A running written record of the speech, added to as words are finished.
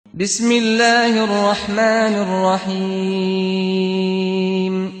بسم الله الرحمن الرحيم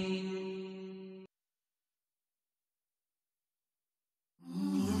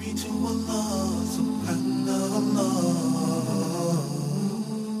Glory to Allah, subhanallah.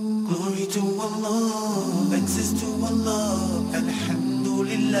 Glory to Allah, thanks is to Allah,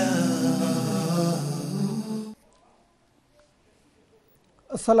 alhamdulillah.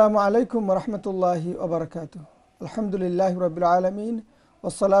 Assalamu alaikum wa rahmatullahi wa barakatuh. Alhamdulillahi rabbil alameen.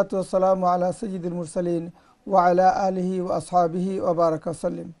 Wassalatu wassalamu ala sayyidil mursaleen wa ala alihi wa ashabihi wa baraka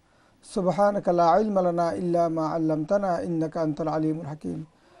sallim. Subhanaka la ilma lana illa ma 'allamtana innaka antal alimul hakim.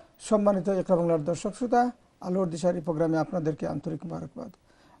 সম্মানিত ইকরা বাংলার দর্শক শ্রোতা, আলোর দিশারি প্রোগ্রামে আপনাদেরকে আন্তরিক মোবারকবাদ।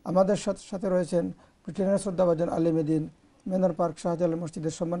 আমাদের সাথে রয়েছেন ব্রিটেনের শ্রদ্ধাভাজন আলিম দ্বীন, মেনর পার্ক শাহজালাল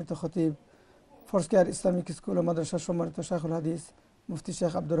মসজিদের সম্মানিত খতিব, ফোর্সকেয়ার ইসলামিক স্কুল ও মাদ্রাসার সম্মানিত শাইখুল হাদিস মুফতি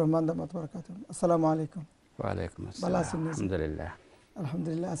আব্দুর রহমান দামাত বারাকাতুহু। আসসালামু আলাইকুম। ওয়া আলাইকুম ভালো আসসালাম। আছেন? আলহামদুলিল্লাহ।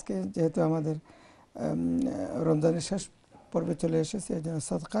 আলহামদুলিল্লাহ। আজকে যেহেতু আমাদের রমজানের শেষ পর্বে চলে এসেছে, এই জন্য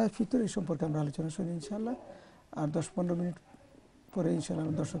সাদকায়ে ফিতর এই সম্পর্কে আমরা আলোচনা শুনি ইনশাআল্লাহ। আর 10-15 মিনিট পরে ইনশাআল্লাহ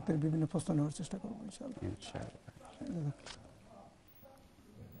আমরা দর্শকদের বিভিন্ন প্রশ্ন নেওয়ার চেষ্টা করবো ইনশাআল্লাহ।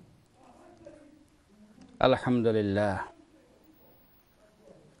 আলহামদুলিল্লাহ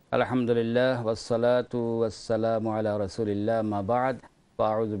আলহামদুলিল্লাহ ওয়াসসালাতু ওয়াসসালামু আলা রাসূলিল্লাহ মা বা'দ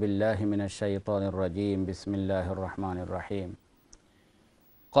ফাআউযু বিল্লাহি মিনাশ শাইতানির রাজীম বিসমিল্লাহির রহমানির রহিম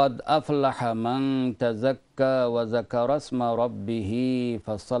قد أفلح من تزكى وذكر اسم ربه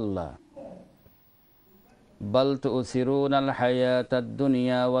فصلى بل تؤثرون الحياة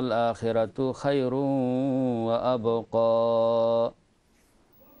الدنيا والآخرة خير وأبقى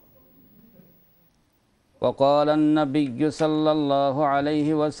وقال النبي صلى الله عليه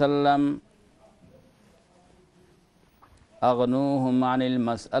وسلم أغنوهم عن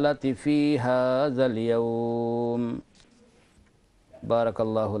المسألة في هذا اليوم بارك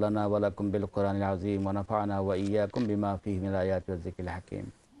الله لنا ولكم بالقرآن العظيم ونفعنا وإياكم بما فيه من الآيات والذكر الحكيم।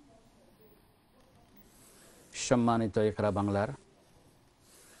 সম্মানিত ইকরা বাংলার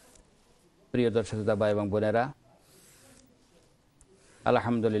প্রিয় দর্শক ভাই এবং বোনেরা,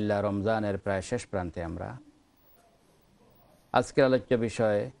 আলহামদুলিল্লাহ রমজানের প্রায় শেষ প্রান্তে আমরা। আজকের আলোচ্য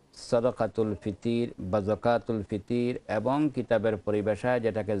বিষয় সাদাকাতুল ফিতির বা যাকাতুল ফিতির এবং কিতাবের পরিভাষায়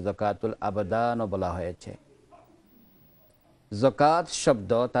যেটাকে যাকাতুল আবদানও বলা হয়েছে। যাকাত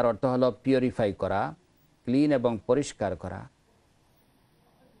শব্দ তার অর্থ হলো পিউরিফাই করা, ক্লিন এবং পরিষ্কার করা।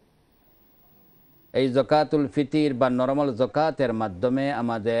 এই যাকাতুল ফিতির বা নরমাল যাকাতের মাধ্যমে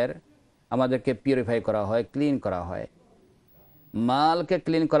আমাদেরকে পিউরিফাই করা হয়, ক্লিন করা হয়। মালকে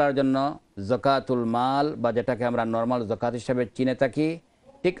ক্লিন করার জন্য যাকাতুল মাল বা যেটাকে আমরা নরমাল যাকাত হিসেবে চিনে থাকি,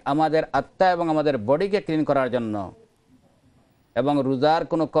 ঠিক আমাদের আত্মা এবং আমাদের বডিকে ক্লিন করার জন্য এবং রোজার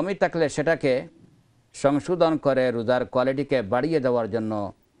কোনো কমি থাকলে সেটাকে সংশোধন করে রোজার কোয়ালিটিকে বাড়িয়ে দেওয়ার জন্য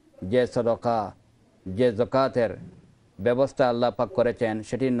যে সাদাকা, যে যাকাতের ব্যবস্থা আল্লাহ পাক করেছেন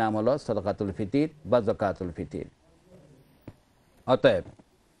সেটির নাম হলো সাদাকাতুল ফিতির বা যাকাতুল ফিতির। অতএব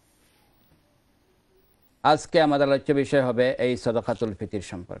আজকে আমাদের আলোচ্য বিষয় হবে এই সাদাকাতুল ফিতির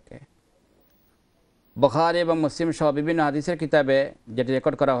সম্পর্কে। বুখারী এবং মুসলিম সহ বিভিন্ন হাদিসের কিতাবে যেটি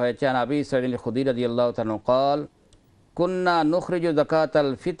রেকর্ড করা হয়েছে, আন আবি সাঈদ আল-খুদরি রাদিয়াল্লাহু তাআলা قال কুন্না নুখরিজু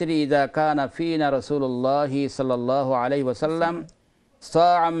যাকাতাল ফিতরি ইযা কানা ফিনা রাসূলুল্লাহি সাল্লাল্লাহু আলাইহি ওয়াসাল্লাম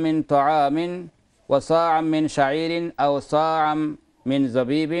সাআম মিন তাআমিন ওয়া সাআম মিন শাঈরিন আও সাআম মিন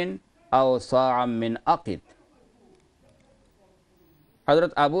যাবিবিন আও সাআম মিন আকিদ।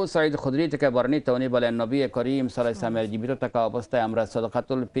 হযরত আবু সাঈদ খুদরি থেকে বর্ণিত, উনি বলেন নবী করিম সাল্লাল্লাহু আলাইহি ওয়াসাল্লামের জীবিত থাকা অবস্থায় আমরা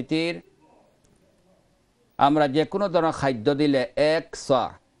সাদাকাতুল ফিতির, আমরা যে কোনো ধরনের খাদ্য দিলে 1 সা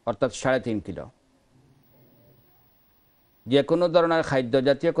অর্থাৎ 3.5 কিলো, যে কোনো ধরনের খাদ্য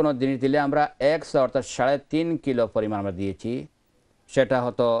জাতীয় কোনো জিনিস দিলে আমরা 1 সা অর্থাৎ 3.5 কিলো পরিমাণ আমরা দিয়েছি। সেটা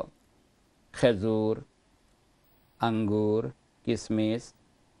হতো খেজুর, আঙ্গুর, কিশমিশ,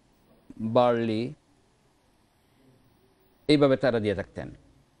 বার্লি, এইভাবে তারা দিয়ে থাকতেন।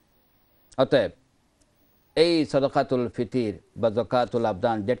 অতএব এই সাদাকাতুল ফিতির বা যাকাতুল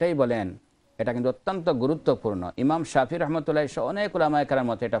আবদান যেটাই বলেন, এটা কিন্তু অত্যন্ত গুরুত্বপূর্ণ। ইমাম শাফি রহমতুল্লাহ সহ অনেক উলামায়ে কেরামের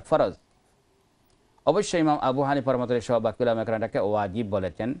মতে এটা ফরজ। অবশ্যই ইমাম আবু হানিফা রহমতুল্লাহ সহ বাকি উলামায়ে কেরাম এটাকে ওয়াজিব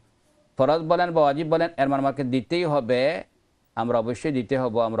বলেছেন। ফরজ বলেন বা ওয়াজিব বলেন, এর মানে আমাকে দিতেই হবে, আমরা অবশ্যই দিতে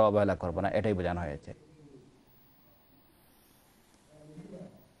হবে, আমরা অবহেলা করব না, এটাই বোঝানো হয়েছে।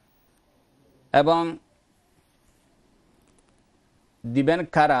 এবং দিবেন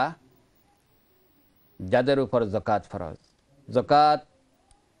কারা? যাদের উপর যাকাত ফরজ। যাকাত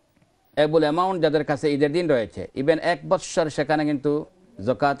এবুল অ্যামাউন্ট যাদের কাছে ঈদের দিন রয়েছে, ইভেন 1 বৎসর, সেখানে কিন্তু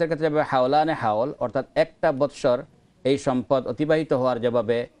যাকাতের ক্ষেত্রে যেভাবে হাওলানে হাওল অর্থাৎ একটা বৎসর এই সম্পদ অতিবাহিত হওয়ার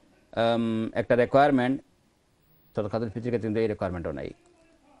যেভাবে একটা রিকোয়ারমেন্ট, সাদাকাতুল ফিতরের ক্ষেত্রে কিন্তু এই রিকোয়ারমেন্টও নেই।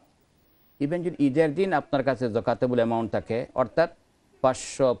 ইভেন যদি ঈদের দিন আপনার কাছে যাকাতেবল অ্যামাউন্ট থাকে, অর্থাৎ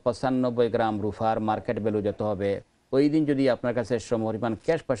 595 গ্রাম রুফার মার্কেট ভ্যালু যত হবে, ওই দিন যদি আপনার কাছে সমপরিমাণ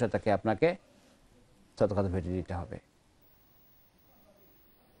ক্যাশ পয়সা থাকে, আপনাকে সাদাকাতুল ফিতর দিতে হবে।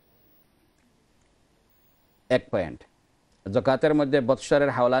 এক পয়েন্ট, যাকাতের মধ্যে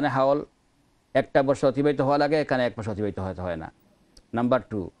বৎসরের হাওলানে হাওল একটা বছর অতিবাহিত হওয়া লাগে, এখানে এক বছর অতিবাহিত হতে হয় না। নাম্বার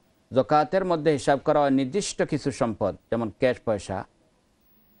 2, যাকাতের মধ্যে হিসাব করা হয় নির্দিষ্ট কিছু সম্পদ, যেমন ক্যাশ পয়সা,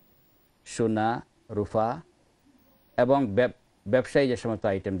 সোনা, রূপা এবং ব্যবসায়ী যে সমস্ত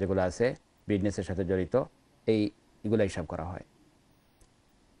আইটেম যেগুলো আছে বিজনেসের সাথে জড়িত, এইগুলো হিসাব করা হয়।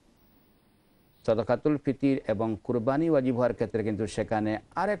 সাদাকাতুল ফিতর এবং কুরবানি ওয়াজিব হওয়ার ক্ষেত্রে কিন্তু সেখানে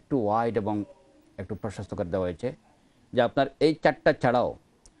আর একটু ওয়াইড এবং একটু প্রশস্ত করে দেওয়া হয়েছে, যে আপনার এই 4টা ছাড়াও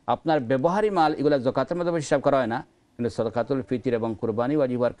আপনার ব্যবহারী মাল, এগুলো যাকাতের মধ্যে হিসাব করা হয় না, কিন্তু সাদাকাতুল ফিতর এবং কুরবানি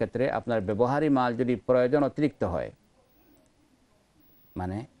ওয়াজিব হওয়ার ক্ষেত্রে আপনার ব্যবহারী মাল যদি প্রয়োজন অতিরিক্ত হয়,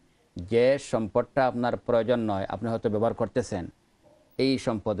 মানে যে সম্পদটা আপনার প্রয়োজন নয়, আপনি হয়তো ব্যবহার করতেছেন, এই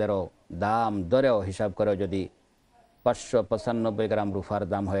সম্পদেরও দাম দরেও হিসাব করেও যদি 595 গ্রাম রুফার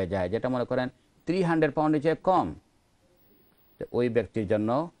দাম হয়ে যায়, যেটা মনে করেন 300 পাউন্ডের চেয়ে কম, তো ওই ব্যক্তির জন্য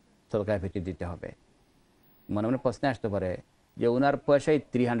সাদাকাতুল ফিতর দিতে হবে। মনে মনে প্রশ্ন আসতে পারে যে ওনার পয়সাই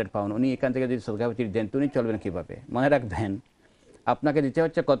 300 পাউন্ড, উনি এখান থেকে যদি সাদাকাতুল ফিতর দেন, উনি চলবেন কীভাবে? মনে রাখবেন, আপনাকে দিতে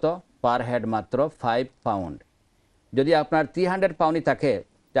হচ্ছে কত? পার হেড মাত্র 5 পাউন্ড। যদি আপনার 300 পাউন্ডই থাকে,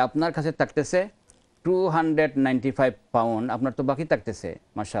 তো আপনার কাছে থাকতেছে 295 পাউন্ড, আপনার তো বাকি থাকতেছে,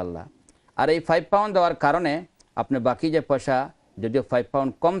 মাশাআল্লাহ। আর এই 5 পাউন্ড দেওয়ার কারণে আপনি বাকি যে পয়সা, যদিও 5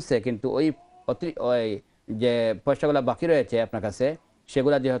 পাউন্ড কমছে, কিন্তু ওই যে পয়সাগুলো বাকি রয়েছে আপনার কাছে,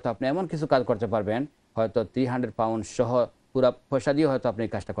 সেগুলো দিয়ে হয়তো আপনি এমন কিছু কাজ করতে পারবেন, হয়তো 300 পাউন্ড সহ পুরো পয়সা দিয়ে হয়তো আপনি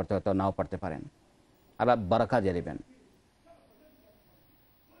কাজটা করতে হয়তো নাও পারতে পারেন। আল্লাহ বারাকা দিয়ে দিবেন।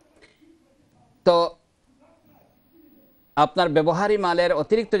 তো আপনার ব্যবহারী মালের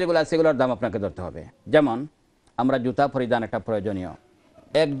অতিরিক্ত যেগুলো আছে, সেগুলোর দাম আপনাকে ধরতে হবে। যেমন আমরা জুতা পরিধান একটা প্রয়োজনীয়,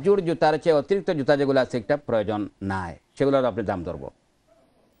 এক জোড় জুতার চেয়ে অতিরিক্ত জুতা যেগুলো আছে একটা প্রয়োজন নাই, সেগুলোর আপনি দাম ধরবো।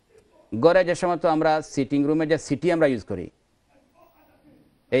 ঘরে যে সমস্ত আমরা সিটিং রুমে যে সিটি আমরা ইউজ করি,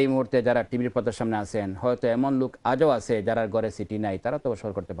 এই মুহূর্তে যারা টিভির পর্দার সামনে আছেন, হয়তো এমন লোক আজও আছে যারা ঘরে সিটি নাই, তারা তো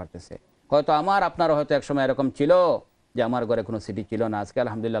অবসর করতে পারতেছে। হয়তো আপনারও হয়তো এক সময় এরকম ছিল যে আমার ঘরে কোনো সিটি ছিল না, আজকে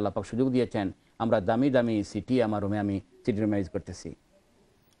আলহামদুলিল্লাহ আল্লাহ পাক সুযোগ দিয়েছেন, আমরা দামি দামি সিটি আমার রুমে, আমি সিটি রুমে ইউজ করতেছি।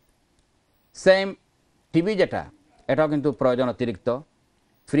 সেম টিভি যেটা, এটাও কিন্তু প্রয়োজন অতিরিক্ত।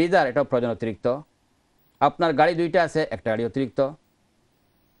 ফ্রিজার, এটাও প্রয়োজন অতিরিক্ত। আপনার গাড়ি 2টা আছে, একটা গাড়ি অতিরিক্ত।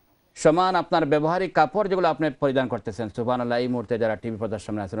 সমান আপনার ব্যবহারিক কাপড় যেগুলো আপনি পরিধান করতেছেন, সুবহানাল্লাহ, এই মুহূর্তে যারা টিভি পর্দার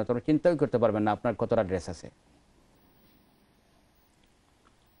সামনে আছেন, তোমরা চিন্তাই করতে পারবেন না আপনার কতটা ড্রেস আছে।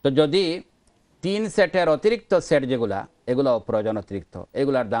 তো যদি 3 সেটের অতিরিক্ত সেট যেগুলা, এগুলো প্রয়োজন অতিরিক্ত,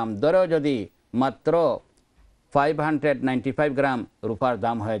 এগুলার দাম ধরেও যদি মাত্র 595 গ্রাম রূপার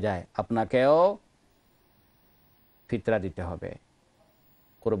দাম হয়ে যায়, আপনাকেও ফিতরা দিতে হবে,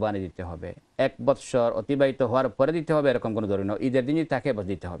 কুরবানি দিতে হবে। 1 বৎসর অতিবাহিত হওয়ার পরে দিতে হবে, এরকম কোনো জরুরি নয়, ঈদের দিনই তাকে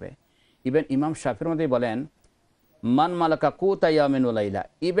দিতে হবে। ইভেন ইমাম শাফির মধ্যেই বলেন, মান মালাকা কুতা ইয়ামিন ওয়া লাইলা,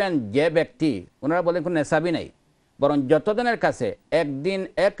 ইভেন যে ব্যক্তি, ওনারা বলেন কোনো নেশাবি নেই, বরং যতজনের কাছে একদিন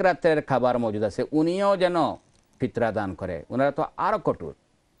এক রাতের খাবার মজুদ আছে, উনিও যেন ফিতরা দান করে। ওনারা তো আরও কঠোর।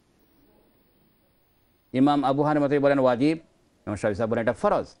 ইমাম আবু হানিফা বলেন ওয়াজিব, ইমাম শাফি সাহেব বলেন এটা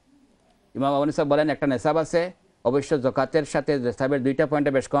ফরজ। ইমাম আবু হানিফা বলেন একটা নেশাব আছে, অবশ্য যাকাতের সাথে নেশাবের 2টা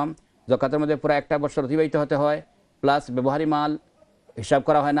পয়েন্টে বেশ কম। যাকাতের মধ্যে পুরো 1 বছর অতিবাহিত হতে হয়, প্লাস ব্যবহারী মাল হিসাব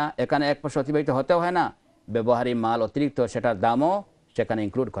করা হয় না, এখানে 1 বছর অতিবাহিত হতেও হয় না, ব্যবহারী মাল অতিরিক্ত, সেটার দামও সেখানে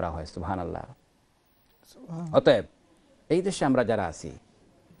ইনক্লুড করা হয়। সুবহানাল্লাহ। অতএব এই দেশে আমরা যারা আছি,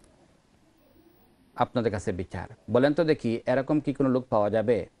 আপনাদের কাছে বিচার, বলেন তো দেখি, এরকম কি কোনো লোক পাওয়া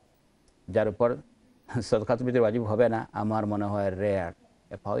যাবে যার উপর সাদাকাতুল ফিতর ওয়াজিব হবে না? আমার মনে হয় রেয়ার,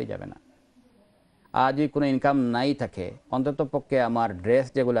 পাওয়াই যাবে না। আর যদি কোনো ইনকাম নাই থাকে, অন্তত পক্ষে আমার ড্রেস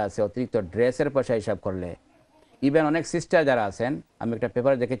যেগুলো আছে, অতিরিক্ত ড্রেসের পয়সা হিসাব করলে, ইভেন অনেক সিস্টার যারা আছেন, আমি একটা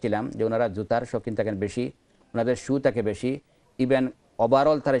পেপারে দেখেছিলাম যে ওনারা জুতার শৌখিন থাকেন বেশি, ওনাদের শু থাকে বেশি, ইভেন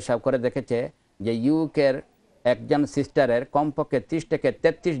ওভারঅল তারা হিসাব করে দেখেছে যে ইউকের একজন সিস্টারের কমপক্ষে 30 থেকে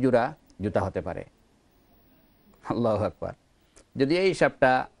 33 জোড়া জুতা হতে পারে। আল্লাহু আকবার। যদি এই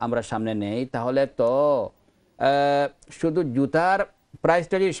হিসাবটা আমরা সামনে নেই, তাহলে তো শুধু জুতার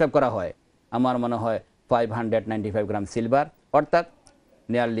প্রাইসটা যদি হিসাব করা হয়, আমার মনে হয় 595 গ্রাম সিলভার, অর্থাৎ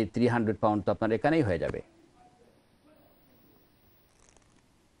নিয়ারলি 300 পাউন্ড তো আপনার এখানেই হয়ে যাবে।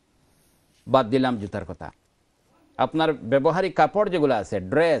 বাদ দিলাম জুতার কথা, আপনার ব্যবহারিক কাপড় যেগুলো আছে,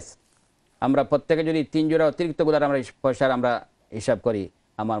 ড্রেস, আমরা প্রত্যেকে যদি 3 জোড়া অতিরিক্তগুলোর আমরা পয়সার আমরা হিসাব করি,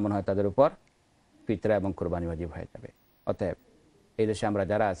 আমার মনে হয় তাদের উপর ফিতরা এবং কুরবানি ওয়াজিব হয়ে যাবে। অতএব এই দেশে আমরা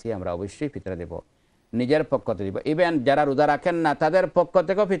যারা আছি, আমরা অবশ্যই ফিতরা দেব, নিজের পক্ষ থেকে দিব। ইভেন যারা রোজা রাখেন না, তাদের পক্ষ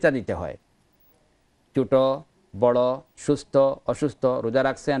থেকেও ফিতরা দিতে হয়। ছোট বড়, সুস্থ অসুস্থ, রোজা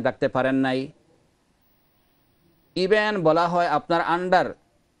রাখছেন রাখতে পারেন নাই, ইভেন বলা হয় আপনার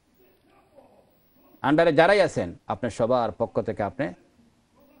আন্ডারে যারাই আছেন আপনার সবার পক্ষ থেকে আপনি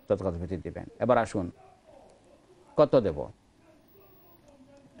সদকাতুল ফিতর দিবেন। এবার আসুন কত দেব।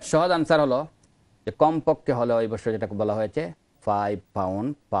 সহজ আনসার হলো যে কমপক্ষে হলো এই বছর যেটা বলা হয়েছে 5 পাউন্ড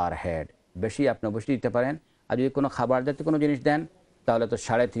পার হেড। বেশি আপনি অবশ্যই দিতে পারেন, আর যদি কোনো খাবার জাতীয় কোনো জিনিস দেন তাহলে তো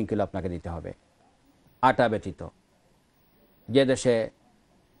 3.5 কিলো আপনাকে দিতে হবে, আটা ব্যতীত। যে দেশে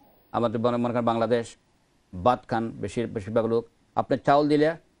আমাদের মনে করেন বাংলাদেশ ভাত খান বেশিরভাগ লোক, আপনি চাউল দিলে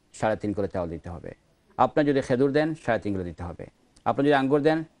 3.5 কিলো চাউল দিতে হবে। আপনি যদি খেজুর দেন 3.5 কিলো দিতে হবে। আপনি যদি আঙ্গুর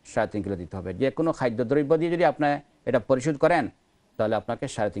দেন 3.5 কিলো দিতে হবে। যে কোনো খাদ্যদ্রব্য দিয়ে যদি আপনি এটা পরিশোধ করেন তাহলে আপনাকে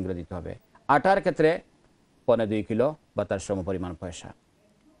 3.5 কিলো দিতে হবে। আটার ক্ষেত্রে 1.25 কিলো বা তার সমপরিমাণ পয়সা।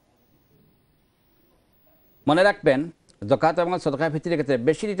 মনে রাখবেন যাকাত এবং সাদাকাহ ফিতরের ক্ষেত্রে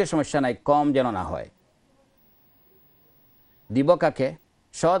বেশি দিতে সমস্যা নাই, কম যেন না হয়। দিব কাকে?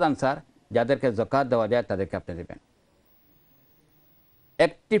 সহজ আনসার, যাদেরকে যাকাত দেওয়া যায় তাদেরকে আপনি দেবেন।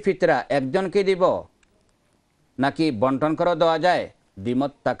 একটি ফিতরা একজনকে দিব নাকি বন্টন করে দেওয়া যায়,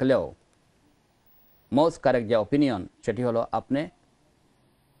 দ্বিমত থাকলেও মোস্ট কারেক্ট যে অপিনিয়ন সেটি হলো আপনি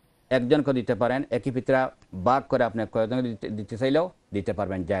একজনকে দিতে পারেন। একই ফিতরা ভাগ করে আপনি কয়েকজনকে দিতে চাইলেও দিতে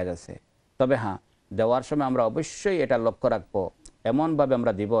পারবেন, জায়েজ আছে। তবে হ্যাঁ, দেওয়ার সময় আমরা অবশ্যই এটা লক্ষ্য রাখবো, এমনভাবে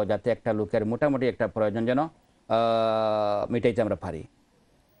আমরা দিব যাতে একটা লোকের মোটামুটি একটা প্রয়োজন যেন মিটাইতে আমরা পারি।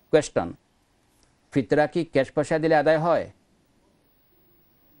 কোয়েশ্চন, ফিতরা কি ক্যাশ পয়সা দিলে আদায় হয়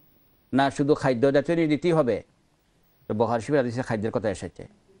না শুধু খাদ্য জাতীয় দিতেই হবে? তো বুখারী শরীফের হাদিসে খাদ্যের কথা এসেছে,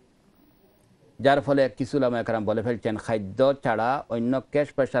 যার ফলে কিছু উলামা কেরাম বলে ফেলছেন খাদ্য ছাড়া অন্য ক্যাশ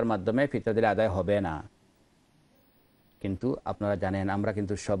পয়সার মাধ্যমে ফিতরা দিলে আদায় হবে না। কিন্তু আপনারা জানেন আমরা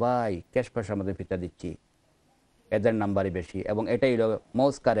কিন্তু সবাই ক্যাশ পয়সার মধ্যে ফিতরা দিচ্ছি, এদের নাম্বারই বেশি, এবং এটাই হলো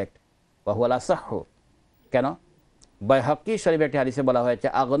মোস্ট কারেক্ট ওয়া হুয়াল আসাহহু। কেন? বাইহাকি শরীফে একটি হাদিসে বলা হয়েছে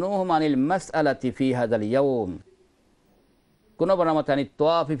আগনুহুম আনিল মাসআলাতি ফি হাযাল ইয়াউম, কোন বর্ণনা মতে আনি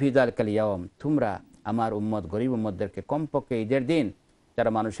তাওয়াফি ফি যালিকাল ইয়াউম, তোমরা আমার উম্মত গরিব উম্মতদেরকে কমপক্ষে ঈদের দিন যারা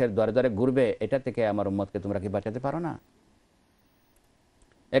মানুষের দ্বারে দ্বারে ঘুরবে এটা থেকে আমার উম্মতকে তোমরা কি বাঁচাতে পারো না?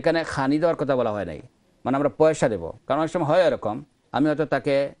 এখানে খানি দেওয়ার কথা বলা হয় নাই, মানে আমরা পয়সা দেবো। কারণ অনেক সময় হয় এরকম, আমি হয়তো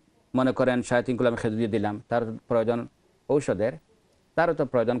তাকে মনে করেন 3.5 কিলো আমি খেজুর দিয়ে দিলাম, তার প্রয়োজন ঔষধের, তারও তো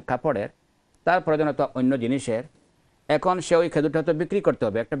প্রয়োজন কাপড়ের, তার প্রয়োজন হয়তো অন্য জিনিসের। এখন সে ওই খেজুরটা হয়তো বিক্রি করতে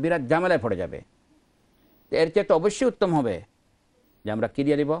হবে, একটা বিরাট ঝামেলায় পড়ে যাবে। এর চেয়ে তো অবশ্যই উত্তম হবে যে আমরা কী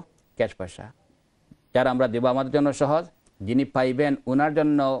দিয়ে দিব? ক্যাশ পয়সা। যারা আমরা দেবো আমাদের জন্য সহজ, যিনি পাইবেন ওনার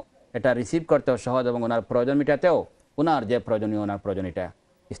জন্য এটা রিসিভ করতেও সহজ, এবং ওনার প্রয়োজন মেটাতেও ওনার যে প্রয়োজনীয় ওনার প্রয়োজন এটা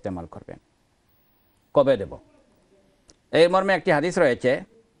ইস্তেমাল করবেন। কবে দেব? এই মর্মে একটি হাদিস রয়েছে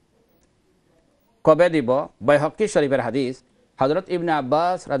কবে দিব। বাইহাকি শরীফের হাদিস, হযরত ইবনে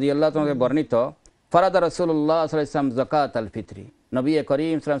আব্বাস রাদিয়াল্লাহু তাআলা বর্ণিত, ফরাদা রাসূলুল্লাহ সাল্লাল্লাহু আলাইহি ওয়াসাল্লাম যাকাত আল-ফিত্রি, নবী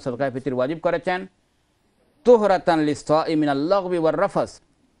করিম সাল্লাল্লাহু আলাইহি ওয়াসাল্লাম সাদাকাহ ফিতর ওয়াজিব করেছেন। তুহরাতান লিস-সাইমি মিনাল লাগবি ওয়ার রাফাস,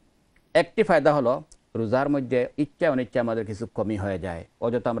 একটি ফায়দা হলো রোজার মধ্যে ইচ্ছা অনিচ্ছা আমাদের কিছু কমি হয়ে যায়,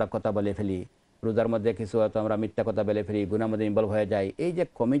 অযথা আমরা কথা বলে ফেলি, রোজার মধ্যে কিছু হয়তো আমরা মিথ্যা কথা বলে ফেলি, গুনার মধ্যে ইনভলভ হয়ে যায়। এই যে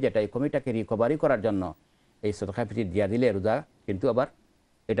কমি, যেটা এই কমিটাকে রিকভারি করার জন্য এই সাদাকাহ ফিতর দিয়া দিলে রোজা কিন্তু আবার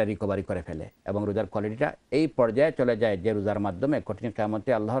এটা রিকভারি করে ফেলে, এবং রোজার কোয়ালিটিটা এই পর্যায়ে চলে যায় যে রোজার মাধ্যমে কঠিন কিয়ামতে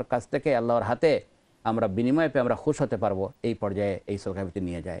আল্লাহর কাছ থেকে আল্লাহর হাতে আমরা বিনিময় পেয়ে আমরা খুশ হতে পারবো, এই পর্যায়ে এই সাদাকাহ ফিতর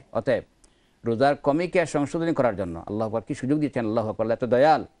নিয়ে যায়। অতএব রোজার কমিকে সংশোধনী করার জন্য আল্লাহ পাক কি সুযোগ দিচ্ছেন, আল্লাহ পাক এত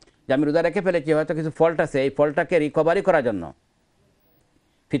দয়াল যে আমি রোজা রেখে ফেলেছি, হয়তো কিছু ফল্ট আছে, এই ফল্টটাকে রিকভারি করার জন্য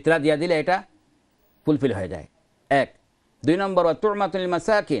ফিতরা দিয়া দিলে এটা ফুলফিল হয়ে যায়। 1 2 নম্বর তু'মাতুল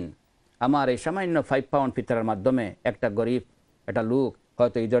মাসাকিন, আমার এই সামান্য 5 পাউন্ড ফিতরার মাধ্যমে একটা গরিব একটা লোক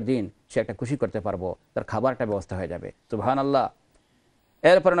হয়তো ঈদের দিন সে একটা খুশি করতে পারবো, তার খাবারটা ব্যবস্থা হয়ে যাবে। সুবহানাল্লাহ।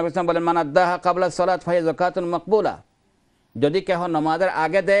 এরপরে নবী সাল্লাল্লাহু আলাইহি ওয়াসাল্লাম বলেন মান আদ্দাহা ক্বাবলা সালাত ফাহিয়া যাকাতুন মাকবুলা, যদি কেহ নামাজের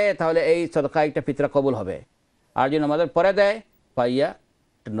আগে দেয় তাহলে এই সাদাকা একটা ফিতরা কবুল হবে, আর যদি নামাজের পরে দেয় পাইয়া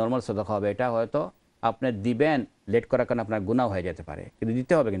নর্মাল সাদাকা হবে। এটা হয়তো আপনি দিবেন লেট করার কারণে আপনার গুনাহ হয়ে যেতে পারে, কিন্তু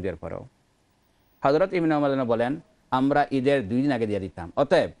দিতে হবে। কিন্তু এরপরেও হযরত ইবনে ওমর বলেন আমরা ঈদের 2 দিন আগে দিয়ে দিতাম।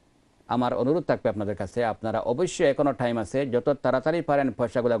 অতএব আমার অনুরোধ থাকবে আপনাদের কাছে, আপনারা অবশ্যই এখনো টাইম আছে, যত তাড়াতাড়ি পারেন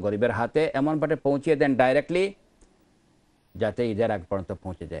পয়সাগুলো গরিবের হাতে এমনভাবে পৌঁছিয়ে দেন ডাইরেক্টলি, যাতে ঈদের আগ পর্যন্ত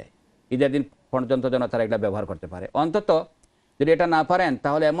পৌঁছে যায়, ঈদের দিন পর্যন্ত যেন তারা এগুলো ব্যবহার করতে পারে। অন্তত যদি এটা না পারেন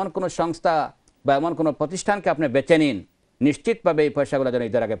তাহলে এমন কোনো সংস্থা বা এমন কোনো প্রতিষ্ঠানকে আপনি বেছে নিন, নিশ্চিতভাবে এই পয়সাগুলো যেন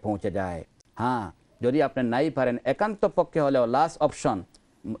ঈদের আগে পৌঁছে যায়। হ্যাঁ, যদি আপনি নাই পারেন একান্ত পক্ষে হলেও লাস্ট অপশন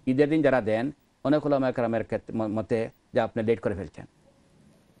ঈদের দিন যারা দেন, অনেক উলামা কেরামের মতে যে আপনি লেট করে ফেলছেন,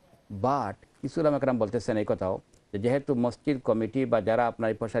 বাট কিছু উলামা কেরাম বলতেছেন এই কথাও যে যেহেতু মসজিদ কমিটি বা যারা আপনার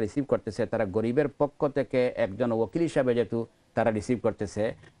এই পয়সা রিসিভ করতেছে তারা গরিবের পক্ষ থেকে একজন ওকিল হিসাবে যেহেতু তারা রিসিভ করতেছে।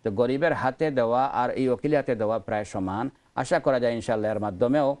 তো গরিবের হাতে দেওয়া আর এই ওকিলের হাতে দেওয়া প্রায় সমান। আশা করা যায় ইনশাআল্লাহ এর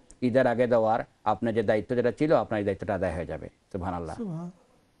মাধ্যমেও ঈদের আগে দেওয়ার আপনার যে দায়িত্ব যেটা ছিল আপনার এই দায়িত্বটা আদায় হয়ে যাবে। সুবহানাল্লাহ।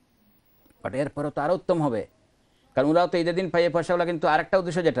 বাট এরপরও তো আরও উত্তম হবে, কারণ ওরাও তো ঈদের দিন পাইয়ে পয়সাগুলো, কিন্তু আরেকটা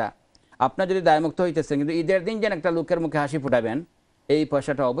উদ্দেশ্য যেটা আপনার যদি দায়মুক্ত হইতেছেন, কিন্তু ঈদের দিন যেন একটা লোকের মুখে হাসি ফুটাবেন, এই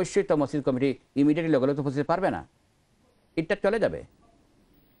পয়সাটা অবশ্যই তো মসজিদ কমিটি ইমিডিয়েটলি লোকগুলো তো বুঝতে পারবে না, ঈদটা চলে যাবে।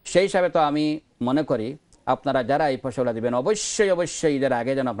 সেই হিসাবে তো আমি মনে করি আপনারা যারা এই পয়সাগুলো দিবেন অবশ্যই অবশ্যই ঈদের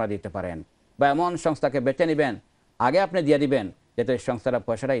আগে যেন আপনারা দিতে পারেন, বা এমন সংস্থাকে বেছে নেবেন আগে আপনি দিয়ে দিবেন, যাতে সংস্থাটা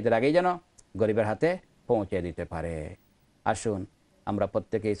পয়সাটা ঈদের আগেই যেন গরিবের হাতে পৌঁছে দিতে পারে। আসুন আমরা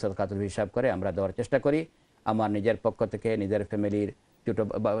প্রত্যেকেই সদকাতুল হিসাব করে আমরা দেওয়ার চেষ্টা করি। আমার নিজের পক্ষ থেকে, নিজের ফ্যামিলির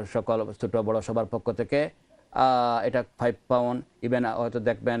সকল ছোটো বড়ো সবার পক্ষ থেকে এটা 5 পাউন্ড, ইভেন হয়তো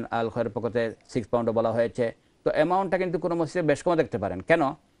দেখবেন আল খয়ের পক্ষতে 6 পাউন্ডও বলা হয়েছে। তো অ্যামাউন্টটা কিন্তু কোনো মসজিদে বেশ কমও দেখতে পারেন। কেন?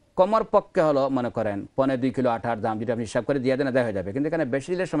 কমর পক্ষে হলো মনে করেন 1.5-2 কিলো আটার দাম যদি আপনি হিসাব করে দিয়ে দেন দেওয়া হয়ে যাবে, কিন্তু এখানে বেশি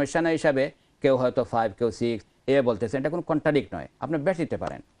দিলে সমস্যা না হিসাবে কেউ হয়তো 5 কেউ 6 বলতেছেন, এটা কোনো কন্ট্রাডিক্ট নয়, আপনি বেশ দিতে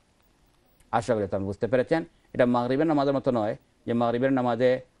পারেন। আশা করি তো আপনি বুঝতে পেরেছেন। এটা মাগরিবের নামাজের মতো নয় যে মাগরিবের নামাজে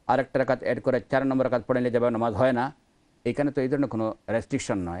আরেকটা রাকাত অ্যাড করে 4 নম্বর রাকাত পড়ে নিলে যাবে, নামাজ হয় না। এখানে তো এই ধরনের কোনো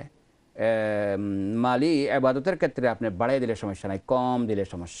রেস্ট্রিকশন নয়। মালি ইবাদতের ক্ষেত্রে আপনি বাড়িয়ে দিলে সমস্যা নাই, কম দিলে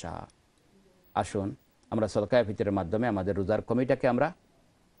সমস্যা। আসুন আমরা সদকায়ে ফিতরের মাধ্যমে আমাদের রোজার কমিটাকে আমরা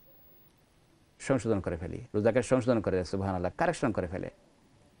সংশোধন করে ফেলি, রোজাকে সংশোধন করে সুবহানাল্লাহ কারেকশন করে ফেলে,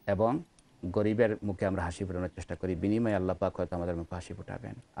 এবং গরিবের মুখে আমরা হাসি ফোটানোর চেষ্টা করি। বিনিময়ে আল্লাহ পাক হয়তো আমাদের মুখে হাসি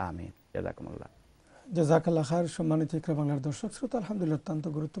ফোটাবেন। আমিন। জাযাকুমুল্লাহ। জাযাকাল্লাহ খায়র। সম্মানিত ইকরা বাংলার দর্শক শ্রোতা, আলহামদুলিল্লাহ অত্যন্ত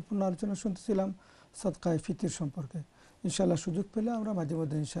গুরুত্বপূর্ণ আলোচনা শুনতেছিলাম সাদকায়ে ফিতর সম্পর্কে। ইনশাআল্লাহ সুযোগ পেলে আমরা মাঝে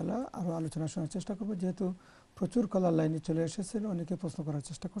মধ্যে ইনশাআল্লাহ আরও আলোচনা শোনার চেষ্টা করব, যেহেতু প্রচুর কলার লাইনে চলে এসেছেন, অনেকে প্রশ্ন করার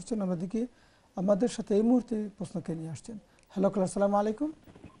চেষ্টা করছেন। আমরা দেখি আমাদের সাথে এই মুহূর্তে প্রশ্নকে নিয়ে আসছেন। হ্যালো কলার, আসসালামু আলাইকুম।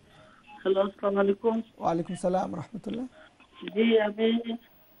 হ্যালো, আসসালামু আলাইকুম। ওয়ালাইকুম সালাম রাহমাতুল্লাহ। জি, আমি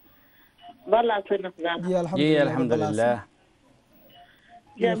ভালো আছেন আপনারা? জি আলহামদুলিল্লাহ।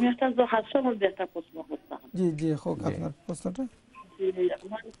 জি, আমি একটা জোহার সম্বন্ধে একটা প্রশ্ন করতাম। জি জি হোক আপনার প্রশ্নটা। জি,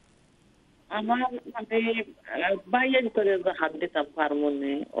 আমার মানে বাইরের ভিতরে হাত দিতাম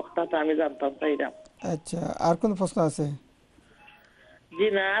পারমনি, ওটা তো আমি জানতাম চাইলাম। আচ্ছা, আর কোন প্রশ্ন আছে? জি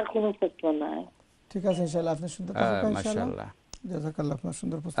না, আর কোনো প্রশ্ন নাই। ঠিক আছে, ইনশাআল্লাহ আপনি শুনতে পাবেন ইনশাআল্লাহ। মাশাআল্লাহ। জাযাকাল্লাহ আপনার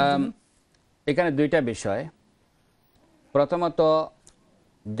সুন্দর প্রশ্ন। এখানে দুইটা বিষয়। প্রথমত,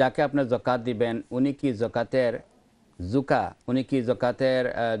 যাকে আপনি যাকাত দিবেন উনি কি যাকাতের উনি কি যাকাতের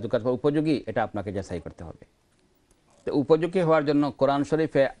উপযোগী, এটা আপনাকে যাচাই করতে হবে। তো উপযোগী হওয়ার জন্য কোরআন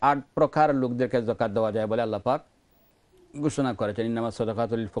শরীফে 8 প্রকার লোকদেরকে যাকাত দেওয়া যায় বলে আল্লাহ পাক ঘোষণা করেছেন, ইন্নামাস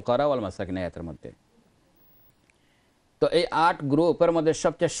সাদাকাতুল লিল ফুকারা ওয়াল মাসাকিন আয়াতের মধ্যে। তো এই 8 গ্রুপের মধ্যে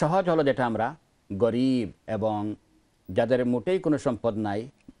সবচেয়ে সহজ হলো যেটা আমরা গরিব এবং যাদের মোটেই কোনো সম্পদ নাই,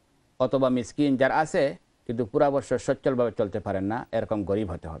 অথবা মিসকিন যার আছে কিন্তু পুরা বছর সচ্ছলভাবে চলতে পারেন না, এরকম গরিব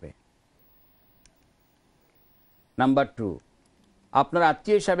হতে হবে। নাম্বার 2, আপনার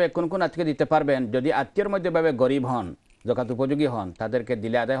আত্মীয় হিসাবে কোন কোন আত্মীয় দিতে পারবেন, যদি আত্মীয়র মধ্যে ভাবে গরিব হন, যাকাত উপযোগী হন, তাদেরকে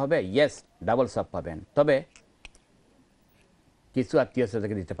দিলে আদায় হবে, ইয়েস, ডাবল সব পাবেন। তবে কিছু আত্মীয়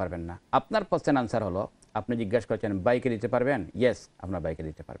তাদেরকে দিতে পারবেন না। আপনার প্রশ্নের আনসার হলো, আপনি জিজ্ঞাসা করছেন বাইকে দিতে পারবেন, ইয়েস আপনার বাইকে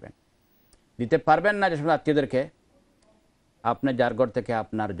দিতে পারবেন। দিতে পারবেন না যে সমস্ত আত্মীয়দেরকে, আপনার যার ঘর থেকে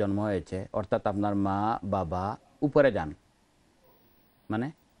আপনার জন্ম হয়েছে, অর্থাৎ আপনার মা বাবা উপরে যান, মানে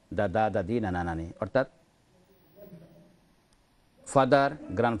দাদা দাদি নানা নানি, অর্থাৎ father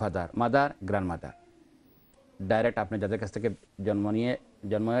grandfather, mother grandmother, direct আপনি যাদের কাছ থেকে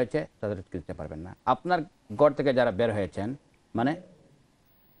জন্ম হয়েছে তাদেরকে দিতে পারবেন না। আপনার ঘর থেকে যারা বের হয়েছেন, মানে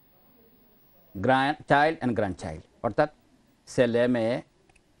চাইল্ড অ্যান্ড গ্র্যান্ড চাইল্ড, অর্থাৎ ছেলে মেয়ে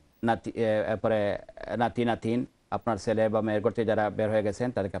নাতি, এরপরে নাতি নাতিন, আপনার ছেলে বা মেয়ের ঘর থেকে যারা বের হয়ে গেছেন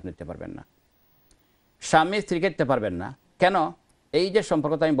তাদেরকে আপনি দিতে পারবেন না। স্বামী স্ত্রীকে দিতে পারবেন না। কেন? এই যে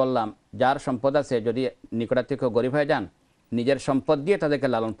সম্পর্কটা আমি বললাম, যার সম্পদ আছে, যদি নিকটাত্মীয় গরিব হয়ে যান, নিজের সম্পদ দিয়ে তাদেরকে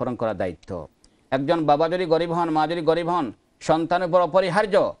লালন পালন করার দায়িত্ব। একজন বাবা যদি গরিব হন, মা যদি গরিব হন, সন্তানের উপর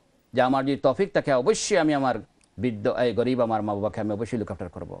অপরিহার্য যে আমার যদি তৌফিক থাকে অবশ্যই আমি আমার বৃদ্ধ এই গরিব আমার মা বাবাকে আমি অবশ্যই লুক আফটার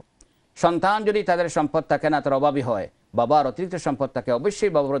করবো। সন্তান যদি তাদের সম্পদ থাকে না, তার অভাবী হয়, বাবার অতিরিক্ত সম্পদ থাকে,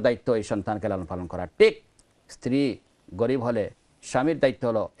 অবশ্যই বাবার দায়িত্ব এই সন্তানকে লালন পালন করা। ঠিক স্ত্রী গরিব হলে স্বামীর দায়িত্ব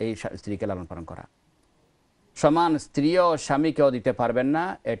হলো এই স্ত্রীকে লালন পালন করা। সমান স্ত্রীও স্বামীকেও দিতে পারবেন না,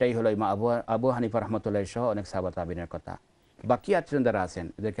 এটাই হলো ইমাম আবু হানিফা রাহমাতুল্লাহ সহ অনেক সাহাবা তাবিনের কথা। বাকি আত্মীয় যারা আছেন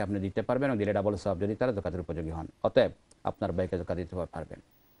এদেরকে আপনি দিতে পারবেন, এবং দিলে ডাবল সওয়াব যদি তারা যাকাতের উপযোগী হন। অতএব আপনার ভাইকে যাকাত দিতে পারবেন।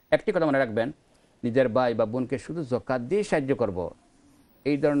 একটি কথা মনে রাখবেন, নিজের ভাই বা বোনকে শুধু যাকাত দিয়ে সাহায্য করব,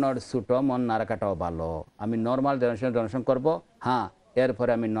 এই ধরনের ছোটো মন না রাখাটাও ভালো। আমি নর্মাল ডোনেশন করব, হ্যাঁ,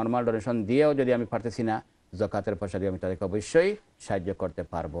 এরপরে আমি নর্মাল ডোনেশন দিয়েও যদি আমি পারতেছি না, যাকাতের পয়সা দিয়ে আমি তাদেরকে অবশ্যই সাহায্য করতে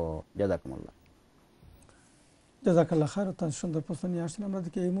পারবো। জাযাকুমুল্লাহ। জাযাকাল্লাহ খায়র, অত্যন্ত সুন্দর প্রশ্ন নিয়ে আসছেন। আমরা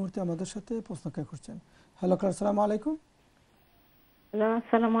দেখি এই মুহূর্তে আমাদের সাথে প্রশ্ন কে করছেন। হ্যালো, আসসালামু আলাইকুম। হ্যালো,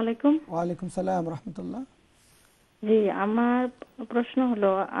 আসসালামু আলাইকুম। ওয়ালাইকুম সালাম রহমতুল্লাহ। জি, আমার প্রশ্ন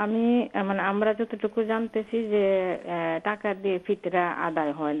হলো, আমি মানে আমরা যতটুকু জানতেছি যে টাকা দিয়ে ফিতরা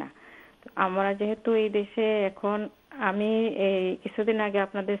আদায় হয় না। তো আমরা যেহেতু এই দেশে এখন, আমি এই কিছুদিন আগে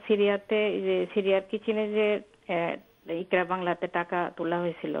আপনাদের সিরিয়াতে, যে সিরিয়ার কিচেনে যে ইকরা বাংলাতে টাকা তোলা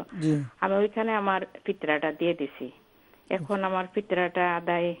হয়েছিল, আমি ওইখানে আমার ফিতরাটা দিয়ে দিছি। এখন আমার ফিতরাটা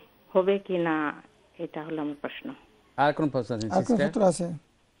আদায় হবে কি না, এটা হলো আমার প্রশ্ন। আর কোন প্রশ্ন আছে?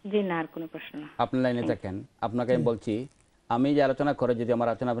 জি না, আর কোনো প্রশ্ন না। আপনি লাইনে থাকেন, আপনাকে আমি বলছি, আমি যে আলোচনা করে যদি আমার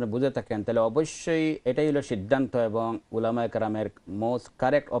আলোচনা আপনি বুঝে থাকেন, তাহলে অবশ্যই এটাই হলো সিদ্ধান্ত এবং উলামায়ে কেরামের মোস্ট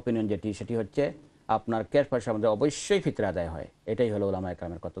কারেক্ট অপিনিয়ন সেটি হচ্ছে আপনার ক্যাশ পয়সার মধ্যে অবশ্যই ফিতরা আদায় হয়। এটাই হলো উলামায়ে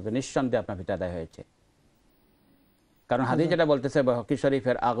কেরামের কথা, তো নিঃসন্দেহে আপনার ফিতরা আদায় হয়েছে। কারণ হাদিস যেটা বলতেছে বহকি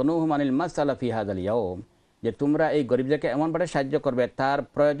শরীফের, আগনুহুম আনিল মাসআলা ফি হাযাল ইয়াউম, যে তোমরা এই গরিবদেরকে এমনভাবে সাহায্য করবে তার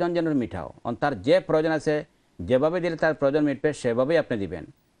প্রয়োজন যেন মিটাও, তার যে প্রয়োজন আছে যেভাবে দিলে তার প্রয়োজন মিটবে সেভাবেই আপনি দিবেন।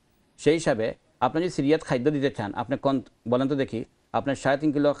 সেই হিসাবে আপনি যদি সিরিয়াত খাদ্য দিতে চান, আপনি কোন বলেন তো দেখি, আপনি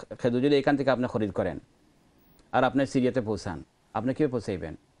 3.5 কিলো খেজুর যদি এখান থেকে আপনি খরিদ করেন আর আপনি সিরিয়াতে পৌঁছান, আপনি কীভাবে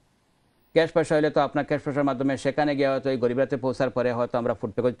পৌঁছাইবেন? ক্যাশ পয়সা হলে তো আপনার ক্যাশ পয়সার মাধ্যমে সেখানে গিয়ে হয়তো এই গরিবরাতে পৌঁছার পরে হয়তো আমরা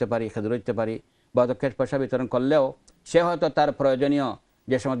ফুড পে করতে পারি, খেজুর দিতে পারি, বা হয়তো ক্যাশ পয়সা বিতরণ করলেও সে হয়তো তার প্রয়োজনীয়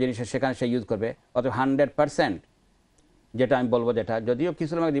যে সমস্ত জিনিস সেখানে সে ইউজ করবে। অত 100% যেটা আমি বলবো, যেটা যদিও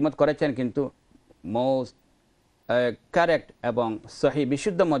কিছু আমাকে দ্বিমত করেছেন, কিন্তু মোস্ট কারেক্ট এবং সহি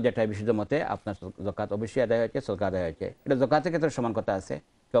বিশুদ্ধ মত যেটা, বিশুদ্ধ মতে আপনার যাকাত অবশ্যই আদায় হয়েছে, সদকা আদায় হয়েছে। এটা যাকাতের ক্ষেত্রে সমান কথা আছে,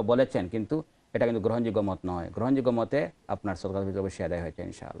 কেউ বলেছেন, কিন্তু এটা কিন্তু গ্রহণযোগ্য মত নয়। গ্রহণযোগ্য মতে আপনার সদকাত অবশ্যই আদায় হয়েছে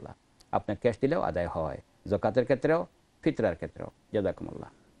ইনশাআল্লাহ। আপনি ক্যাশ দিলেও আদায় হয়, যাকাতের ক্ষেত্রেও ফিতরার ক্ষেত্রেও। জাযাকুমুল্লাহ।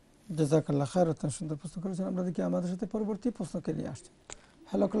 জাযাকাল্লাহ খায়র, অত্যন্ত সুন্দর প্রশ্ন করেছেন। আমরা দেখি আমাদের সাথে পরবর্তী প্রশ্নকে নিয়ে আসছেন।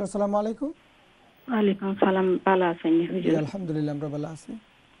 হ্যালো, আসসালামু আলাইকুম। ওয়ালাইকুম সালাম। ভালো আছেন হুজুর? আলহামদুলিল্লাহ, আমরা ভালো আছি।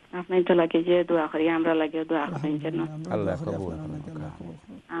 আপনি তো লাগে যে দোয়া করি, আমরা লাগে দোয়া করেন যেন। আল্লাহ কবুল।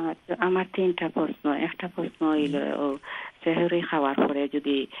 আমার 3টা প্রশ্ন। একটা প্রশ্ন হইল, সেহরি খাওয়ার পরে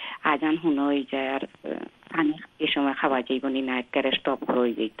যদি আজান শুনো হয়ে যায় আর পানি এই সময় খাওয়া যাইব না, একেবারে স্টপ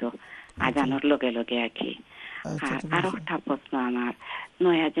হয়ে যেত আজানোর লগে লগে আর কি। আর একটা প্রশ্ন আমার,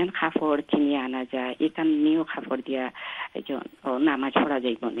 নয়া যেন কাপড় কিনে আনা যায়, এখান নিয়েও কাপড় দিয়া নামাজ পড়া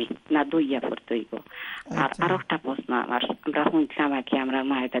যাইব না দইয়া পড়তে হইব? আর একটা প্রশ্ন আমার, আমরা শুনছিলাম আর কি, আমরা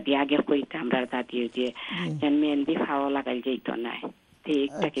মায়ের দাদি আগে কইতে, আমরা দাদি যে মেহেন্দি খাওয়া লাগাই যাইত না,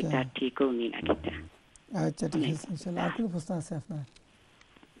 ঠিকটা কিটা ঠিক হউনি না কিটা? আচ্ছা, ঠিক আছে ইনশাআল্লাহ। আর কোনো প্রশ্ন আছে আপনার?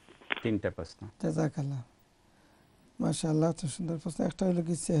 3টা প্রশ্ন। জাযাকাল্লাহ, মাশাআল্লাহ, তো সুন্দর প্রশ্ন। একটা হলো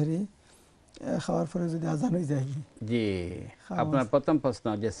কি, সেহরি খাওয়ার পরে যদি আজান হয়ে যায়। জি, আপনার প্রথম প্রশ্ন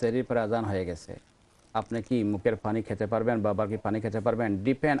যে সেহরির পরে আজান হয়ে গেছে, আপনি কি মুখের পানি খেতে পারবেন বা বাকি পানি খেতে পারবেন?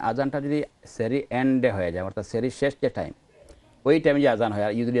 ডিপেন্ড। আজানটা যদি সেহরি এন্ডে হয়ে যায়, অর্থাৎ সেহরির শেষ যে টাইম, ওই টাইমে যে আজান হয়,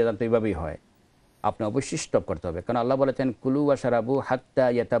 আর ইউজুয়ালি আজান তো এইভাবেই হয়, আপনি অবশ্যই স্টপ করতে হবে। কারণ আল্লাহ বলেছেন, কুলু ওয়াশরাবু হাত্তা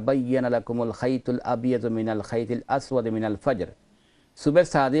ইয়াতাবায়্যানা লাকুমুল খাইতুল আবিয়াযু মিনাল খাইতিল আসওয়াদি মিনাল ফজর। সুবহ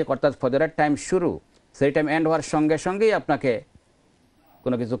সাদিক অর্থাৎ ফজরের টাইম শুরু, সেই টাইম এন্ড হওয়ার সঙ্গে সঙ্গেই আপনাকে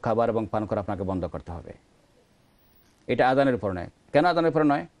কোনো কিছু খাবার এবং পান করা আপনাকে বন্ধ করতে হবে। এটা আজানের উপর নয়। কেন আজানের উপর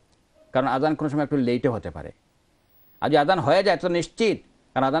নয়? কারণ আজান কোনো সময় একটু লেটে হতে পারে। আর যদি আজান হয়ে যায় তো নিশ্চিত,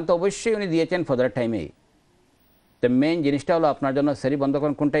 কারণ আজান তো অবশ্যই উনি দিয়েছেন ফজরের টাইমেই। তো মেইন জিনিসটা হলো আপনার জন্য সেহরি বন্ধ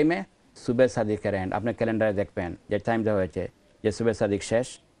করেন কোন টাইমে? সুবহ সাদিকের এন্ড। আপনি ক্যালেন্ডারে দেখবেন যে টাইম দেওয়া হয়েছে যে সুবহ সাদিক শেষ,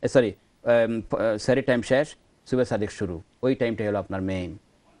 সেহরি টাইম শেষ, সুবহ সাদিক শুরু, ওই টাইমটাই হলো আপনার মেইন।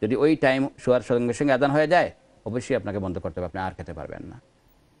 যদি ওই টাইম শোয়ার সঙ্গে সঙ্গে আজান হয়ে যায়, অবশ্যই আপনাকে বন্ধ করতে হবে, আপনি আর খেতে পারবেন না।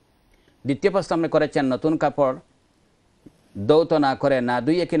 দ্বিতীয় প্রশ্ন আপনি করেছেন, নতুন কাপড় দৌত না করে না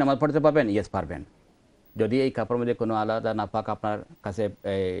ধুইয়ে কি নামাজ পড়তে পারবেন? ইয়েস, পারবেন। যদি এই কাপড়ের মধ্যে কোনো আলাদা নাপাক আপনার কাছে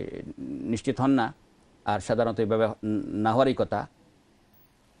নিশ্চিত হন না, আর সাধারণত এইভাবে না হওয়ারই কথা,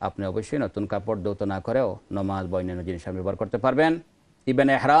 আপনি অবশ্যই নতুন কাপড় দৌত না করেও নামাজ বা অন্যান্য জিনিস ব্যবহার করতে পারবেন। ইবেন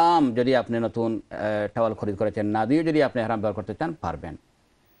এহরাম, যদি আপনি নতুন টাওয়াল খরিদ করেছেন, না দিয়ে যদি আপনি এহরাম ব্যবহার করতে চান, পারবেন।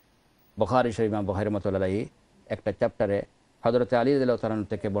 বুখারী শরীফ, ইমাম বুখারী রাহমাতুল্লাহি একটা চ্যাপ্টারে হযরত আলী রাদিয়াল্লাহু তাআলা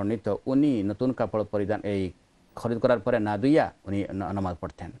থেকে বর্ণিত, উনি নতুন কাপড় পরিধান এই খরিদ করার পরে না ধুইয়া উনি নামাজ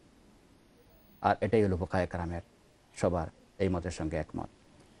পড়তেন। আর এটাই হলো ফুকাহায়ে কেরামের সবার এই মতের সঙ্গে একমত।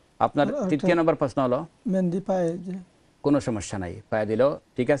 আপনার 3 নম্বর প্রশ্ন হলো, মেহেন্দি পায়ে কোনো সমস্যা নাই, পায়ে দিলেও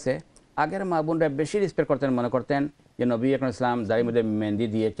ঠিক আছে। আগের মা বোনরা বেশি রেসপেক্ট করতেন, মনে করতেন যে নবী আকরাম ইসলাম দাড়ির মধ্যে মেহেন্দি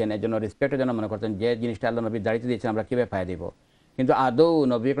দিয়েছেন, এর জন্য রেসপেক্টের জন্য মনে করতেন যে জিনিসটা আল্লাহ নবী দাড়িতে দিয়েছেন, আমরা কীভাবে পায়ে দিব। কিন্তু আদৌ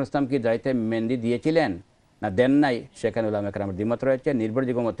নবী আকরাম ইসলাম কি দাড়িতে মেহেন্দি দিয়েছিলেন না দেন নাই, সেখানে উলামায়ে কেরামের দ্বিমত রয়েছে।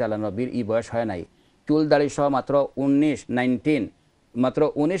 নির্ভরযোগ্য মতে আল্লাহ নবীর এই বয়স হয় নাই, চুল দাড়ি সহ মাত্র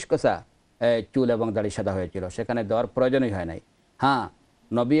 19 কোসা চুল এবং দাড়ি সাদা হয়েছিল, সেখানে দেওয়ার প্রয়োজনই হয় নাই। হ্যাঁ,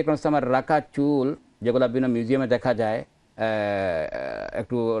 নবী আকরাম ইসলামের রাখা চুল যেগুলো বিভিন্ন মিউজিয়ামে দেখা যায়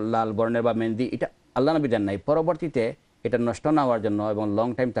একটু লাল বর্ণের বা মেহেন্দি, এটা আল্লাহ নবী দেন নাই, পরবর্তীতে এটা নষ্ট না হওয়ার জন্য এবং লং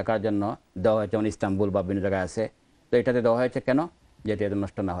টাইম থাকার জন্য দেওয়া হয়েছে, যেমন ইস্তাম্বুল বা বিভিন্ন জায়গায় আছে। তো এটাতে দেওয়া হয়েছে কেন? যেটা এটা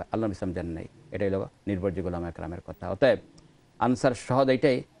নষ্ট না হয়, আল্লাহ নবী ইসলাম দেন নাই। এটাই হলো নির্ভরযোগ্য উলামা একরামের কথা। অতএব আনসার সহজ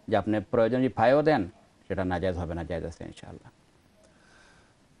এইটাই যে আপনি প্রয়োজন যদি পায়ও দেন, সেটা নাজায়েজ হবে না, জায়েজ আছে ইনশাআল্লাহ।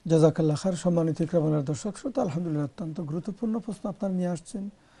 জাযাকাল্লাহ খায়র। সম্মানিত ইকরা বাংলার দর্শক শ্রোতা, আলহামদুলিল্লাহ অত্যন্ত গুরুত্বপূর্ণ প্রশ্ন আপনারা নিয়ে আসছেন।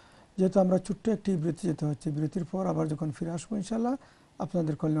 যেহেতু আমরা ছোট্ট একটি বিরতি যেতে হচ্ছে, বিরতির পর আবার যখন ফিরে আসবো ইনশাআল্লাহ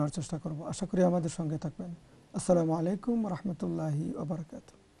আপনাদের কল নেওয়ার চেষ্টা করব। আশা করি আমাদের সঙ্গে থাকবেন। আসসালামু আলাইকুম রহমতুল্লাহি ওয়া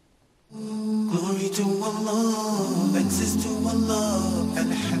বারাকাতুহু। Glory to Allah, access to Allah,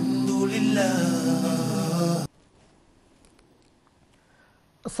 Alhamdulillah.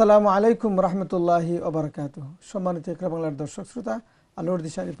 আসসালামু আলাইকুম রহমতুল্লাহি ওয়া বারাকাতুহু। সম্মানিত ইকরা বাংলার দর্শক শ্রোতা, আলোর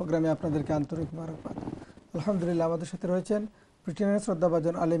দিশারি প্রোগ্রামে আপনাদেরকে আন্তরিক মোবারকবাদ। আলহামদুলিল্লাহ আমাদের সাথে রয়েছেন ব্রিটেনের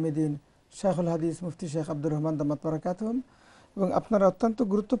শ্রদ্ধাভাজন আলেম-ই-দ্বীন শাইখুল হাদিস মুফতি শেখ আব্দুর রহমান দামাত বারাকাতুহুম। এবং আপনারা অত্যন্ত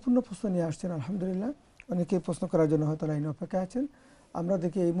গুরুত্বপূর্ণ প্রশ্ন নিয়ে আসছেন আলহামদুলিল্লাহ। অনেকেই প্রশ্ন করার জন্য হয়তো লাইনে অপেক্ষায় আছেন। আমরা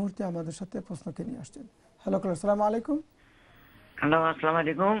দেখি এই মুহূর্তে আমাদের সাথে প্রশ্নকে নিয়ে আসছেন। হ্যালো, আসসালামু আলাইকুম। হ্যালো, আসসালামু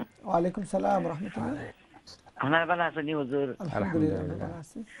আলাইকুম। ওয়ালাইকুম সালাম রাহমাতুল্লাহ। আপনার ভালো আছেন হুজুর? আলহামদুলিল্লাহ ভালো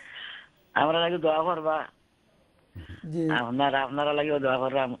আছি। আমরা লাগি দোয়া করবা। জি, আপনারা লাগি দোয়া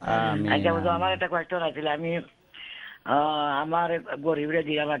করবা। আচ্ছা হুজুর, আমার একটা কোয়েশ্চন আছিল। আমি আমার গরিবরে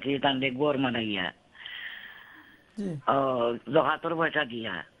দিয়া মাটি তান্ডে গোর মানাইয়া জি, জকাতর পয়সা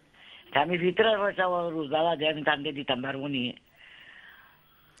দিয়া, আমি ভিতরের পয়সা রোজালা দিয়ে আমি তান্ডে দিতাম পারবো নি?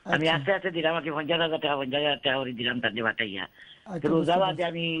 আমি আস্তে আস্তে দিলাম, আর কি 50,000 টাকা 50,000 টাকা করে দিলাম তান্ডে বাটাইয়া। রোজালা দিয়ে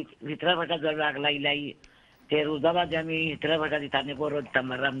আমি ভিতরের পয়সা জল আগলাই লাই, রোজা বাদে আমি ভিতরের পয়সা দিতাম গড় দিতাম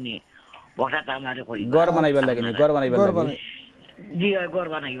পারলাম নি? বসাটা আমার করি গড় বানাইবার লাগে নি? গড় বানাইবার লাগে? জি, গড়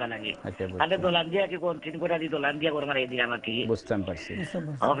বানাইবা লাগে। তাহলে দোলান দিয়ে কি কন্টিনিউ করে দি, দোলান দিয়ে গড় বানাই দিলাম আর কি। বুঝতে পারছি।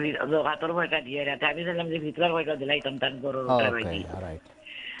 হাতর পয়সা দিয়ে রাখে, আমি চাইলাম যে ভিতরের পয়সা দিলাইতাম তার গড়।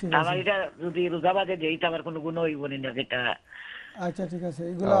 আমার এটা যদি রোজা বাদে দিই তো আমার কোনো গুণ হইব না যেটা। আচ্ছা ঠিক আছে,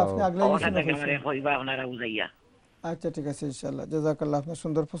 এগুলো আপনি আগলাই হইবা আপনারা বুঝাইয়া। আচ্ছা ঠিক আছে ইনশাআল্লাহ। জাযাকাল্লাহ, আপনার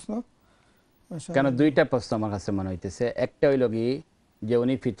সুন্দর প্রশ্ন। কেন দুইটা প্রশ্ন আমার কাছে মনে হইতেছে। একটা হইল কি যে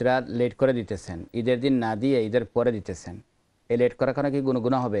উনি ফিতরা লেট করে দিতেছেন, ঈদের দিন না দিয়ে ঈদের পরে দিতেছেন, এই লেট করার কারণে কি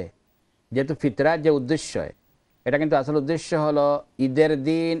গুণা হবে? যেহেতু ফিতরার যে উদ্দেশ্য, এটা কিন্তু আসল উদ্দেশ্য হলো ঈদের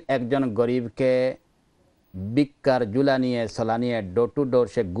দিন একজন গরিবকে বিক্কার জুলা নিয়ে সলা নিয়ে ডোর টু ডোর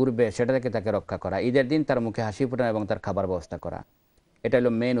সে ঘুরবে, সেটা থেকে তাকে রক্ষা করা, ঈদের দিন তার মুখে হাসি ফোটানো এবং তার খাবার ব্যবস্থা করা, এটা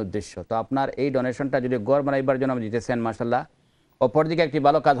হলো মেইন উদ্দেশ্য। তো আপনার এই ডোনেশনটা যদি গড় বানাইবার জন্য আপনি দিতেছেন, মাশাআল্লাহ, অপরদিকে একটি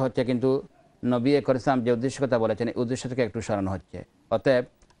ভালো কাজ হচ্ছে, কিন্তু নবী করিম যে উদ্দেশ্য কথা বলেছেন এই উদ্দেশ্য থেকে একটু সরানো হচ্ছে। অতএব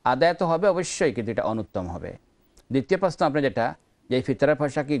আদায় তো হবে অবশ্যই, কিন্তু এটা অনুত্তম হবে। দ্বিতীয় প্রশ্ন আপনি যেটা, যে এই ফিতরার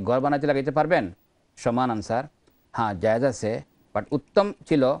পয়সা কি গড় বানাইতে লাগাইতে পারবেন? সমান আনসার, হ্যাঁ জায়েজ আছে, বাট উত্তম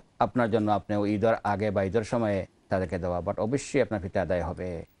ছিল আপনার জন্য আপনি ঈদের আগে বা ঈদের সময়ে তাদেরকে দেওয়া, বাট অবশ্যই আপনার ফিতরা আদায় হবে।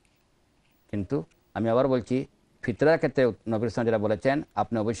 কিন্তু আমি আবার বলছি, ফিতরার ক্ষেত্রে নবী সাল্লাল্লাহু আলাইহি ওয়াসাল্লাম যেটা বলেছেন,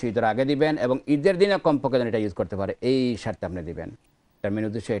 আপনি অবশ্যই ঈদের আগে দিবেন এবং ঈদের দিনে কমপক্ষে যেন এটা ইউজ করতে পারে, এই স্বার্থে আপনি দিবেন। তার মেন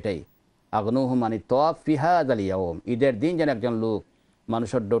উদ্দেশ্য এটাই, আগনুহু মানি তাওয়াফ ফি হাযাল ইয়াউম, ঈদের দিন যেন একজন লোক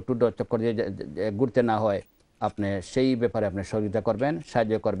মানুষের ডোর টু ডোর চক্কর দিয়ে ঘুরতে না হয়, আপনি সেই ব্যাপারে আপনি সহযোগিতা করবেন,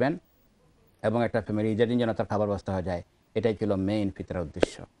 সাহায্য করবেন, এবং একটা ফ্যামিলি ঈদের দিন যেন তার খাবার ব্যবস্থা হয়ে যায়, এটাই ছিল মেইন ফিতরার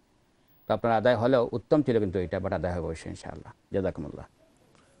উদ্দেশ্য। তো আপনার আদায় হলেও উত্তম ছিল, কিন্তু এটা বাট আদায় হবে অবশ্যই ইনশাআল্লাহ। জাযাকুমুল্লাহ।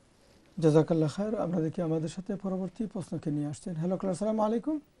 জাযাকাল্লাহ খায়র। আমরা দেখি আমাদের সাথে পরবর্তী প্রশ্নকে নিয়ে আসছেন। হ্যালো, আসসালামু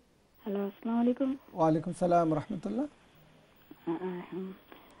আলাইকুম। হ্যালো, আসসালামু আলাইকুম। ওয়ালাইকুম সালাম রাহমাতুল্লাহ।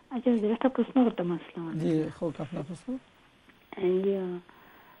 আচ্ছা, একটা প্রশ্ন করতাম। আসসালামু আলাইকুম। জি, হোক আপনার প্রশ্ন।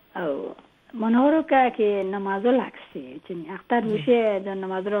 মনে হলো কে নামাজও লাগছে, আখতার বসে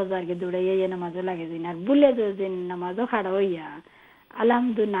নামাজ রোজার দৌড়াইয়া নামাজও লাগে, আর বলে যে নামাজও খাড়া হইয়া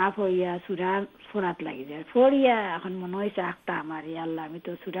আলহামদু না হইয়া সুরা ফোরাত লাগি যায়, ফরিয়া এখন মনে হয়েছে আখতা আমার আল্লাহ, আমি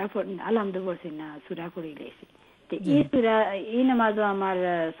তো সুরা আলহামদু পড়ছি না, সুরা পড়ি লেছি, এই সুরা এই নামাজও আমার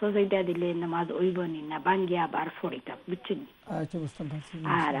সজাইটা দিলে নামাজ ওইব নি না, বাঙ্গিয়া আবার ফরিতাম, বুঝছেন? আচ্ছা, বুঝতে পারছি।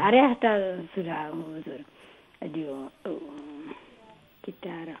 আর আরে একটা সুরা দিও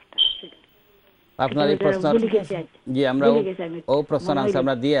কিটা রাখতা আপনার এই প্রশ্ন, জি আমরা ও প্রশ্ন আনসার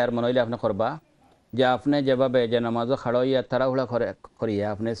আমরা দিয়ে আর মনে হইলে আপনি করবা যে আপনি যেভাবে যে নামাজও খাড়াইয়া তাড়াহুড়া করিয়া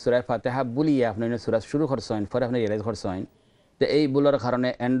আপনি সূরা ফাতিহা বলিয়া আপনি সূরা শুরু করছেন, পরে আপনি রিয়ালাইজ করছেন, তো এই ভুলের কারণে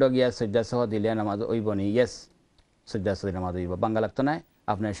এন্ড গিয়া সিজদা সহ দিলে নামাজ ওইবনি। ইয়েস, সিজদা সহ নামাজ ওইব, বাঙ্গা লাগতো না,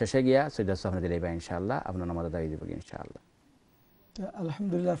 আপনি শেষে গিয়া সিজদা সহ আপনি দিলেইবা ইনশাআল্লাহ, আপনার নামাজ আদায় দিব ইনশাআল্লাহ।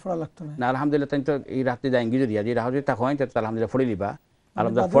 আলহামদুলিল্লাহ পড়া লাগতো না? না, আলহামদুলিল্লাহ তাই তো এই রাতে দাঙ্গি যদি যে রাতে তা হয় তো আলহামদুলিল্লাহ পড়ে লিবা,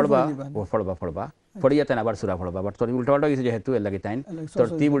 আলহামদুলিল্লাহ পড়বা পড়িয়া তাই আবার সূরা পড়বা, বাট তোর উল্টা পাল্টা গেছে যেহেতু এর লাগি তাই তোর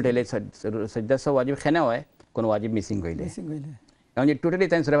তি উল্টাইলে সিজদা সহ ওয়াজিব খেনে হয়, কোনো ওয়াজিব মিসিং হইলে, এখন যে টোটালি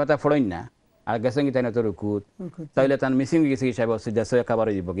তাই সূরা ফাতিহা পড়েন না, আর গেছেন কি তাই না তো রুকুত তাইলে তান মিসিং গেছে কি সাহেব সিজদা সয় খাবার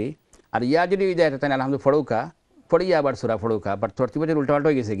দিব কি আর ইয়া যদি যায় তাই আলহামদুলিল্লাহ ফড়ৌকা পড়িয়া আবার সূরা ফড়ৌকা বাট তরতিব যে উল্টা পাল্টা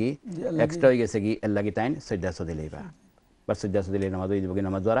হয়ে গেছে কি এক্সট্রা হয়ে গেছে কি এর লাগি তাই সিজদা দিলেইবা বা সিজদা দিলে নামাজ দিব কি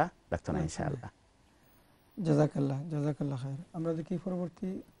নামাজ দ্বারা রাখতো না ইনশাআল্লাহ। জাযাকাল্লাহ খায়ের। আমরা দেখি পরবর্তী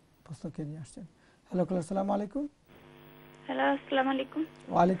প্রশ্ন কে নিয়ে আসছেন। হ্যালো আসসালামু আলাইকুম। হ্যালো আসসালামু আলাইকুম।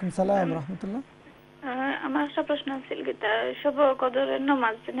 ওয়ালাইকুম সালাম রাহমাতুল্লাহ। আমার একটা প্রশ্ন ছিল গীতা সব কদরের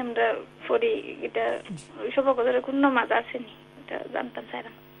নামাজ আমরা পড়ি এটা সব কদরের কোন নামাজ আছে নি এটা জানতাম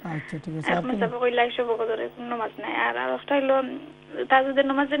চাইলাম। আচ্ছা ঠিক আছে আপনি সব কইলাই সব কদরের কোন নামাজ নাই আর একটা হলো তাহাজ্জুদের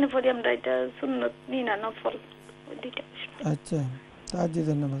নামাজ জানি পড়ি আমরা এটা সুন্নত নি না নফল দুইটা। আচ্ছা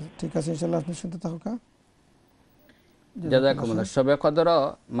তাহাজ্জুদের নামাজ ঠিক আছে ইনশাআল্লাহ আপনি শুনতে থাকুন। জাযাকুমুল্লাহ। শবে কদর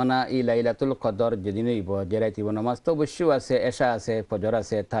মানে ই লাইলাতুল কদর যেদিন হইব যে রাইতিব নামাজ তো অবশ্যই আছে, এশা আছে, ফজর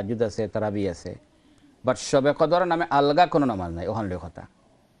আছে, তাহাজ্জুদ আছে, তারাবি আছে, বাট শবে কদর নামে আলগা কোনো নামাজ নাই। ওখান কথা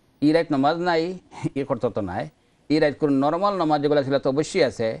ই রাইত নামাজ নাই ই করতে তো নাই। ই রাইত কোনো নর্মাল নামাজ যেগুলো ছিল তো অবশ্যই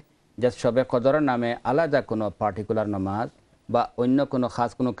আছে, যে শবে কদরের নামে আলাদা কোনো পার্টিকুলার নামাজ বা অন্য কোনো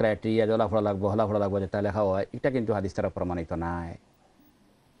খাস কোনো ক্রাইটেরিয়া যে হলা ফোড়া লাগবো যেটা লেখা হয় এটা কিন্তু হাদিস দ্বারা প্রমাণিত নাই।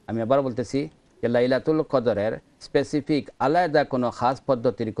 আমি আবার বলতেছি যে লাইলাতুল কদরের স্পেসিফিক আলাদা কোনো খাস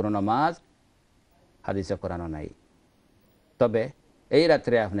পদ্ধতির কোনো নামাজ হাদিসে কোরআনে নাই। তবে এই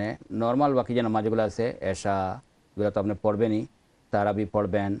রাত্রে আপনি নর্মাল বাকি যে নামাজগুলো আছে এশা এগুলো তো আপনি পড়বেনই, তারাবি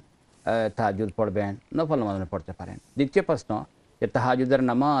পড়বেন, তাহাজ্জুদ পড়বেন, নফল নামাজ আপনি পড়তে পারেন। দ্বিতীয় প্রশ্ন যে তাহাজ্জুদের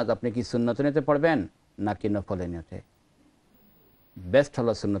নামাজ আপনি কি সুন্নত নিয়তে পড়বেন নাকি নফল নিয়তে? বেস্ট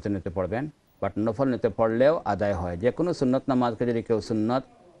হলো সুন্নত নিয়তে পড়বেন, বাট নফল নিয়তে পড়লেও আদায় হয়। যে কোনো সুন্নত নামাজকে যদি কেউ সুন্নত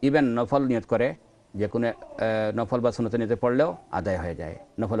ইভেন নফল নিয়ত করে যে কোনো নফল বা সুন্নত নিয়তে পড়লেও আদায় হয়ে যায়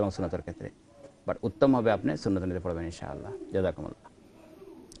নফল এবং সুন্নতের ক্ষেত্রে, বাট উত্তম হবে আপনি সুন্নত নিয়তে পড়বেন ইনশাআল্লাহ। জাযাকুমুল্লাহ।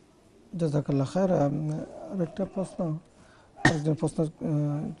 জাযাকাল্লাহ খায়ের। আরেকটা প্রশ্ন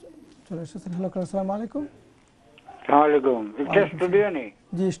চলে এসেছেন। হ্যালো আসসালামু আলাইকুম। আসসালামু আলাইকুম। এটা স্টুডিও নেই?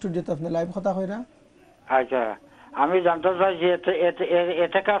 জি স্টুডিওতে আপনি লাইভ কথা কইরা। আচ্ছা আমি জানতে চাইছি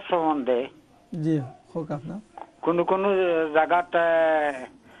এতেকাফ সম্বন্ধে। জি হোক আপনার কোন জায়গাতে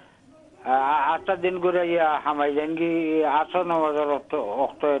 8টা দিন করে হামাই যান কি 8 নামাজের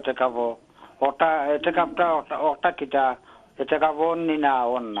অক্ত এতেকাফ ওটা এতেকাফটা ওটা কিটা এতেকাফ নি না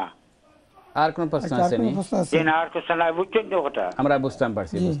না। আর কোন প্রশ্ন আছে নি? আর কোশ্চেন নাই বুঝছেন তো কথা? আমরা বুঝতাম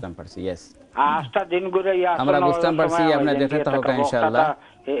পারছি ইয়েস 8টা দিন করে আমরা বুঝতাম পারছি। আপনি দেখতে থাকুন ইনশাআল্লাহ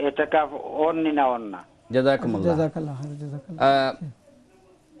এতেকাফ নি না না। জাযাকুমুল্লাহ।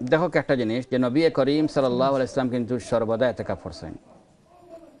 দেখো একটা জিনিস যে নবী করিম সাল্লাল্লাহু আলাইহি ওয়াসাল্লাম কিন্তু সর্বদা ইতিকাফ করছেন।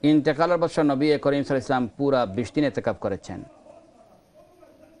 ইন্তেকালের বছর নবী করিম সাল্লাল্লাহু আলাইহি ওয়াসাল্লাম পুরা 20 দিন ইতিকাফ করেছেন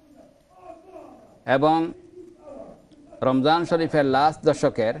এবং রমজান শরীফের লাস্ট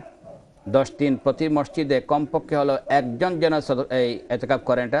দশকের 10 দিন প্রতি মসজিদে কমপক্ষে হলো একজন যেন এই ইতিকাফ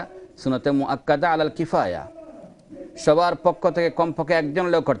করেন। এটা সুন্নতে মুআক্কাদা আলাল কিফায়া, সবার পক্ষ থেকে কমপক্ষে একজন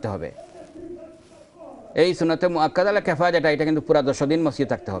লোক করতে হবে। এই সুন্নতে মুআক্কাদা আলাল কিফায়া যেটা এটা কিন্তু পুরা 10 দিন মসজিদে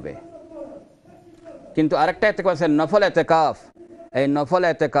থাকতে হবে। কিন্তু আরেকটা ইতিকাফ আছে নফল ইতিকাফ। এই নফল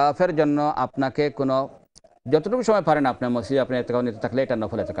ইতিকাফের জন্য আপনাকে কোনো যতটুকু সময় পারেন আপনি মসজিদে আপনি ইতিকাফ নিতে থাকলে এটা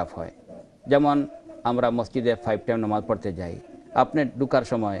নফল ইতিকাফ হয়। যেমন আমরা মসজিদে 5 টাইম নামাজ পড়তে যাই, আপনি ঢুকার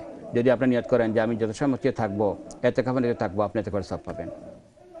সময় যদি আপনি নিয়ত করেন যে আমি যত সময় মসজিদে থাকবো ইতিকাফে নিতে থাকবো, আপনি ইতিকাফের সওয়াব পাবেন।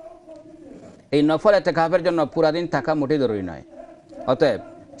 এই নফল ইতিকাফের জন্য পুরা দিন থাকা মোটেই জরুরি নয়। অতএব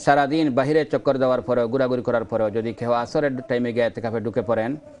সারাদিন বাহিরে চক্কর দেওয়ার পরেও ঘোরাঘুরি করার পরেও যদি কেউ আসরের টাইমে গিয়ে ইতিকাফে ঢুকে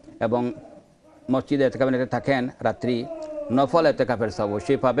পড়েন এবং মসজিদে ইতিকাফে নিতে থাকেন রাত্রি, নফল ইতিকাফের সওয়াব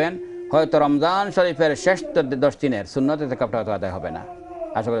অবশ্যই পাবেন। হয়তো রমজান শরীফের শেষ 10 দিনের সুন্নত ইতিকাফটা হয়তো আদায় হবে না।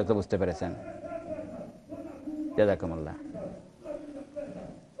 আশা করি তো বুঝতে পেরেছেন। জাযাকুমুল্লাহ।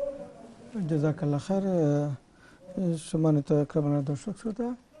 জাযাকাল্লাহ খায়ের। সম্মানিত একরামানের দর্শক শ্রোতা,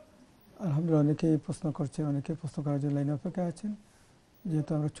 আলহামদুলিল্লাহ অনেকেই প্রশ্ন করছেন, অনেকেই প্রশ্ন করার জন্য লাইনে অপেক্ষা আছেন।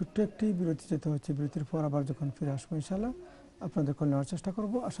 যেহেতু আমরা ছোট্ট একটি বিরতি যেতে হচ্ছে, বিরতির পর আবার যখন ফিরে আসবো ইনশাআল্লাহ আপনাদের কল নেওয়ার চেষ্টা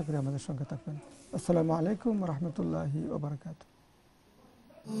করবো। আশা করি আমাদের সঙ্গে থাকবেন। আসসালামু আলাইকুম ওয়া রাহমাতুল্লাহি ওয়া বারাকাতুহু।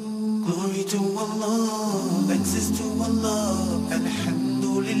 Glory to Allah, thanks to Allah,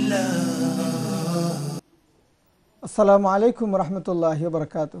 alhamdulillah. আসসালামু আলাইকুম ওয়া রাহমাতুল্লাহি ওয়া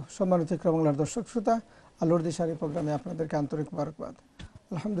বারাকাতুহু। সম্মানিত ইকরা বাংলার দর্শক শ্রোতা, আলোর দিশারি প্রোগ্রামে আপনাদেরকে আন্তরিক মোবারকবাদ।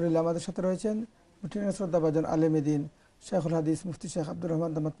 আলহামদুলিল্লাহ আমাদের সাথে রয়েছেন ব্রিটেনের শ্রদ্ধাভাজন আলেমে দ্বীন শাইখুলহাদিস মুফতি আবদুর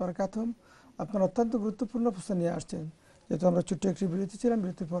রহমান দামাত বারাকাতুহুম। আপনারা অত্যন্ত গুরুত্বপূর্ণ প্রশ্ন নিয়ে আসছেন। যেহেতু আমরা ছোট্ট একটি বিরতি ছিলাম,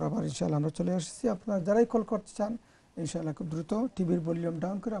 বিরতির পর আবার ইনশাআল্লাহ আমরা চলে এসেছি। আপনারা যারাই কল করতে চান ইনশাআল্লাহ খুব দ্রুত টিভির ভলিউম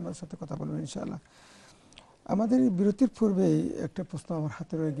ডাউন করে আমাদের সাথে কথা বলবেন ইনশাআল্লাহ। আমাদের এই বিরতির পূর্বেই একটা প্রশ্ন আমার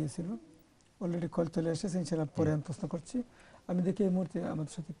হাতে রয়ে গিয়েছিল, অলরেডি কল চলে এসেছে। ইনশাআল্লাহ পরে আমি প্রশ্ন করছি। আমি দেখি এই মুহূর্তে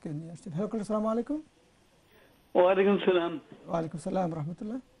আমাদের সাথে কে নিয়ে আসছেন। হ্যালো আসসালামু আলাইকুম। ওয়ালাইকুম সালাম। ওয়ালাইকুম সালাম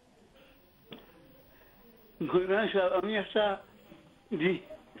রাহমাতুল্লাহ। আমি একটা জি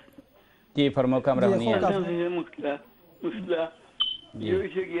জি ফরমাও আমরা নিয়ে মুসলা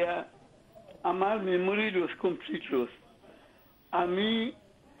হয়েছে গিয়া আমার মেমোরি লস কমপ্লিট লস আমি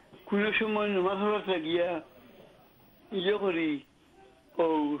কোনো সময় নামাজ পড়তে গিয়া ইয়ে করি ও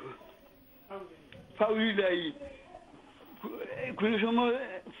ফাউলি লাই কোনো সময়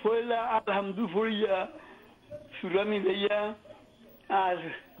ফয়লা আলহামদু পড়িয়া সুরা মিলাইয়া আর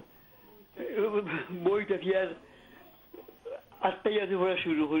বইটা কি আর আটটাইয়াতে পড়া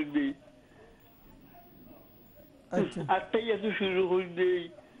শুরু করে দিই আটটাইয়াতে শুরু করে দিই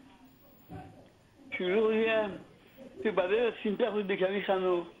শুরু করিয়া বাদে চিন্তা করে দেখি আমি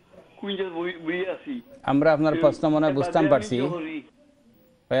খানো কুইন্টাল বই আছি আমরা আপনার প্রশ্ন মনে বুঝতাম পারছি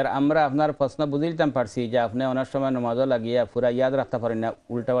আমরা আপনার প্রশ্ন বুঝিতাম পারছি যে আপনি অনেক সময় নমাজও লাগিয়া পুরা ইয়াদ রাখতে পারেন না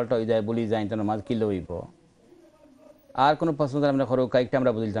উল্টা পাল্টা হয়ে যায় বলি যায় তো নমাজ কি লইব আর কোনো প্রশ্ন আমরা করো কয়েকটা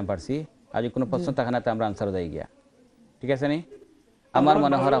আমরা বুঝিতাম পারছি আজ কোনো প্রশ্ন থাকে না তো আমরা আনসারও দেই গিয়া ঠিক আছে নি আমার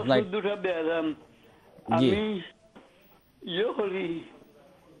মনে হয় আপনার জি ইয়ে করি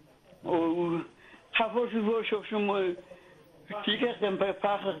ও খাবার সুফর সবসময় ঠিক আছে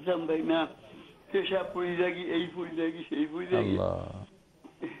পা খাচ্তাম ভাই না পেশা পড়ি লাগি এই পড়ি লাগি সেই পড়ি লাগি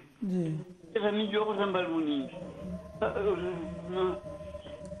আমি ইয়ে করতাম পারবো নি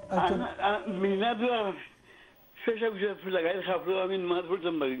মিনা তো পেশা লাগাই খাবলো আমি মাছ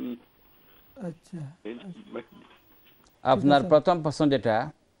পড়তাম পারিনি আপনার প্রথম প্রশ্ন যেটা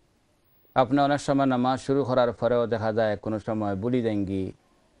আপনি অনেক সময় নামাজ শুরু করার পরেও দেখা যায় কোনো সময় বলি দেঙ্গি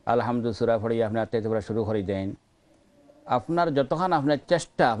আলহামদু সূরা পড়ি আপনি আত্মাইতে পড়া শুরু করে দেন আপনার যতক্ষণ আপনার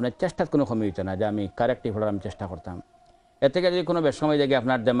চেষ্টা কোনো কমে হইতো না যে আমি কারেক্টলি পড়ার আমি চেষ্টা করতাম এর থেকে যদি কোনো সময় জায়গায়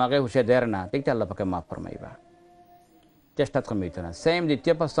আপনার দেমাগে হুশে দেয় না দেখতে আল্লাহ পাকে মাফ ফরমাইবা চেষ্টা কমে হইতো না সেম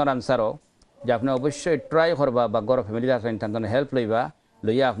দ্বিতীয় প্রশ্নের আনসারও যে আপনি অবশ্যই ট্রাই করবা বা গড় ফ্যামিলি আছেন তাদের হেল্প লইবা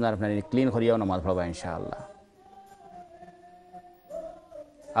লইয়া আপনার ক্লিন করিয়াও নামাজ পড়বা ইনশাআল্লাহ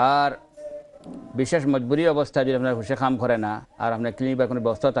আর বিশেষ মজবুরি অবস্থা যদি আপনার হুশে কাম করে না আর আপনার ক্লিনিক বা কোনো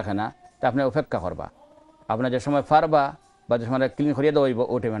ব্যবস্থা থাকে না তা আপনি অপেক্ষা করবা আপনার যে সময় পারবা বা যে সময় ক্লিন করিয়ে দেওয়া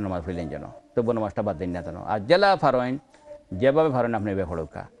ও টাইমে নামাজ পড়লেন যেন তবু নামাজটা বাদ দিন না যেন আর জেলা ফারেন যেভাবে ফারেন আপনি এভাবে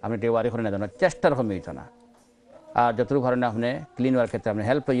পড়ুকা আপনি টেওয়ারি করে না যেন চেষ্টার কমে হইতো না আর যতটুকু ফারেন আপনি ক্লিন হওয়ার ক্ষেত্রে আপনি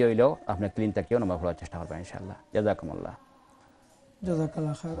হেল্প লইয়া হইলেও আপনি ক্লিন থাকিও নামাজ পড়ার চেষ্টা করবেন ইনশাআল্লাহ জাযাকুমুল্লাহ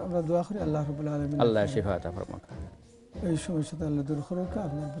জাযাকাল্লাহ খায়র আমরা দোয়া করি আল্লাহ রাব্বুল আলামিন আল্লাহ শিফা আতা ফরমাক এই সমস্যাটা আল্লাহ দূর করুক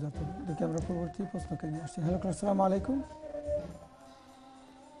আপনার বোঝাতে দেখি আমরা পরবর্তী প্রশ্নকে নিয়ে আসছি হ্যালো আসসালামু আলাইকুম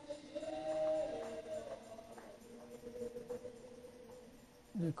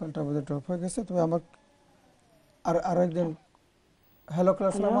এই কলটা বোধহয় ড্রপ হয়ে গেছে তবে আমার আর একজন হ্যালো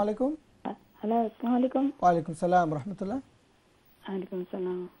আসসালামু আলাইকুম হ্যালো আসসালামু আলাইকুম ওয়ালাইকুম সালাম রাহমাতুল্লাহ ওয়ালাইকুম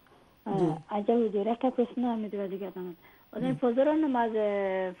সালাম আচ্ছা হুজুর একটা প্রশ্ন আমি তোমার দিকে ওদের ফজরের নামাজ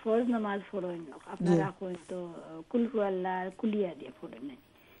ফরজ নামাজ পড়েন আপনারা কই তো কুল আল্লাহ কুলিয়া দিয়ে পড়েন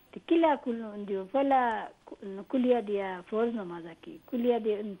তো কিলা কুল দিও ফলা কুলিয়া দিয়া ফরজ নামাজ কি কুলিয়া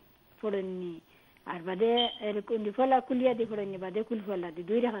দিয়ে পড়েননি আর বাদে এরকম ফলা কুলিয়া দিয়ে পড়েননি বাদে কুল ফলা দিয়ে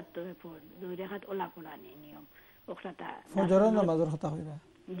দুই রাকাত তো পড় দুই রাকাত ওলা পড়া নেই নিয়ম ওখানটা ফজরের নামাজের কথা হইবা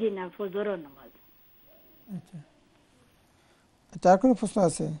জি না ফজরের নামাজ আচ্ছা আর কোন প্রশ্ন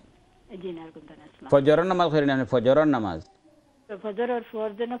আছে ফজরের নামাজ করেন আপনি ফজরের নামাজ ফজরের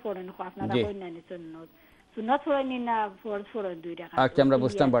ফরজ না পড়েন আপনারা কই না সুন্নত সুন্নত পড়েন না ফরজ পড়েন দুই রাকাত আচ্ছা আমরা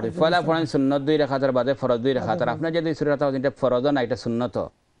বুঝতাম পারি ফলা পড়েন সুন্নত দুই রাকাতের বাদে ফরজ দুই রাকাত আর আপনি যদি সূরাটা এটা ফরজ না এটা সুন্নত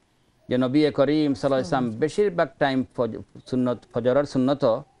যে নবী করিম সাল্লাল্লাহু আলাইহি ওয়াসাল্লাম বেশিরভাগ টাইম সুন্নত ফজরের সুন্নত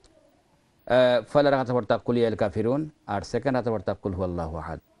ফলা রাকাত পড়তা কুল ইয়াল কাফিরুন আর সেকেন্ড রাকাত পড়তা কুল হুয়াল্লাহু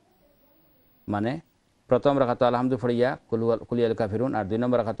আহাদ মানে প্রথম রাকাত আলহামদু পড়িয়া কুল ইয়াল কাফিরুন আর দুই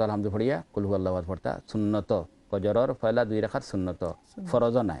নম্বর রাকাত আলহামদু পড়িয়া কুল হুয়াল্লাহু আহাদ পড়তা সুন্নত ফজরের ফলা দুই রাকাত সুন্নত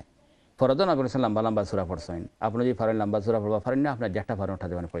ফরজ নাই ফরজ না করে লম্বা লম্বা সূরা পড়ছেন আপনি যদি পারেন লম্বা সূরা পড়বা পারেন না আপনার যেটা পারেন ওটা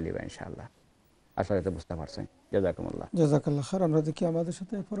দেবেন পড়ে নেবেন ইনশাআল্লাহ আশা করি বুঝতে পারছেন জাযাকুমুল্লাহ জাযাকাল্লাহ খায়র আমরা দেখি আমাদের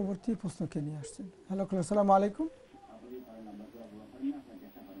সাথে পরবর্তী প্রশ্নকে নিয়ে আসছেন হ্যালো আসসালামু আলাইকুম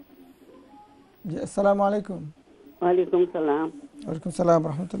জি আসসালামু আলাইকুম ওয়ালাইকুম সালাম ওয়ালাইকুম সালাম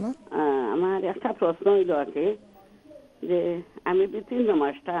রাহমাতুল্লাহ আমার একটা প্রশ্ন হইল আছে যে আমি তিন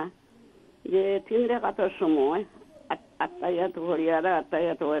নামাজটা যে তিন রাকাতের সময় আত্তাহিয়াত পড়িয়ারা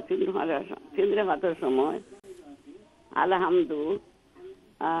আত্তাহিয়াত তিন রাকাতের সময় আলহামদু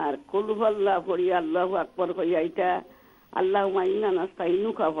আর কুল হুয়াল্লাহ পড়িয়া আল্লাহু আকবার কইয়া এটা আল্লাহুম্মা ইন্না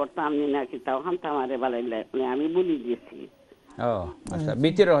নাস্তাইনুকা পড়তাম না কি তাও হামতা আমারে বালাইলে আমি বলি দিয়েছি ও মাশাআল্লাহ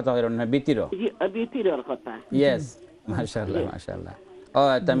বিতিরের কথা হইল না বিতিরের কথা ইয়েস মাশাআল্লাহ মাশাআল্লাহ ও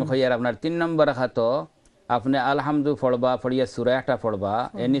তুমি কইয়ার আপনার 3 নম্বর রাকাত আপনি আলহামদু পড়বা পড়িয়া সূরা একটা পড়বা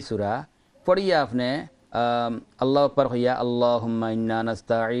এনি সূরা পড়িয়া আপনি আল্লাহ আকবার হইয়া আল্লাহুম্মা ইন্না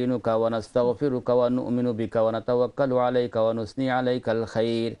নাস্তাঈনুকা ওয়া নাস্তাগফিরুকা ওয়া নু'মিনু বিকা ওয়া নাতাওয়াক্কালু আলাইকা ওয়া নুসনি আলাইকাল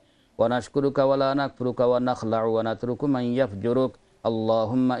খাইর ওয়া নাশকুরুকা ওয়া লা নাকফুরুকা ওয়া নাখলাউ ওয়া নাতরুকু মান ইয়াফজুরুক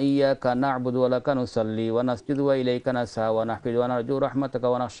আল্লাহুম্মা ইয়্যাকা না'বুদু ওয়া লাকা নুসাল্লি ওয়া নাসজুদু ওয়া ইলাইকা নাসআ ওয়া নাহফিদু ওয়া নারজু রাহমাতাকা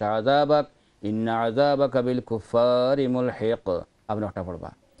ওয়া নাখশা আযাবাক ইন্না আযাবাকা বিল কুফফারি মুলহিক। আপনি ওটা পড়বা।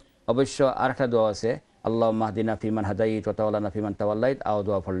 অবশ্য আরেকটা দোয়া আছে, আল্লাহুম্মা হদিনা ফিমান হাদাইত ওয়া তাওয়াল্লানা ফিমান তাওয়াল্লাইত, আও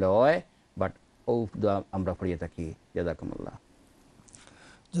দোয়া পড়লে হয়, বাট ও দোয়া আমরা পড়িয়ে থাকি। জাযাকুমুল্লাহ।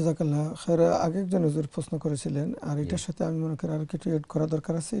 জাযাকাল্লাহ খায়র। আগে একজন হুজুর প্রশ্ন করেছিলেন, আর এটার সাথে আমি মনে করি আর কিছু এড করা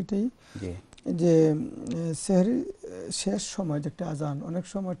দরকার আছে, এটাই যে সেহরি শেষ সময় যে একটা আজান, অনেক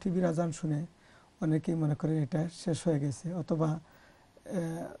সময় টিভির আজান শুনে অনেকেই মনে করেন এটা শেষ হয়ে গেছে, অথবা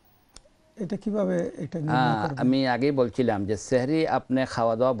এটা কিভাবে এটা নির্ণয় করবেন? আমি আগেই বলছিলাম যে সেহরি আপনি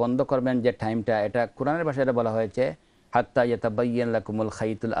খাওয়া দাওয়া বন্ধ করবেন যে টাইমটা, এটা কোরআনের ভাষায় বলা হয়েছে হাত্তা ইয়াতাবায়্যান লাকুমুল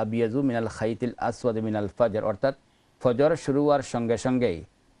খাইতুল আবিয়াযু মিনাল খাইতিল আসওয়াদ মিনাল ফজর, অর্থাৎ ফজর শুরু হওয়ার সঙ্গে সঙ্গেই,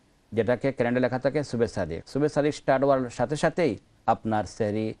 যেটাকে ক্যালেন্ডারে লেখা থাকে সুবে সাদিক, সুবে সাদিক স্টার্ট হওয়ার সাথে সাথেই আপনার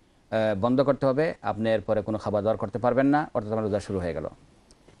সেহরি বন্ধ করতে হবে। আপনি এরপরে কোনো খাবার দাবার করতে পারবেন না, অর্থাৎ আমার রোজা শুরু হয়ে গেল।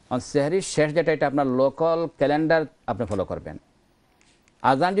 সেহরির শেষ যেটা, এটা আপনার লোকাল ক্যালেন্ডার আপনি ফলো করবেন।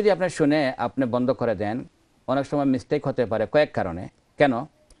 আজান যদি আপনি শুনে আপনি বন্ধ করে দেন, অনেক সময় মিস্টেক হতে পারে কয়েক কারণে। কেন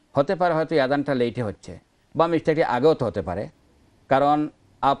হতে পারে? হয়তো এই আজানটা লেটে হচ্ছে, বা মিস্টেকটি আগেও তো হতে পারে, কারণ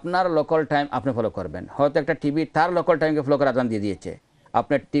আপনার লোকাল টাইম আপনি ফলো করবেন। হয়তো একটা টিভি তার লোকাল টাইমকে ফলো করে আজান দিয়ে দিয়েছে,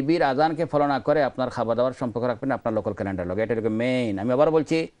 আপনি টিভির আজানকে ফলো না করে আপনার খাবার দাবার সম্পর্ক রাখবেন আপনার লোকাল ক্যালেন্ডার লগে। এটা মেইন। আমি আবার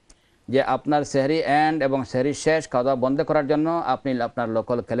বলছি যে আপনার সেহরি এন্ড এবং সেহরি শেষ খাওয়া দাওয়া বন্ধ করার জন্য আপনি আপনার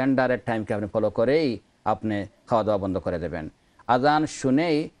লোকাল ক্যালেন্ডারের টাইমকে আপনি ফলো করেই আপনি খাওয়া দাওয়া বন্ধ করে দেবেন। আজান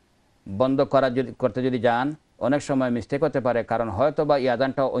শুনেই বন্ধ করতে যদি যান, অনেক সময় মিস্টেক হতে পারে, কারণ হয়তো বা এই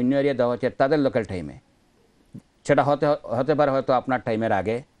আজানটা অন্য এরিয়া দেওয়া হচ্ছে তাদের লোকাল টাইমে, সেটা হতে পারে হয়তো আপনার টাইমের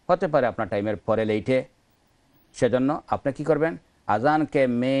আগে, হতে পারে আপনার টাইমের পরে লেটে। সেজন্য আপনি কি করবেন, আজানকে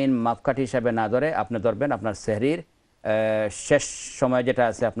মেইন মাপকাঠি হিসাবে না ধরে আপনি ধরবেন আপনার সেহরির শেষ সময় যেটা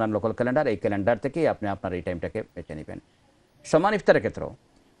আছে আপনার লোকাল ক্যালেন্ডার, এই ক্যালেন্ডার থেকেই আপনি আপনার এই টাইমটাকে বেছে নেবেন। সমান ইফতারের ক্ষেত্রেও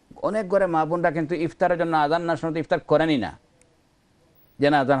অনেক ঘরে মা বোনরা কিন্তু ইফতারের জন্য আজান না শুনতে ইফতার করেনই না, যে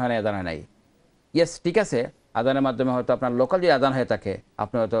না আজান হয় না, আজান হয় নাই। ইয়েস, ঠিক আছে, আজানের মাধ্যমে হয়তো আপনার লোকাল যে আজান হয়ে থাকে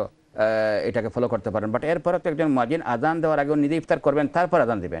আপনি হয়তো এটাকে ফলো করতে পারেন, বাট এরপরে তো একজন মুয়াজ্জিন আজান দেওয়ার আগে নিজে ইফতার করবেন, তারপর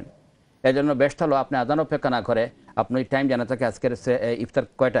আজান দিবেন। এই জন্য বেস্ট হলো আপনি আজান অপেক্ষা না করে আপনি ওই টাইম জানা থাকে আজকের ইফতার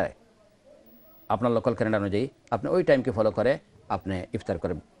কয়টায় আপনার লোকাল ক্যালেন্ডার অনুযায়ী, আপনি ওই টাইমকে ফলো করে আপনি ইফতার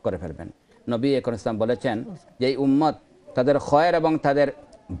করে ফেলবেন। নবী আকরাম ইসলাম বলেছেন যে এই উম্মত তাদের খয়ের এবং তাদের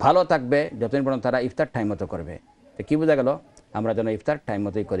ভালো থাকবে যতদিন পর্যন্ত তারা ইফতার টাইম মতো করবে। তো কী বোঝা গেল, আমরা যেন ইফতার টাইম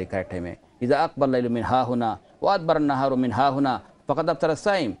মতোই করি, কারেক্ট টাইমে। ইজা আকবার লাইলু মিন হা হুনা ওয়াদ বারান নাহারু মিন হা হুনা ফাকাদ আফতারা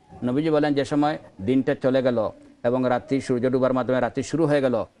সাইম। নবীজি বলেন যে সময় দিনটা চলে গেল এবং রাত্রি সূর্য ডুবার মাধ্যমে রাত্রি শুরু হয়ে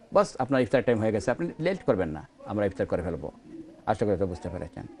গেল, বাস আপনার ইফতার টাইম হয়ে গেছে, আপনি লেট করবেন না, আমরা ইফতার করে ফেলবো। আশা করি তো বুঝতে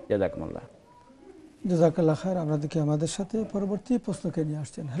পেরেছেন। জাযাকুমুল্লাহ। জাযাকাল্লাহ খায়র। আমরা দেখি আমাদের সাথে পরবর্তী প্রশ্নকে নিয়ে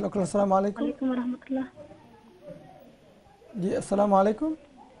আসছেন। হ্যালো, আসসালামু আলাইকুম। রাহমাতুল্লাহ। জি, আসসালামু আলাইকুম।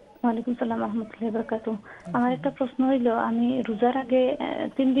 ওয়ালাইকুম সালাম রাহমাতুল্লাহি ওয়া বারাকাতুহু। আমার একটা প্রশ্ন হইল, আমি রোজার আগে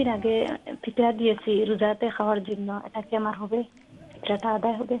 3 দিন আগে ফিতরা দিয়েছি রোজাতে খাওয়ার জন্য, এটা কি আমার হবে? ফিতরাটা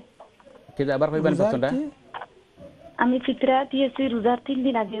আদায় হবে? কি আবার কইবেন প্রশ্নটা? আমি ফিতরা দিয়েছি রোজার 3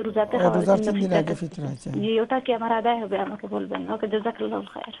 দিন আগে, রোজাতে খাওয়ার জন্য ফিতরা আছে। জি, ওটা কি আমার আদায় হবে? আমাকে বলবেন। ওকে, জাযাকাল্লাহু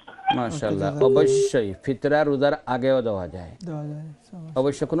খায়র। মাশাআল্লাহ। অবশ্যই ফিতরা রোজার আগেও দেওয়া যায়।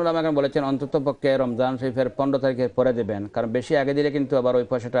 অবশ্য কোন উলামা বলেছেন অন্তত পক্ষে রমজান শরীফের 15 তারিখের পরে দেবেন, কারণ বেশি আগে দিলে কিন্তু আবার ওই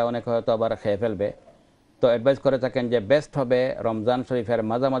পয়সাটা অনেক হয়তো আবার খেয়ে ফেলবে। তো অ্যাডভাইস করে থাকেন যে বেস্ট হবে রমজান শরীফের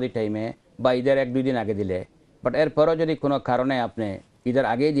মাঝামাঝি টাইমে বা ঈদের 1-2 দিন আগে দিলে। বাট এরপরও যদি কোনো কারণে আপনি ঈদের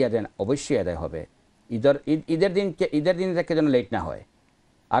আগেই দিয়ে দেন, অবশ্যই আদায় হবে। ঈদের দিন থেকে যেন লেট না হয়,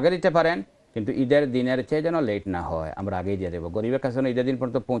 আগে দিতে পারেন কিন্তু ঈদের দিনের চেয়ে যেন লেট না হয়, আমরা আগেই দিয়ে দেবো, গরিবের কাছে যেন ঈদের দিন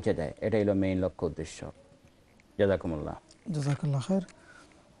পর্যন্ত পৌঁছে যায়, এটাই হলো মেইন লক্ষ্য উদ্দেশ্য। জাযাকুমুল্লাহ। জাযাকাল্লাহ খায়র।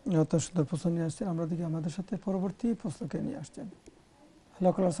 অত সুন্দর প্রশ্ন নিয়ে আসছেন। আমরা দেখি আমাদের সাথে পরবর্তী প্রশ্নকে নিয়ে আসছেন। হ্যালো,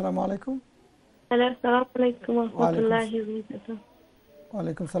 আসসালামু আলাইকুম। হ্যালো, আসসালামু আলাইকুম ওয়া রাহমাতুল্লাহি ওয়া বারাকাতুহু।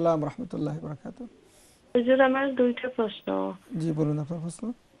 ওয়ালাইকুম সালাম ওয়া রাহমাতুল্লাহি ওয়া বারাকাতুহু। হুজুর, আমার দুইটা প্রশ্ন। জি, বলুন আপনার প্রশ্ন।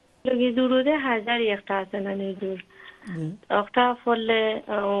 যদি দুরুদে হাজারি একটা আছে না হুজুর, একটা পড়লে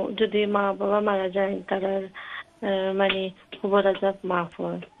যদি মা বাবা মারা যায় তারা মানে কবর আযাব মাফ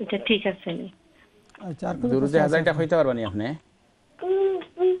হয়, এটা ঠিক আছে নি? আচ্ছা, আর দুরুদে হাজারিটা কইতে পারবানি আপনি?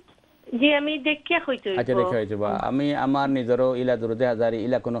 জি, আমি দেখিয়া কইতে হইব। আচ্ছা, দেখে হইতো। আমি আমার নিজেরও ইলা দুরুদে হাজারি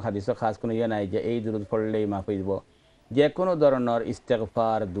ইলা কোনো হাদিসও খাস কোনো ইয়া নাই যে এই দুরুদ পড়লেই মাফ হইব। যে কোনো ধরনের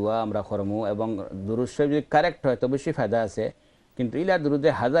ইস্তেগফার দোয়া আমরা করমু এবং দুরুদ শরীফ যদি কারেক্ট হয় তো অবশ্যই ফায়দা আছে, কিন্তু ইলা দুরুদে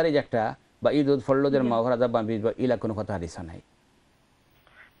হাজারি একটা বা এই দুরুদ পড়লে যে মাফ আযাব বা ইলা কোনো কথা হাদিস নাই,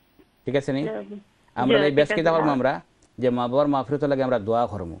 ঠিক আছে নি? আমরা এই বেশ কিতা করবো আমরা যে মা বাবার মাগফিরাতের লাগে আমরা দোয়া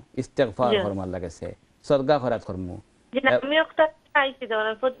করবো, ইস্তেগফার করবো, আল্লাহর কাছে সদকা খয়রাত করবো। আমি একটা চাইছি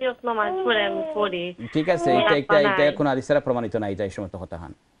ধরেন প্রতি ওয়াক্ত নামাজ পড়ে আমি পড়ি, ঠিক আছে, এটা কোনো হাদিসে প্রমাণিত না, এটা এই সমস্ত কথা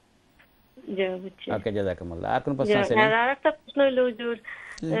হান। জি বুঝছি। ওকে, জাযাকুমুল্লাহ। আর কোন প্রশ্ন আছে? আর একটা প্রশ্ন হলো হুজুর,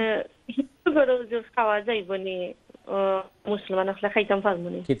 হিন্দু করে হুজুর খাওয়া যাইব নি মুসলমান আসলে খাইতাম পারবো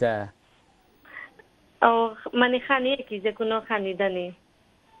নি? কিতা ও মানে খানি কি যে কোনো খানি দানি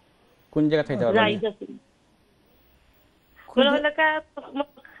কোন জায়গা খাইতে পারবো?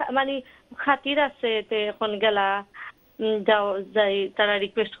 মানে খাতির আছে তে এখন গেলা যাও যাই তারা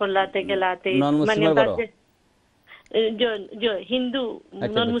রিকোয়েস্ট করলাতে গেলাতে মানে হিন্দু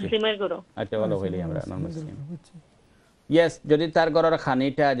নন মুসলিমের গরো। আচ্ছা ভালো হইলি আমরা নন মুসলিম। ইয়েস, যদি তার ঘরের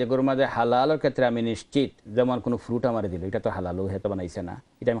খানিটা যে গরুর মাঝে হালালের ক্ষেত্রে আমি নিশ্চিত, যেমন কোনো ফ্রুট আমার দিল এটা তো হালালও হেতো বানাইছে না,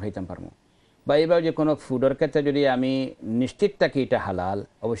 এটা আমি খাইতাম পারবো। বা এইভাবে যে কোনো ফুডের ক্ষেত্রে যদি আমি নিশ্চিত থাকি এটা হালাল,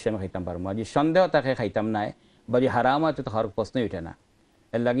 অবশ্যই আমি খাইতাম পারবো। যদি সন্দেহ তাকে খাইতাম নাই বা যদি হারাম হয় তো হওয়ার প্রশ্নই উঠে না।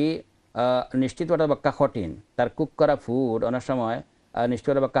 এর লাগি নিশ্চিত ওটা বাক্কা কঠিন, তার কুক করা ফুড অনেক সময় নিশ্চিত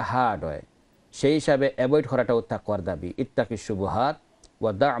ওটা বাক্কা হার্ড হয়, সেই হিসাবে অ্যাভয়েড করাটা তাকওয়ার দাবি। ইত্তাকি শুবহাত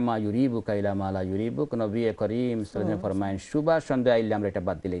ওয়া দা মা ইউরিবুকা ইলা মা লা ইউরিবুক, নবী করিম সাল্লাল্লাহু আলাইহি ওয়াসাল্লাম ফরমায়েন শুবা সন্দেহ আইলে আমরা এটা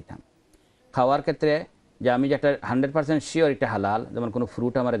বাদ দিলেইতাম। খাওয়ার ক্ষেত্রে যে আমি যেটা 100% শিওর এটা হালাল, যেমন কোনো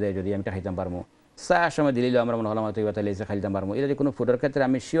ফ্রুট আমার দেয় যদি আমি এটা খাইতাম পারবো, চা সময় দিলেও আমরা মনে হলাম হয়তো এবার লেসে খাইতাম পারবো। এটা যে কোনো ফুডের ক্ষেত্রে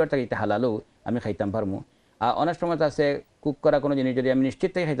আমি শিওর থাকি এটা হালালও আমি খাইতাম পারবো। আর অনেক সময় তো আছে কুক করা কোনো জিনিস যদি আমি নিশ্চিত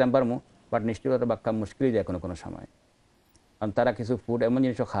থেকে খাইতাম পারবো, বাট নিশ্চিত বাক্কা মুশকিলই দেয় কোনো সময়। কারণ তারা কিছু ফুড এমন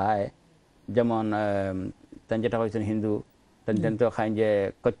জিনিসও খায়, যেমন তেন যেটা হয়েছেন হিন্দু তেন তো খাইন যে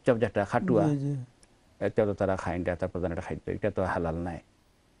কচ্চপ যেটা খাটুয়া, এটাও তো তারা খাইন, তার প্রধান একটা খাদ্য, এটা তো হালাল নাই।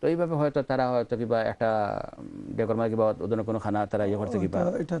 তো এইভাবে হয়তো তারা হয়তো কিবা একটা ডেকর মার কিবা ওদের কোনো খানা তারা ইয়ে করছে, কিবা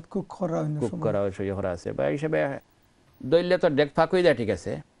কুক করা হয়েছে ইয়ে করা আছে, বা এই হিসাবে দইলে তো ডেক ফাঁক হয়ে যায়, ঠিক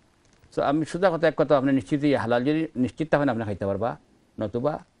আছে। তো আমি শুধু কথা এক কথা, আপনি নিশ্চিতই হালাল যদি নিশ্চিত থাকেন আপনি খাইতে পারবা,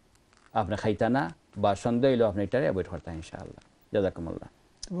 নতুবা আপনি খাইতা না, বা সন্দেহ হইলেও আপনি এটা অ্যাভয়েড করতেন ইনশাআল্লাহ। জাযাকুমুল্লাহ।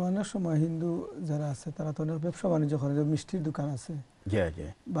 অনেক সময় হিন্দু যারা আছে তারা তো অনেক ব্যবসা বাণিজ্য করে, মিষ্টির দোকান আছে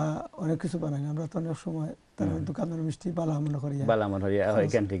বা অনেক কিছু বানায়, আমরা তো অনেক সময় তার দোকানের মিষ্টি বালা মনে করি, বালা মনে করি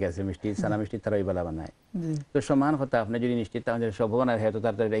এখান ঠিক আছে, মিষ্টি সানা মিষ্টি তারাই বালা বানায়। তো সমান কথা, আপনি যদি নিশ্চিত আমাদের সব বানায় হয়তো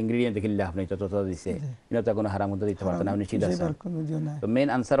তার ইনগ্রিডিয়েন্ট দেখিলে আপনি তত দিচ্ছে, এটা তো কোনো হারাম মতো দিতে পারতেন, আপনি নিশ্চিত আছেন। তো মেইন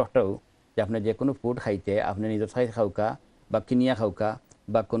আনসার ওটাও যে আপনি যে কোনো ফুড খাইতে আপনি নিজের খাই খাওকা বা কিনিয়া খাওকা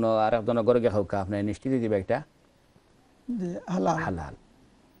বা কোনো আর একজনের গরগে খাওকা, আপনি নিশ্চিত দিবে একটা হালাল।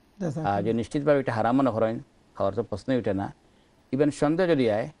 আর যে নিশ্চিতভাবে এটা হারাম মনে করেন, খাওয়ার তো প্রশ্নই উঠে না। ইভেন সন্দেহ যদি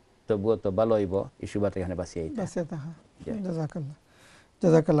আয় তবুও তো ভালো হইব, ইস্যুবাতে এখানে বাঁচিয়ে থাকা।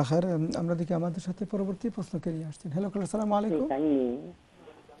 জাযাকাল্লাহ খায়র। আমরা দেখি আমাদের সাথে পরবর্তী প্রশ্নকে নিয়ে আসছেন। হ্যালো, আসসালামু আলাইকুম।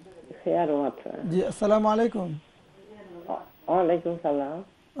 জি আসসালামু আলাইকুম। ওয়ালাইকুম সালাম।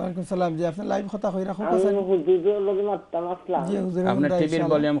 ওয়ালাইকুম সালাম। জি আপনি লাইভ কথা কই রাখো কাছে। জি হুজুর, আপনি টিভির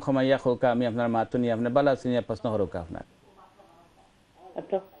ভলিউম কমাইয়া খোকা, আমি আপনার মাত নিয়ে আপনি বালা শুনিয়া প্রশ্ন করুকা আপনার।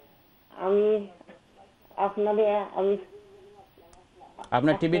 আচ্ছা, আমি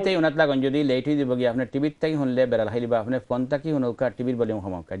আপনার টিভিতেই উনাত লাগুন, যদি লেট হয়ে দিব গিয়ে আপনার টিভির থেকে শুনলে বেড়াল খাইলিবা, আপনার ফোন থাকি শুনুকা, টিভির ভলিউম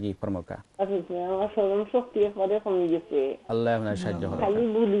কমাউকা। জি ফরমাউকা। আমার স্মরণ শক্তি একবারে কমে গেছে, আল্লাহ আপনার সাহায্য করুন। খালি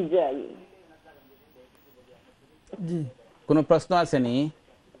ভুলি যাই। জি কোনো প্রশ্ন আছে নি?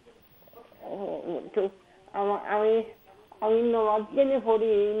 আমি নমাজ জেনে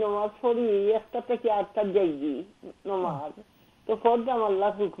পড়ি, নমাজ পড়ি একটা থেকে 8টা যাইবি নমাজ, তো পড়তাম আল্লাহ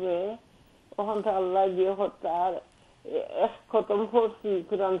শুক্রে, ওখান থেকে আল্লাহ দিয়ে হত্যার খতম করছি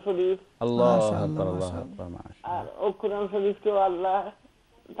কোরআন শরীফ। আর ও কোরআন শরীফ তো আল্লাহ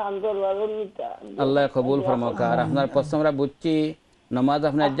আল্লাহ কবুল ফরমাউকা। আর আপনার প্রশ্ন আমরা বুঝছি, নমাজ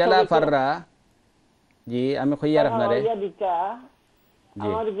আপনার জালা ফাররা। জি আমি কইয়ার আপনারে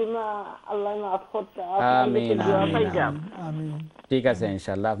আমার গুনাহ আল্লাহ মাফ করতে। আমিন আমিন। ঠিক আছে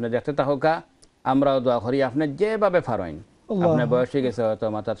ইনশাআল্লাহ, আপনি দেখতে থাকুকা, আমরাও দোয়া করি আপনি যেভাবে পারেন। আপনার বয়স হয়ে গেছে হয়তো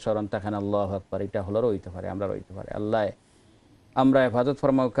মাথার স্মরণ থাকেন, আল্লাহু আকবার, এটা হলেও হইতে পারে, আমরা হইতে পারে। আল্লাহ আমরা হেফাজত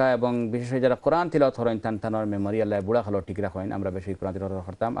ফরমাউকা, এবং বিশেষ করে যারা কোরআন তিলাওয়াত করেন তার মেমোরি আল্লাহ বুড়া হলো ঠিক রাখেন। আমরা বেশি কোরআন তিলাওয়াত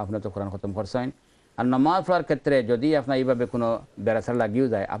করতাম, আপনি তো কোরআন খতম করছেন। আর নামাজ পড়ার ক্ষেত্রে যদি আপনার এইভাবে কোনো বেড়াচার লাগিয়েও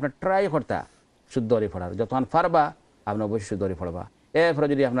যায়, আপনার ট্রাই করতা শুদ্ধ করে পড়ার, যতক্ষণ পারবা আপনি অবশ্যই শুদ্ধ করে পড়বা। এরপরে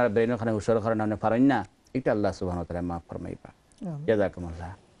যদি আপনার ব্রেনের ওখানে হুশর করেন আপনি পারেন না, এটা আল্লাহ সুবহানাহু ওয়া তাআলা মাফ ফরমাইবা।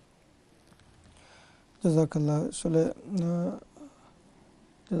 জাযাকুমুল্লাহ। জাযাকাল্লাহ। আসলে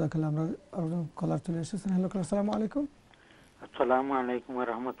জাযাকাল্লাহ। আমরা কলার চলে এসেছেন। হ্যালো, আসসালামু আলাইকুম। আসসালামু আলাইকুম ওয়া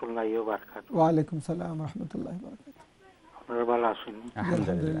রাহমাতুল্লাহি ওয়া বারাকাতুহু। ওয়া আলাইকুম সালাম ওয়া রাহমাতুল্লাহি ওয়া বারাকাতুহু। আপনারা ভালো আছেন?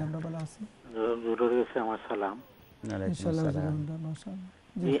 আলহামদুলিল্লাহ আমরা ভালো আছি। জরুরি আছে আমার সালাম। ইনশাআল্লাহ মাশাআল্লাহ।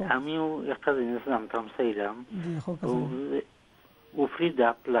 জি আমিও একটা জিনিস জানতাম চাইলাম, জি উফরি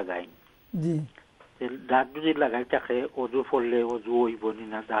দাপ লাগাই, জি দাঁত যদি লাগাই থাকে অজু পড়লে অজু হইব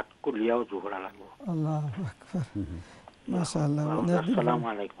না দাঁত কুলিয়া অজু করা লাগবে আল্লাহু আকবার মাশাআল্লাহ আসসালামু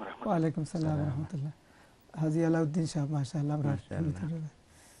আলাইকুম ওয়া আলাইকুম সালাম ওয়া রাহমাতুল্লাহ হাজী আলাউদ্দিন সাহেব মাশাআল্লাহ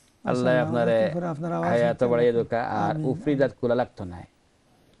আল্লাহ আপনার হায়াত বাড়াইয়া দোকা আর উফরি দাঁত খোলা লাগতো না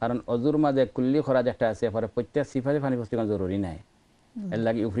কারণ অজুর মাঝে কুল্লি খরাজ একটা আছে পরে প্রত্যেক সিফাতে পানি পস্তি কোনো জরুরি নাই এর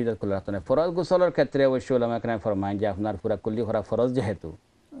লাগে উফরি দাঁত খোলা লাগতো না ফরজ গোসলের ক্ষেত্রে অবশ্যই ওলামা কেরাম ফরমায় যে আপনার পুরা কুল্লি খরা ফরজ যেহেতু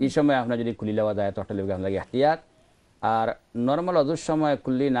এই সময় আপনার যদি কুলি লওয়া যায় তখন লাগে এহতিয়াত আর নর্মাল অজুর সময়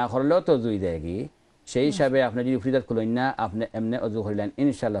কুল্লি না করলেও তো অজুই দেয় কি সেই হিসাবে আপনি যদি উফরি দাঁত খুলেন না আপনি এমনি অজু করিলেন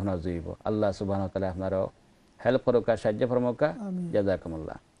ইনশাআল্লাহ আপনার অজু হইব আল্লাহ সুবহানাহু ওয়া তাআলা আপনারও হেল্প করুকা সাহায্য ফরমাকা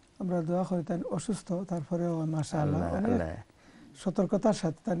জাযাকুমুল্লাহ আমরা দোয়া করি তার অসুস্থ তারপরেও মাশাআল্লাহ অনেক সতর্কতার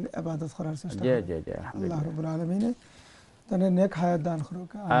সাথে তার ইবাদত করার চেষ্টা জি জি জি আল্লাহ রাব্বুল আলামিন তার নেক হায়াত দান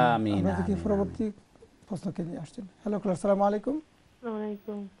করুক আমিন আমরা দেখি পরবর্তী প্রশ্নকে নিয়ে আসছেন হ্যালো আসসালামু আলাইকুম আসসালামু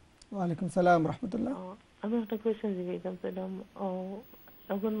আলাইকুম ওয়া আলাইকুম সালাম রাহমাতুল্লাহ আমি একটা কোয়েশ্চেন জিজ্ঞাসা করলাম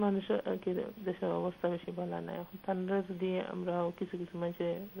এখন মানুষের দেশের অবস্থা বেশি ভালো না এখন তারা যদি আমরা কিছু কিছু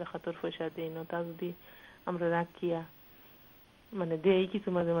মানুষের জাকাতের পয়সা দিই না তা যদি আমরা রাখিয়া মানে দেই কিছু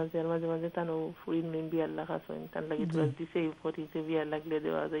মাঝে মাঝে আর মাঝে মাঝে তানো ফুরিন বিয়ার লাগা হয় তার লাগে তো দিছে উপরে যে বিয়ার লাগলে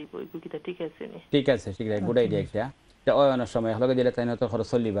দেওয়া যাইব এই কিটা ঠিক আছে নি ঠিক আছে গুড আইডিয়া এটা অনেক সময় হলগে দিলে তাই তো খরচ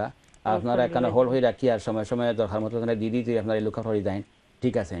চলিবা আপনারা এখানে হোল্ড হয়ে রাখি আর সময় সময় দরকার মতো দিদি তুই আপনারা লুকা করে দেন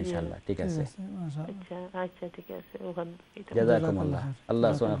ঠিক আছে ইনশাআল্লাহ ঠিক আছে আচ্ছা আচ্ছা ঠিক আছে ওখানে জাযাকুমুল্লাহ আল্লাহ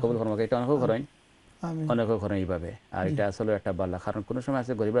সুবহানাহু কবুল ফরমাক এটা অনেক করেন অনেক করেন এইভাবে আর এটা আসলে একটা ভালো কারণ কোন সময়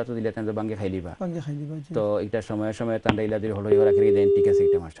আছে গরিবরা তো দিলে তান বাঙ্গে খাইলিবা তো এটা সময় সময় তান্ডা ইলা দিলে হোল্ড হয়ে রাখি দেন ঠিক আছে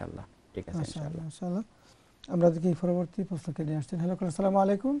এটা মাশাআল্লাহ ঠিক আছে ইনশাআল্লাহ আমরা দেখি পরবর্তী প্রশ্নকে নিয়ে আসছেন হ্যালো আসসালামু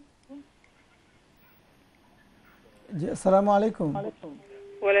আলাইকুম জি আসসালামু আলাইকুম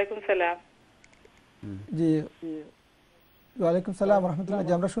ওয়া আলাইকুম সালাম জি ওয়া আলাইকুম সালাম রাহমাতুল্লাহ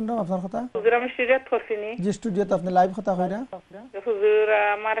জি আমরা শুনলাম আপনার কথা হুজুর আমি সিরাত করছিনি জি স্টুডিওতে আপনি লাইভ কথা কইরা হুজুর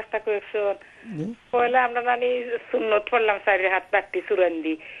আমার একটা কোয়েশ্চন পয়লা আমরা নানি সুন্নত পড়লাম চারি হাত বাটি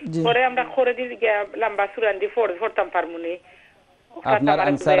সুরান্দি পরে আমরা করে দি লম্বা সুরান্দি পড়তাম পারমুনি আপনার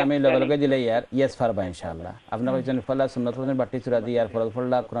আনসার আমি লগে লগে দিলে ইয়ার ইয়েস পারবা ইনশাআল্লাহ আপনার কইছেন ফলা সুন্নত পড়েন বাটি সুরা দি আর ফরজ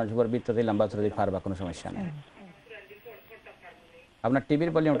পড়লা কোরআন শরীফের ভিতরে লম্বা সুরা দি পারবা কোনো সমস্যা নাই আপনার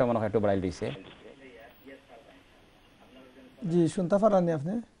টিভির ভলিউমটা মনে হয় একটু বাড়াই দিয়েছে জি শুনতে পারেননি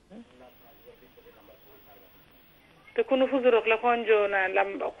আপনি তো কোন হুজুর ওকলা খঞ্জো না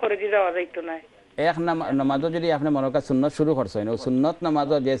লম্বা করে দি যাওয়া যাইতো না এক নামাজও যদি আপনি মনে করেন সুন্নত শুরু করছেন ও সুন্নত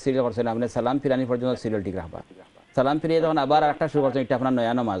নামাজও যে সিরিয়াল করছেন আপনি সালাম ফিরানি পর্যন্ত সিরিয়াল ঠিক রাখবা সালাম ফিরিয়ে যখন আবার একটা শুরু করছেন এটা আপনার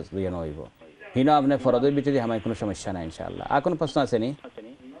নয়া নামাজ লইয়া নইব হিন আপনি ফরজের ভিতরে আমার কোনো সমস্যা নাই ইনশাআল্লাহ আর কোনো প্রশ্ন আছে নি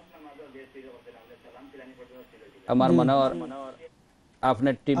আমার মনে হয়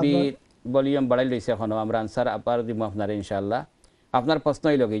আপনার টিভি ভলিউম বাড়াই লইছে এখনো আমরা আনসার আবার দিব আপনার ইনশাআল্লাহ আপনার প্রশ্ন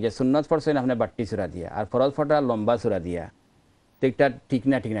হইল কি যে সুন্নত পড়ছেন আপনি বাট্টি সূরা দিয়া আর ফরজ ফটা লম্বা সূরা দিয়া ঠিকটা ঠিক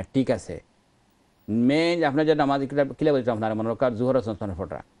না ঠিক আছে মেন আপনার যে নামাজ কিলা বলছেন আপনার মনে কর জোহরের সুন্নত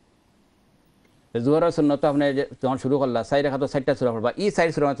ফটা জোহরের সুন্নত আপনি যখন শুরু করলা চাই রাখা তো 4টা সূরা পড়বা এই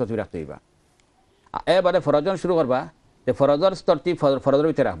 4 সূরা তসবিহ রাখতে হইবা এবারে ফরজন শুরু করবা যে ফরজর স্তরটি ফরজের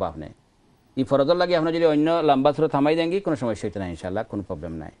ভিতরে রাখবা আপনি এই ফরজর লাগে আপনি যদি অন্য লম্বা সূরা থামাই দেন কি কোনো সমস্যা হইতে না ইনশাআল্লাহ কোনো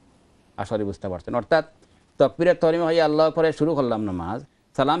প্রবলেম নাই আসলে বুঝতে পারছেন অর্থাৎ তাকবীরে তাহরিমা হইয়া আল্লাহ পরে শুরু করলাম নামাজ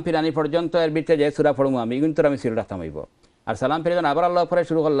সালাম ফিরানি পর্যন্ত এর ভিতরে যে সূরা পড়বো আমি কিন্তু আমি সূরাটা থামাইব আর সালাম ফিরে যখন আবার আল্লাহ পরে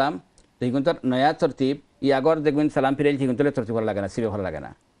শুরু করলাম তো কিন্তু নয়া তরতিব ই আগর দেখবেন সালাম ফিরে কিন্তু তরতিব করা লাগে না সিরিয়াল করা লাগে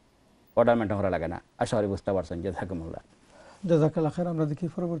না অর্ডার মেনটেন করা লাগে না আসলে বুঝতে পারছেন জাযাকুমুল্লাহ জাযাকাল্লাহ খাইর আমরা দেখি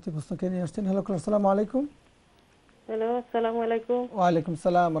পরবর্তী প্রশ্নকে নিয়ে আসছেন হ্যালো আসসালামু আলাইকুম হ্যালো আসসালামু আলাইকুম ওয়া আলাইকুম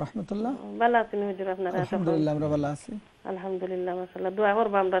সালাম রাহমাতুল্লাহ ভালো আছেন হুজুর আপনারা আলহামদুলিল্লাহ আমরা ভালো আছি আলহামদুলিল্লাহ মাশাআল্লাহ দোয়া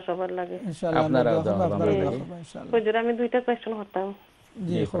করব আমরা সবার লাগে ইনশাআল্লাহ আপনারা দোয়া করবেন ইনশাআল্লাহ হুজুর আমি দুইটা কোশ্চেন করতাম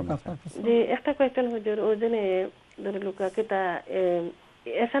জি আপনার প্রশ্ন জি একটা কোশ্চেন হুজুর ওজনে ধরে লুকা কিতা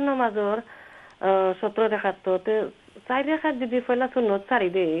এসান নামাজর 17 রাকাত তে 4 রাকাত যদি পয়লা সুন্নত সারি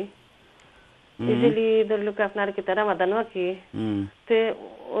দেই ইজিলি ধরে লুকা আপনার কিতা রমাদান কি তে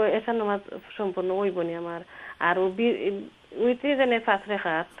এসান নামাজ সম্পূর্ণ হইবনি আমার আর উইতে জানে 5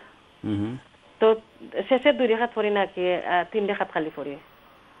 রাকাত তো শেষে 2 রাকাত পড়ি নাকি 3 রাকাত খালি পড়ি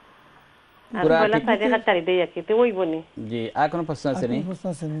আর পয়লা 4 রাকাত সারি দেই কি তে হইবনি জি আর কোন প্রশ্ন আছে নি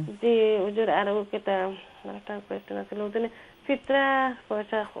জি হুজুর আর কিতা একটা কোশ্চেন আছে ওজনে ফিতরা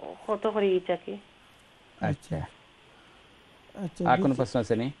পয়সা কত করে ইচ্ছা কি আচ্ছা আচ্ছা আর কোন প্রশ্ন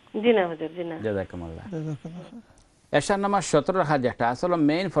আছে নি জি না হুজুর জি না জাযাকুমুল্লাহ এশার নামাজ 17 রাকাত যেটা আসলে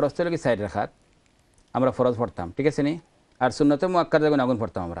মেইন ফরজ ছিল কি 4 রাকাত আমরা ফরজ পড়তাম ঠিক আছে নি আর সুন্নতে মুআক্কাদা যখন আগুন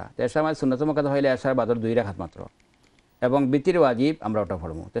পড়তাম আমরা এশার নামাজ সুন্নতে মুআক্কাদা হইলে এশার বাদর 2 রাকাত মাত্র এবং বিতির ওয়াজিব আমরা ওটা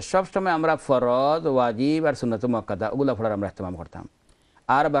পড়বো তো সব সময় আমরা ফরজ ওয়াজিব আর সুন্নতে মুআক্কাদা ওগুলা পড়ার আমরা ইহতিমাম করতাম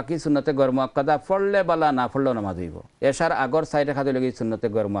আর বাকি সুন্নতে গর মুআক্কাদা পড়লে বালা না পড়লেও নামাজ হইব এশার আগর 4 রাকাত লাগি সুন্নতে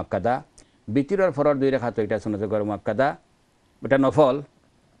গর মুআক্কাদা বিতিরের ফরর 2 রাকাত এটা সুন্নতে গর মুআক্কাদা এটা নফল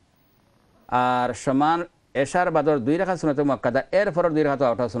আর সমান এশার বাদর 2 রাকাত সুন্নতে মুআক্কাদা এর ফরর 2 রাকাত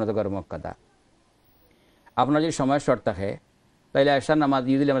ওটা সুন্নতে গর মুআক্কাদা আপনার যদি সময় শর্ট থাকে তাইলে এশার নামাজ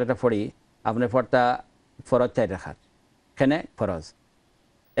ইউজুয়ালি আমরা একটা পড়ি আপনি পড়তা ফরজ 4 রাকাত এখানে ফরজ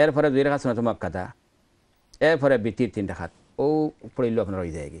এরপরে 2 রাকাত সুন্নাত মুআক্কাদা এরপরে বিতির 3 রাকাত ও পড়িল আপনার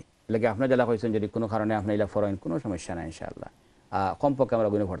হয়ে যায়গি লাগে আপনি যারা কইছেন যদি কোনো কারণে আপনি ইলা ফরয়েন কোনো সমস্যা নাই ইনশাআল্লাহ কমপক্ষে আমরা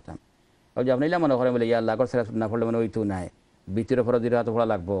গুনে পড়তাম আর যে আপনি ইলা মনে করেন বলে ইয়া আল্লাহ করে না পড়লে মানে ওইতো নাই বিতির পরে 2 রাকাত পড়া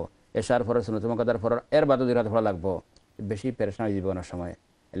লাগবো এশার পরে সুন্নাত মুআক্কাদার পরে এর বাদে 2 রাকাত পড়া লাগবো বেশি পেরেশান হয়ে যাবে না সময়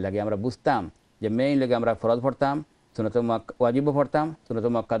লাগে আমরা বুঝতাম যে মেইন লাগে আমরা ফরজ পড়তাম সুন্নাত ওয়াজিব পড়তাম সুন্নাত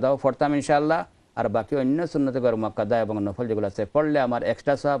মুআক্কাদাও পড়তাম ইনশাআল্লাহ আর বাকি অন্য সুন্নতে গর মুআক্কাদা এবং নফল যেগুলো আছে পড়লে আমার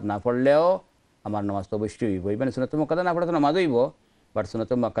এক্সট্রা সওয়াব না পড়লেও আমার নামাজ তো অবশ্যই হইব মানে সুন্নাত মুআক্কাদা না পড়লে তো নামাজ হইব বাট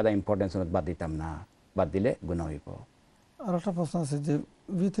সুন্নাত মুআক্কাদা ইম্পর্টেন্ট সুন্নাত বাদ দিতাম না বাদ দিলে গুনাহ হইব আর একটা প্রশ্ন আছে যে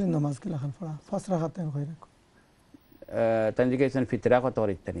ভিতরে নামাজ কি লাখান পড়া 5 রাকাত এর কই রাখো তানজিকেশন ফিতরা কত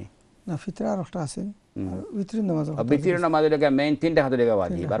হইতানি না ফিতরা আর একটা আছে ভিতরে নামাজ লাগে মেইন 3 রাকাত লাগে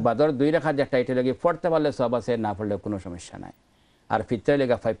ওয়াজিব আর বাদর 2 রাকাত যেটা এটা লাগে পড়তে পারলে সওয়াব আছে না পড়লে কোনো সমস্যা নাই আর ফিতরা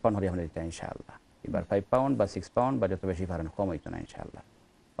লাগে 5 পাউন্ড হরি আমরা দিতে ইনশাআল্লাহ এবার 5 পাউন্ড বা 6 পাউন্ড বা যত বেশি পারেন কম হইতো না ইনশাআল্লাহ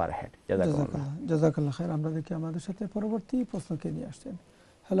পার হেড জাযাকাল্লাহ খাইর আমরা দেখি আমাদের সাথে পরবর্তী প্রশ্নকে নিয়ে আসছেন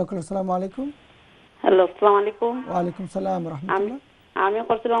হ্যালো আসসালামু আলাইকুম হ্যালো আসসালামু আলাইকুম ওয়া আলাইকুম সালাম রাহমাতুল্লাহ আমি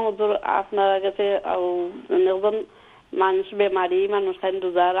করছিলাম হুজুর আপনার কাছে একজন মানুষ বেমারি মানুষ খান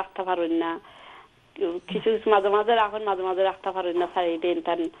রোজা রাখতে পারেন না কিছু মাঝে মাঝে রাখেন মাঝে মাঝে রাখতে পারেন না সারি দিন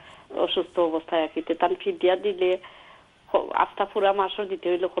তান অসুস্থ অবস্থায় আকিতে তান ফিদিয়া দিলে আফতা পুরা মাসও দিতে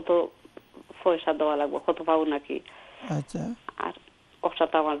হইলে কত পয়সা দেওয়া লাগবে কত পাবো নাকি আচ্ছা আর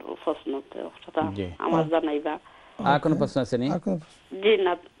ওটা আমার প্রশ্ন ওটা আমার জানাইবা আর কোন প্রশ্ন আছে নি জি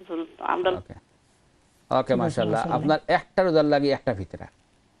না আমরা ওকে মাশাআল্লাহ আপনার একটা রোজার লাগি একটা ফিতরা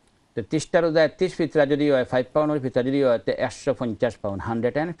তো 30টা রোজা 30 ফিতরা যদি হয় 5 পাউন্ডের ফিতরা যদি হয় 150 পাউন্ড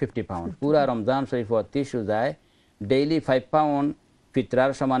 150 পাউন্ড পুরা রমজান শরীফ 30 রোজায় ডেইলি 5 পাউন্ড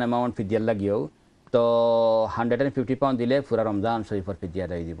ফিতরার সমান অ্যামাউন্ট ফিদিয়া লাগিও তো 150 পাউন্ড দিলে পুরা রমজান শরীফের ফিদিয়া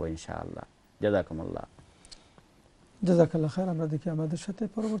দিয়ে দিব ইনশাআল্লাহ জাযাকুমুল্লাহ জাযাকাল্লাহ খাইর আমরা দেখি আমাদের সাথে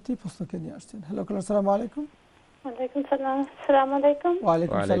পরবর্তী প্রশ্নকে নিয়ে আসছেন হ্যালো আসসালামু আলাইকুম ওয়ালাইকুম সালাম আসসালামু আলাইকুম ওয়া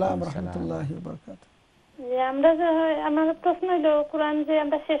আলাইকুম সালাম রাহমাতুল্লাহি ওয়া বারাকাতুহু আমরা আমার প্রশ্ন হলো কোরআন যে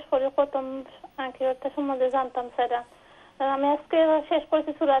আমরা শেষ করি প্রথম আখিরাত সম্বন্ধে জানতাম স্যার আমি আজকে শেষ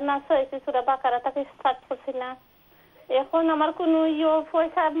করেছি সূরা নাস হয়েছে সূরা বাকারা থেকে স্টার্ট করছিলাম এখন আমার কোনো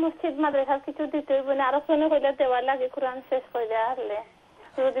পয়সা মসজিদ মাদ্রাসা কিছু দিতে হইব না আরো কোনো হইলে দেওয়া লাগে কোরআন শেষ করে আসলে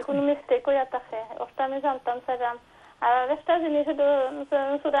যদি কোনো মিস্টেক হয়ে থাকে ওটা আমি জানতাম স্যার আর একটা জিনিস হলো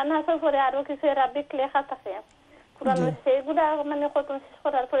সূরা নাসের পরে আরো কিছু আরবিক লেখা থাকে কোরআন সেগুলা মানে খতম শেষ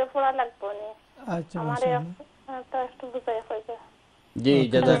করার পরে পড়া লাগবে না আচ্ছা জি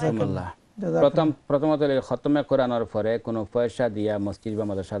জাযাকুমুল্লাহ প্রথমত খতমে কোরআনের পরে কোনো পয়সা দিয়া মসজিদ বা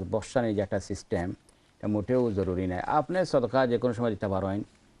মাদ্রাসাত বসানোর যে একটা সিস্টেম এটা মোটেও জরুরি নাই আপনি সদকা যে কোনো সময় দিতে পারেন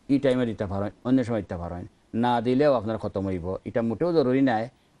এই টাইমে দিতে পারেন অন্য সময় দিতে পারেন না দিলেও আপনার খতম হইব এটা মোটেও জরুরি নাই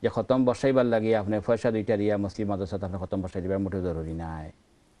যে খতম বসাইবার লাগিয়ে আপনি পয়সা 2টা দিয়া মসজিদ মাদ্রাসাত আপনি খতম বসাই দিবার মোটেও জরুরি নাই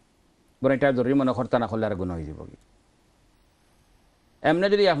বরং এটা জরুরি মনে করতে না করলে আর গুণ হয়ে যাব এমনি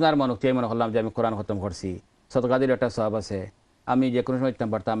যদি আপনার মনকে মনে করলাম যে আমি কোরআন খতম করছি সদকা দিলে একটা সওয়াব আছে আমি যে কোনো সময় দিতে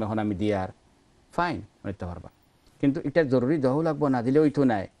পারতাম এখন আমি দিয়ার ফাইন দিতে পারবা কিন্তু এটা জরুরি দেওয়াও লাগবো না দিলে ওই তো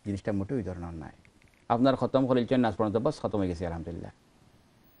নাই জিনিসটা মোটেও ওই ধরনের নাই আপনার খতম করেছেন নাচ পর্যন্ত বাস খতম হয়ে গেছে আলহামদুলিল্লাহ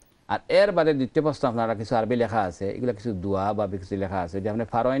আর এর বাদে দ্বিতীয় প্রশ্ন আপনারা কিছু আরবি লেখা আছে এগুলো কিছু দোয়া বা কিছু লেখা আছে যে আপনি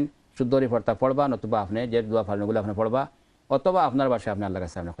ফারইন শুদ্ধরি পড়তা পড়বা নতুবা আপনি যে দোয়া ফারইনগুলো আপনি পড়বা অথবা আপনার বাসায় আপনি আল্লাহর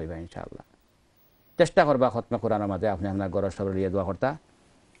কাছে আপনি কইবা ইনশাআল্লাহ চেষ্টা করবা খতমে কোরআনের মাঝে আপনি আপনার ঘরের সবার লিয়ে দোয়া করতা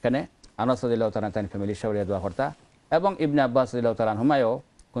এখানে আনাস রাদিয়াল্লাহু তাআলা তার ফ্যামিলির সবার লিয়ে দোয়া করতা এবং ইবনে আব্বাস রাদিয়াল্লাহু তাআলা আনহুমাও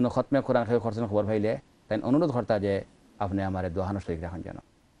কোনো খতমে কোরআন খেয়ে খরচের খবর পাইলে তাই অনুরোধ করতা যে আপনি আমার দোয়ানো শরীক রাখেন যেন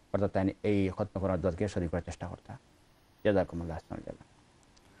অর্থাৎ তাই এই খতমে কোরআন দোয়াকে শরীক করার চেষ্টা করতা জাযাকুমুল্লাহ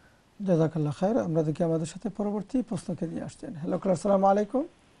জাযাকাল্লাহ খাইর আমরা দেখি আমাদের সাথে পরবর্তী প্রশ্নকে নিয়ে আসছেন হ্যালো আসসালামু আলাইকুম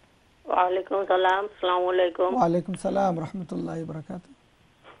ওয়া আলাইকুম সালাম আসসালামু আলাইকুম ওয়া আলাইকুম সালাম রাহমাতুল্লাহি ওয়া বারাকাতুহু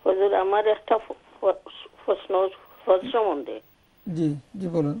হুজুর আমার একটা প্রশ্ন সম্বন্ধে জি জি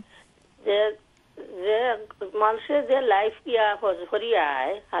বলুন যে যে মানুষের যে লাইফ ইয়া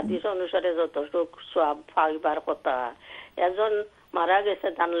হরিয়ায় হাদিস অনুসারে যতটুকু সওয়াব পাইবার কথা একজন মারা গেছে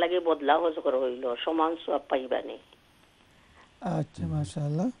দান লাগে বদলা হজ করে হইল সমান সওয়াব পাইবানি আচ্ছা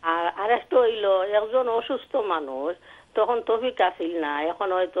মাশাআল্লাহ আর একটা হইল একজন অসুস্থ মানুষ তখন তৌফিক আসিল না এখন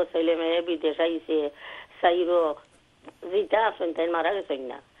হয়তো ছেলে মেয়ে বিদেশ আইছে সাইরো যেটা আসেন তাই মারা গেছেন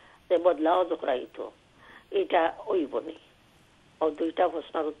না সে বদলা হজ করাইতো এটা হইব নি ও দুইটা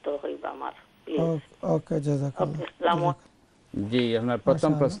প্রশ্নের উত্তর হইবা আমার ওকে জাযাকাল্লাহ জি আপনার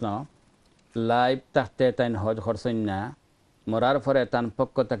প্রথম প্রশ্ন লাইভ থাকতে তাইন হজ করছেন না মরার পরে তান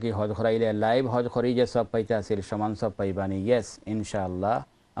পক্ষ থাকি হজ করাইলে লাইভ হজ করি যে সব পাইতে আসিল সমান সব পাইবানি ইয়েস ইনশাআল্লাহ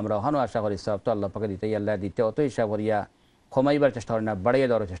আমরা ওখানেও আশা করি সব তো আল্লাহ পাকে দিতে আল্লাহ দিতে অত হিসাব করিয়া কমাইবার চেষ্টা করেন না বাড়িয়ে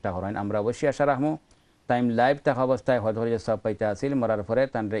দেওয়ার চেষ্টা করেন আমরা অবশ্যই আশা রাখবো টাইম লাইভ থাকা অবস্থায় হজ করি যে সব পাইতে আসিল মরার পরে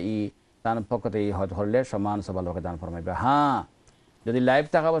তানরে তান পক্ষতে হজ করলে সমান সব আল্লাহকে দান ফরমাইবে হ্যাঁ যদি লাইভ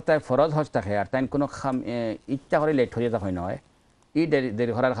থাকা অবস্থায় ফরজ হজ থাকে আর তাই কোনো ইচ্ছা করে লেট হয়ে যাওয়া নয়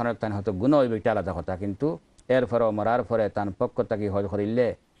দেরি করার কারণে তাই হয়তো গুণ হইবে এটা আলাদা কথা কিন্তু এরপরে মরার পরে তান পক্ষ থাকি হজ করিলে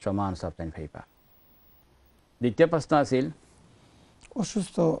সমান সব তাই পাইবা দ্বিতীয় প্রশ্ন আছিল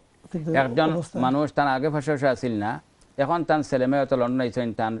অসুস্থ একজন মানুষ তার আগে ফাঁসে আসিল না এখন তার ছেলেমেয়ে হয়তো লন্ডন আইসেন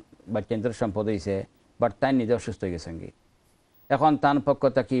তার বাচ্চান্তর সম্পদ হয়েছে বাট তাই নিজে অসুস্থ হয়ে গেছেন কি এখন তার পক্ষ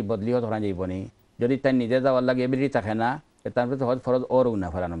থাকি বদলিও ধরা যাইব নি যদি তাই নিজে যাওয়ার লাগে এবিলিটি থাকে না তারপরে তো হজ ফরজ ওরও না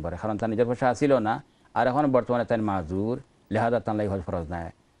ফেরা নম্বরে কারণ তার নিজের পয়সা আসিল না আর এখন বর্তমানে তার মাজুর লেহাদা তার লাগে হজ ফরজ নাই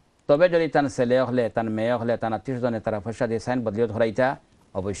তবে যদি তার ছেলে হলে তার মেয়ে হলে তার আত্মীয় স্বজনে তারা পয়সা দিয়ে সাইন বদলিও ধরাইতা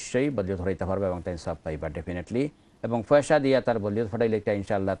অবশ্যই বদলিও ধরাইতে পারবে এবং তাই সব পাইবা ডেফিনেটলি এবং পয়সা দিয়া তার বদলিও ফাটাইলে একটা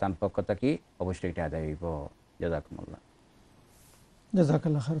ইনশাআল্লাহ তার পক্ষ থাকি অবশ্যই এটা আদায় হইব জাযাকুমুল্লাহ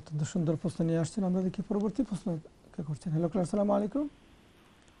জাযাকাল্লাহ খাইর অত্যন্ত সুন্দর প্রশ্ন নিয়ে আসছেন আমরা দেখি পরবর্তী প্রশ্ন কে করছেন হ্যালো আসসালামু আলাইকুম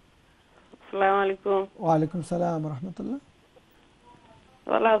আসসালামু আলাইকুম ওয়া আলাইকুম সালাম ওয়া রাহমাতুল্লাহ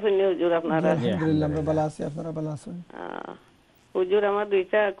ভালো আছেন হুজুর আপনারা আলহামদুলিল্লাহ আমরা ভালো আছি আপনারা ভালো আছেন হুজুর আমার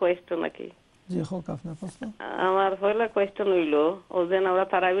দুইটা কোয়েশ্চন নাকি জি হোক আপনার প্রশ্ন আমার পয়লা কোয়েশ্চন হইলো ওজেন আমরা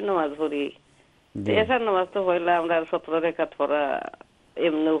তারাবি নামাজ পড়ি এসার নামাজ তো পয়লা আমরা 17 রাকাত পড়া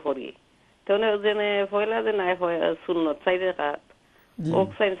এমনিও পড়ি তো ওজেনে পয়লা যে নাই হয় সুন্নত 4 রাকাত ওক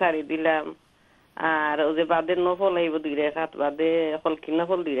সাইন সারি দিলাম আর ও যে বাদে নফল আইব 2 রাকাত বাদে হলকি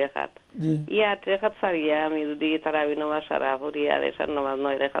নফল 2 রাকাত ইয়া 8 রাকাত সারিয়া আমি যদি তারাবি নামাজ সারা পড়ি আর এসার নামাজ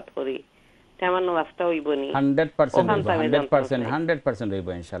 9 রাকাত পড়ি আমার নামাজটা হইব নি 100% হইব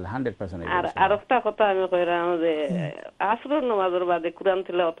ইনশাআল্লাহ 100% হইব আর একটা কথা আমি কইরাম যে আসরের নামাজের বাদে কুরআন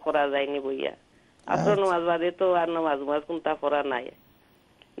তিলাওয়াত করা যায়নি বইয়া আসরের নামাজ বাদে তো আর নামাজ কোনটা পড়া নাই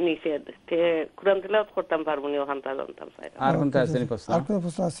নিষেধ তে কুরআন তিলাওয়াত করতাম পারবো নি ওখানটা জানতাম স্যার আর কোনটা আছে নি প্রশ্ন আর কোন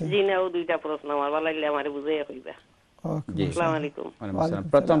প্রশ্ন আছে জি না ও দুইটা প্রশ্ন আমার ভালো লাগলে আমারে বুঝাইয়া কইবা জি আসসালামু আলাইকুম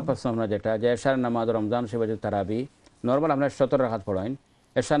প্রথম প্রশ্ন আমরা যেটা যে এশার নামাজ রমজান শরীফ তারাবি নরমাল আমরা 17 রাকাত পড়াইন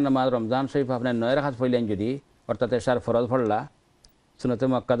এশার নামাজ রমজান শরীফ আপনার 9 রাকাত পড়লেন যদি অর্থাৎ এশার ফরজ পড়লা সুন্নতে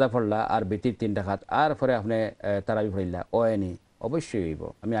মুআক্কাদা পড়লা আর বিতির 3 রাকাত আর পরে আপনি তারাবি পড়লা ওএনি অবশ্যই হইব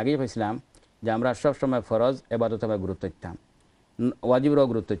আমি আগেই কইছিলাম যে আমরা সব সময় ফরজ ইবাদতে আমরা গুরুত্ব দিতাম ওয়াজিবেরও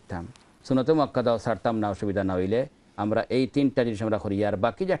গুরুত্ব দিতাম সুন্নতে মুআক্কাদাও ছাড়তাম না অসুবিধা না হইলে আমরা এই 3টা জিনিস আমরা করি আর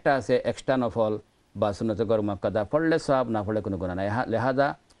বাকি যেটা আছে এক্সট্রা নফল বা সুন্নতে মুআক্কাদা পড়লে সব না পড়লে কোনো গুনাহ নাই লেহাদা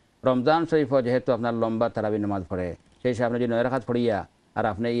রমজান শরীফ যেহেতু আপনার লম্বা তারাবি নামাজ পড়ে সেই হিসাবে আপনি যদি 9 রাকাত পড়িয়া আর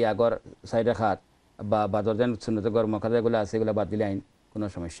আপনি এই আগর 4 রাকাত বা বাদর দিন সুন্নতে মুআক্কাদাগুলো আছে এগুলো বাদ দিলেন কোনো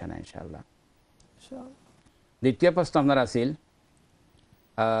সমস্যা নাই ইনশাআল্লাহ দ্বিতীয় প্রশ্ন আপনার আছিল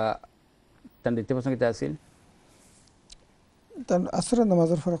তার দ্বিতীয় প্রশ্ন কিতা আছিল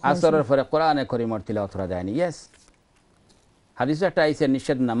আসরের পরে কোরআনে কারীমের তিলাওয়াত করা যায়নি ইয়েস হাদিসে একটা আইছে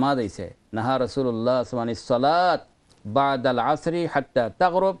নিষেধ নামাজ আইছে নাহা রাসূলুল্লাহ সাল্লাল্লাহু আলাইহি সাল্লাত বাদাল আসরি হাত্তা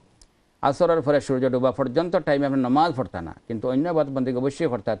তাগরুব আসরের পরে সূর্য ডোবা পর্যন্ত টাইমে আপনি নামাজ পড়তা না কিন্তু অন্য বাদ বন্দেগী অবশ্যই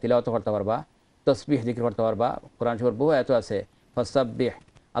পড়তা তিলাওয়াত করতে পারবা তাসবিহ জিকির করতে পারবা কোরআন শরীফের বহু আয়াত আছে ফাসাব্বিহ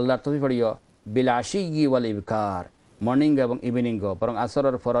আল্লাহর তাসবিহ পড়িও বিল আশিয়্যি ওয়াল ইবকার মর্নিং এবং ইভিনিং বরং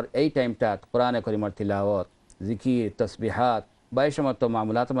আসরের পরের এই টাইমটা কোরআনে কারীমের তিলাওয়াত জিকির তাসবিহাত বা এই সমস্ত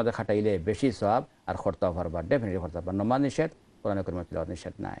মামলাতের মধ্যে খাটাইলে বেশি সওয়াব আর করতে পারবা ডেফিনেটলি করতে পারবা নামাজ নিষেধ কোরআনে কারীমের তিলাওয়াত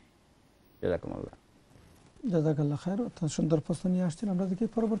নিষেধ নাই জাযাকুমুল্লাহ জাযাকাল্লাহ খাইর অত্যন্ত সুন্দর প্রশ্ন নিয়ে আসছেন আমরা দেখি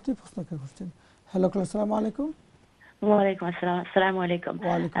পরবর্তী প্রশ্ন কে করছেন হ্যালো আসসালামু আলাইকুম ওয়া আলাইকুম আসসালাম আসসালামু আলাইকুম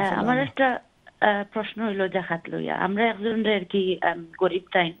আমার একটা প্রশ্ন হইল যাকাত লইয়া আমরা একজনের কি গরিব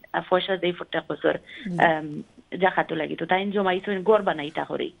টাইম পয়সা দেই প্রত্যেক বছর যাকাত লাগি তো টাইম জমাইছেন গড় বানাইতা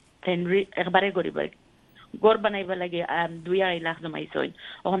করি টাইম একবারে গরিব গড় বানাইবা লাগে 2-2.5 লাখ জমাইছেন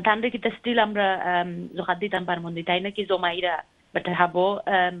এখন তান্ডে কি স্টিল আমরা যাকাত দিতাম পারমু নি তাই নাকি জমাইরা বাট হাবো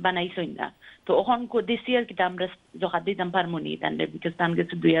বানাইছেন না তো এখন দিস ইয়ার কি আমরা যাকাত দিতাম পারমু নি তান্ডে বিকজ তান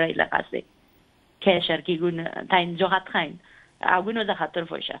গেছে 2.5 লাখ আছে ক্যাশ আর কি গুণ টাইম যাকাত খাইন আগুনো যাকাতের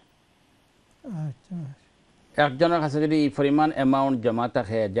পয়সা একজনের কাছে যদি এই পরিমাণ অ্যামাউন্ট জমা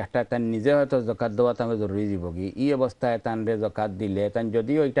থাকে যেটা তার নিজে হয়তো জাকাত দেওয়া তাকে জরুরি দিব কি এই অবস্থায় তানরে জাকাত দিলে তান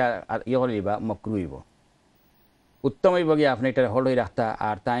যদি ওইটা করিবা মকরু হইব উত্তম হইব কি আপনি এটা হোল্ড হয়ে রাখতা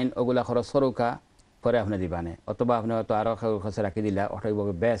আর তাইন ওগুলা খরচ সরুকা পরে আপনি দিবানে অথবা আপনি হয়তো আরও খরচে রাখি দিলা ওটা হইব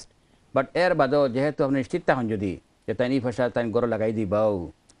বেস্ট বাট এর বাদেও যেহেতু আপনি নিশ্চিত থাকুন যদি যে তাই এই পয়সা তাই গড় লাগাই দিবাও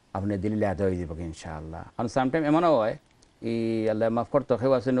আপনি দিলে আদায় হয়ে যাব ইনশাআল্লাহ আর সামটাইম এমনও হয় আল্লাহ মাফ করতো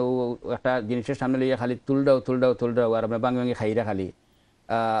কেউ আছেন ও একটা জিনিসের সামনে লিয়ে খালি তুলডাও আর আপনি বাঙ্গি ভাঙি খাইরা খালি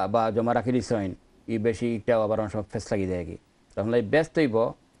বা জমা রাখি দিছেন বেশি ইটাও আবার অনেক সময় ফেস লাগি যায় কি তখন ব্যস্ত হইব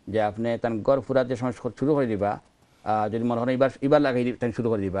যে আপনি তার গড় ফুরার যে সময় শুরু করে দিবা যদি মনে হয় এবার লাগাই তাই শুরু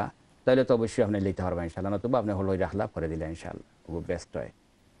করে দিবা তাহলে তো অবশ্যই আপনি লইতে পারবেন ইনশাল্লাহ, নতুবা আপনি হলো রাখলা করে দিলে ইনশাল্লাহ ও ব্যস্ত হয়।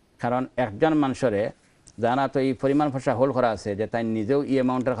 কারণ একজন মানুষরে জানা তো এই পরিমাণ ভাষা হোল্ড করা আছে যে তাই নিজেও এই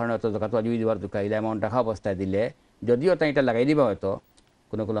অ্যামাউন্টের কারণে অত জকাত ওয়াজিব দিবার দরকার, এই অ্যামাউন্ট রাখা অবস্থায় দিলে যদিও তাই এটা লাগাই দিবা হয়তো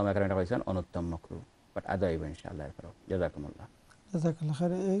কোনো আমার কারণে কইছেন অনুত্তম মাকরু, বাট আদা হইব ইনশাআল্লাহ। জাযাকুমুল্লাহ। জাযাকাল্লাহ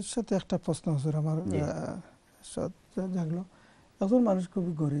খাইর। এর সাথে একটা প্রশ্ন হুজুর আমার জাগলো, একজন মানুষ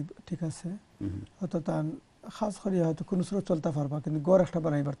খুবই গরিব, ঠিক আছে, হয়তো তার খাস করিয়া হয়তো কোনো সুরত চলতে পারবা কিন্তু গড় একটা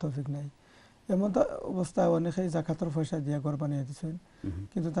বানাইবার তৌফিক নাই, এমন অবস্থায় অনেকেই জাকাতের পয়সা দিয়া ঘর বানিয়ে দিচ্ছেন,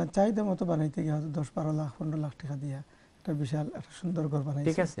 কিন্তু তার চাহিদা মতো বানাইতে গিয়ে হয়তো 10-12 লাখ 15 লাখ টাকা দিয়া একটা বিশাল একটা সুন্দর ঘর বানাইছে।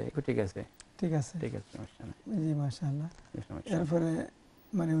 ঠিক আছে, ঠিক আছে, ঠিক আছে, ঠিক আছে, সমস্যা নাই। জি মাশাআল্লাহ। এরপরে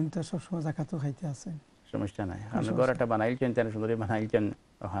মানে উনি তো সবসময় জাকাতও খাইতে আছেন, সমস্যা নাই। আপনি ঘর একটা বানাইছেন, তেন সুন্দরী বানাইছেন,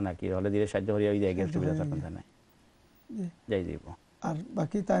 ওখানে কি হলে দিলে সাহায্য করিয়া ওই জায়গায় সুবিধা থাকতে নাই যাই দিব। আর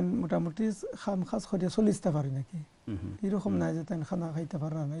বাকি তাই মোটামুটি খাম খাস করিয়া চলিতে পারি নাকি, এরকম নাই যে তাই খানা খাইতে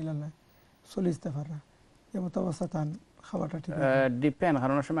পারা না, ইলা নাই চলিতে পারা, এমত অবস্থা তান খাওয়াটা ঠিক ডিপেন্ড।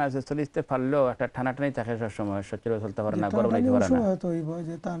 কারণ সময় আছে চলিতে পারলেও একটা টানাটানি থাকে সব সময়, সচল চলতে পারে না, গরম নিতে পারে না, হয়তো হইব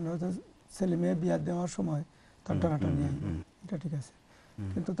যে তার হয়তো ছেলে মেয়ে বিয়া দেওয়ার সময় তার টানাটানি আইব, এটা ঠিক আছে,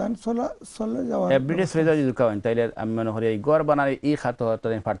 কিন্তু তার চলে যাওয়া এভরিডে চলে যাওয়া যদি কারণ তাইলে আমি মনে করি এই গড় বানালে এই খাত হয়তো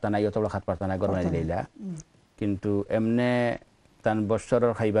পারতা না, অত বড় খাত পারতা না, গড় বানাই দিলা, কিন্তু এমনে তান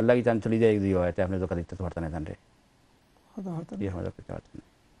বছরের খাইবার লাগি তান চলে যায় দিয়ে হয় আপনি দোকান দিতে পারতেন না, তানরে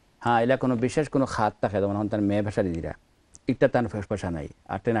হ্যাঁ এলা কোনো বিশেষ কোনো খাত থাকে, যেমন তার মেয়ে ভাষা দিদিরা একটা তার পয়সা নাই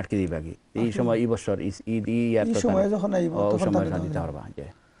আর ট্রেন আটকে দিবা কি এই সময় এই বছর ঈদ আর সময় দিতে পারবা,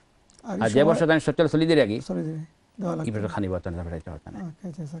 আর যে বছর তার সচল চলি দিয়ে রাখি খানি বর্তন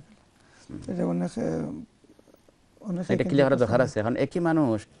এটা ক্লিয়ার করার দরকার আছে। এখন একই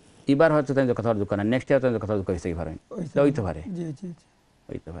মানুষ এবার হয়তো তাই কথার দোকান নেক্সট ইয়ার তাই কথা কইছে কি পারেন হইতে পারে,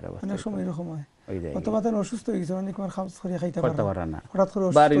 হইতে পারে অনেক সময় এরকম হয়, অথবা তাই অসুস্থ হয়ে গেছে অনেক খাওয়া ছড়িয়ে খাইতে পারে না, হঠাৎ করে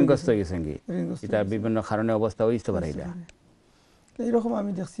বা ঋণগ্রস্ত হয়ে গেছেন কি এটা বিভিন্ন কারণে অবস্থা হইতে পারে। এইরকম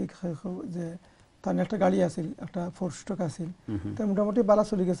আমি দেখছি যে তার একটা গাড়ি আছিল, একটা 4 স্ট্রোক আছিল, তাই মোটামুটি বালা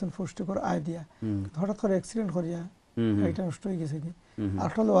চলে গেছেন 4 স্ট্রোকের আয় দিয়া, হঠাৎ করে অ্যাক্সিডেন্ট করিয়া গাড়িটা নষ্ট হয়ে গেছে কি,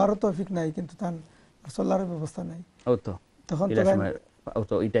 আসলে আরো তৌফিক নাই, কিন্তু তার চলার ব্যবস্থা নাই, তখন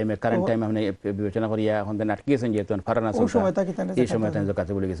তো এই টাইমে কারেন্ট টাইম আপনি বিবেচনা করিয়া এখন তাই আটকে গেছেন যেহেতু ফারানা এই সময় তাই জাকাত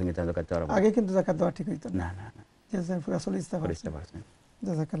বলে গেছেন, তাই জাকাত দেওয়ার আগে কিন্তু জাকাত দেওয়া ঠিক হইতো না, না না পুরো চলিতে পারছেন।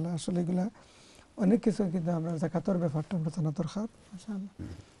 জাযাকাল্লাহ। আসলে এগুলা অনেক কিছু, কিন্তু আমরা জাকাতের ব্যাপারটা আমরা জানা দরকার মাশাআল্লাহ।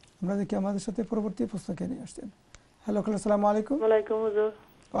 আমরা দেখি আমাদের সাথে পরবর্তী প্রশ্ন কে নিয়ে আসছেন। হ্যালো, আসসালামু আলাইকুম। ওয়ালাইকুম হুজুর।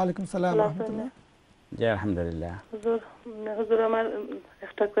 ওয়ালাইকুম সালাম ওয়া রাহমাতুল্লাহ। জি আলহামদুলিল্লাহ। হুজুর আমার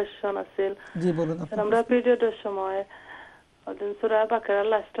একটা কোশ্চেন আছে। জি বলুন। আমরা পিরিয়ডের সময় সূরা বাকারা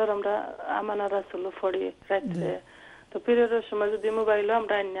লাস্টের আমরা আমানা রাসূল পড়ি রাতে, তো পিরিয়ডের সময় যদি মোবাইলে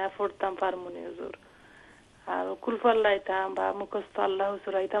আমরা আইনা পড়তাম পারমুনি হুজুর, আর কুলফাল লাইতাম বা মুখস্থ আল্লাহ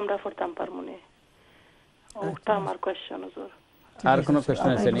সুরাইতাম আমরা পড়তাম পারমুনি, ওটা আমার কোশ্চেন হুজুর। আর কোন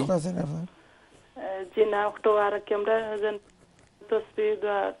কোশ্চেন আছে নি? জি না, ওটা আর কি আমরা যেন তসবিহ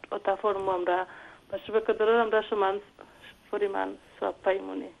দোয়া ওটা পড়মু আমরা পাশাপাশি ধরে আমরা সমান পরিমাণ সওয়াব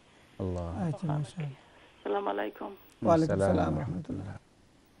পাইমুনি। আল্লাহ। আচ্ছা মাশাআল্লাহ। আসসালামু আলাইকুম। ওয়া আলাইকুম আসসালাম ওয়া রাহমাতুল্লাহ।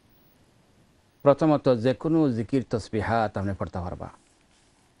 প্রথমত যে কোনো জিকির তসবিহাত আপনি পড়তে পারবা,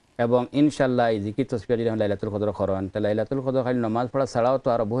 এবং ইনশাআল্লাহ এই জিকির তসবিহ যদি লাইলাতুল কদর করেন তাহলে লাইলাতুল কদর খালি নামাজ পড়া ছাড়াও তো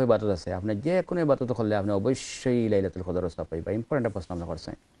আরো বহু ইবাদত আছে, আপনি যে কোনো ইবাদত করলে আপনি অবশ্যই লাইলাতুল কদর সওয়াব পাইবা। ইম্পর্টেন্ট প্রশ্ন আপনি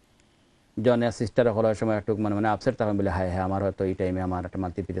করছেন। জনে সিস্টার করার সময় একটু মানে আপসেট থাকেন বলে হায় হ্যাঁ আমার হয়তো এই টাইমে আমার একটা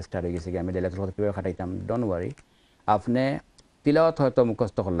মাল্টি পিরিয়ড স্টার্ট হয়ে গেছে, আমি লাইলাতুল কদর কীভাবে খাটাইতাম, ডোন্ট ওয়ারি, আপনি তিলাওয়াত হয়তো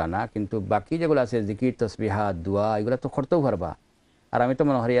মুখস্থ করলা না, কিন্তু বাকি যেগুলো আছে জিকির তসবিহাত দোয়া এগুলো তো করতেও পারবা। আর আমি তো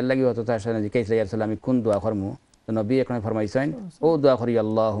মনে হয় আল্লাহ কি হতো তার সাথে জিজ্ঞাসা ইয়ারসাল্লাম আমি কোন দোয়া করমু, তো নবী এখন ফরমাইছেন ও দোয়া করি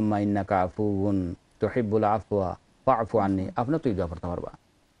আল্লাহুম্মা ইন্নাকা আফুউন তুহিব্বুল আফওয়া ফাআফু আন্নি, আপনি তো এই দোয়া করতে পারবা।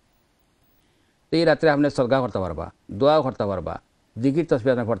 তো এই রাত্রে আপনি সদকা করতে পারবা, দোয়াও করতে পারবা, জিকির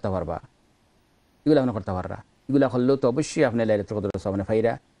তসবিহ আপনি পড়তে পারবা, এগুলো আপনি করতে পারবা। এগুলো করলেও তো অবশ্যই আপনি লাইলাতুল কদর আপনি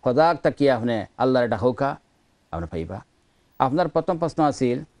পাইরা, সজাগ তাকিয়ে আপনি আল্লাহর ডাকৌকা আপনি পাইবা। আপনার প্রথম প্রশ্ন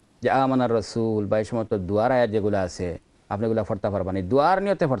আছিল যে আমানার রসুল বা এই সমস্ত দোয়ার আয়াত যেগুলো আছে আপনি এগুলো পড়তে পারবা না, দোয়ার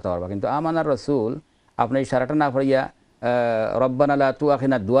নিয়তে পড়তে পারবা, কিন্তু আমানার রসুল আপনি এই সারাটা না পড়িয়া রব্বানা লা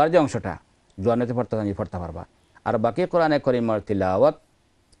তুআখিনা দোয়ার যে অংশটা দোয়ার নিয়তে পড়তে পারবা। আর বাকি কোরআনে কারীমের তিলাওয়াত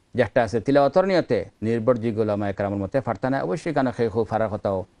যেটা আছে তিলাওয়াতের নিয়তে নির্ভরযোগ্য উলামা ইকরামের মতে পারতা না, অবশ্যই কেন সেই খুব ফারার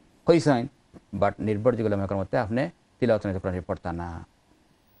কথাও হইছেন, বাট নির্ভরযোগ্য উলামা ইকরামের মতে আপনি তিলাওয়াতের নিয়তে পড়তা না।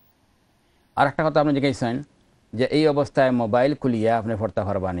 আর একটা কথা আপনি জিজ্ঞাসেন যে এই অবস্থায় মোবাইল খুলিয়া আপনি পড়তে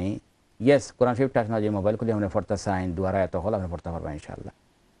পারবানি ইয়েস কোরআন শরীফ টাচ না যে মোবাইল খুলিয়া আপনি পড়তে চাইন দুয়ারা এত হল আপনি পড়তে পারবেন ইনশাআল্লাহ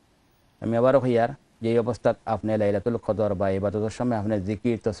আমি আবারও হইয়ার যে এই অবস্থাত আপনি লাইলাতুল কদর বা ইবাদতের সময় আপনি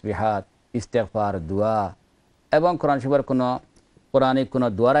জিকির তসবিহাত ইস্তেগফার দোয়া এবং কোরআন শরীফের কোনো কোরআনিক কোনো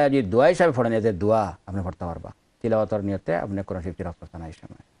দোয়ারা যদি দোয়া হিসাবে পড়েন যে দোয়া আপনি পড়তে পারবা তিলাওয়াতের নিয়তে আপনি কোরআন শরীফ তিলাওয়াত করতে না এই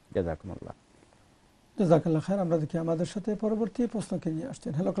সময় জাযাকুমুল্লাহ জাযাকাল্লাহ খাইর আমরা দেখি আমাদের সাথে পরবর্তী প্রশ্নকে নিয়ে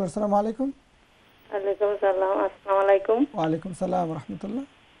আসছেন হ্যালো আসসালামু আলাইকুম ওয়ালাইকুম আসসালাম আসসালামু আলাইকুম ওয়ালাইকুম সালাম ওয়া রাহমাতুল্লাহ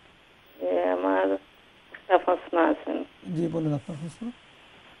আমার একটা প্রশ্ন আছে জি বলুন আপনার প্রশ্ন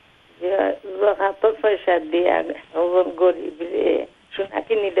যে যাকাতের পয়সা দিয়ে ওজন গরিবরে সোনা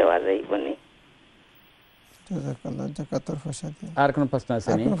কিনে দেওয়া যাইব নি জাযাকাল্লাহ যাকাতের পয়সা দিয়ে আর কোন প্রশ্ন আছে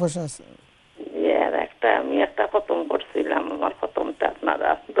নি কোন প্রশ্ন আছে আর একটা আমি একটা খতম করছিলাম আমার খতমটা আপনারা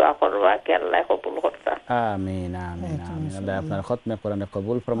দোয়া করবা কে আল্লাহ কবুল করতা আমিন আমিন আমিন আল্লাহ আপনার খতমে কোরআন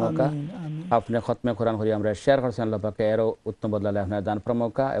কবুল ফরমাকা আপনি খতমে কোরআন করি আমরা শেয়ার করছেন আল্লাহ পাকে এর উত্তম বদলা আপনার দান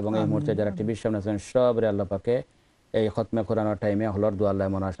ফরমাকা এবং এই মুহূর্তে যারা টিভির সামনে আছেন সবরে আল্লাহ পাকে এই খতমে কোরআনের টাইমে হলর দোয়া আল্লাহ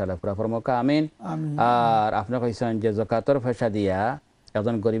মনাশাল্লাহ পুরা ফরমাকা আমিন আর আপনি কইছেন যে যাকাতের পয়সা দিয়া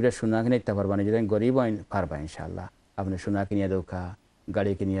একজন গরিবের সোনা কিনে দিতে পারবা না যদি গরিব হইন পারবা ইনশাআল্লাহ আপনি সোনা কিনিয়ে দৌকা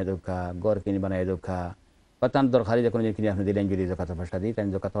গাড়ি কিনিয়ে দৌকা ঘর কিনে বানাই দৌকা বা তার দরকারি যে কোনো জিনিস কিনে আপনি দিলেন যদি যাকাতের পয়সা দিই তাই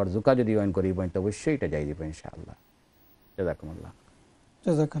যাকাতের জুকা যদি হইন গরিব হইন তো অবশ্যই এটা যাই দিব ইনশাআল্লাহ জাযাকুমুল্লাহ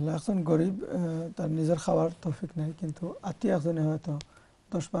জাযাকাল্লাহ একজন গরিব তার নিজের খাওয়ার তৌফিক নাই কিন্তু আত্মীয় একজনে হয়তো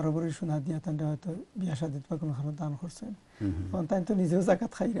 10-12 ভরি সোনা দিয়া তান্ডে হয়তো বিয়া শাদীত বা কোনো খারাপ দান করছেন তাই তো নিজেও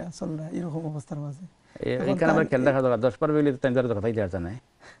যাকাত খাইরা চলরা এরকম অবস্থার মাঝে এইখানে আমরা খেয়াল রাখা দরকার 10-12 ভরি তাই ধরে কথাই দেওয়া যায় না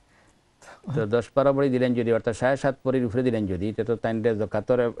তো 10-12 ভরি দিলেন যদি অর্থাৎ 7.5 ভরির উপরে দিলেন যদি তো তাইন্ডে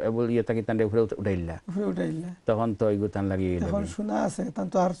যাকাতের এবল ইয়ে থাকি তান্ডে উপরে উঠাইলা তখন তো এইগু তান লাগি তখন সোনা আছে তান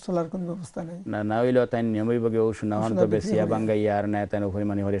তো আর চলার কোনো ব্যবস্থা নাই না হইলো তাই নিয়মই বগে ও সোনা হন তো বেশিয়া বাঙ্গাইয়া আর না তাই উপরে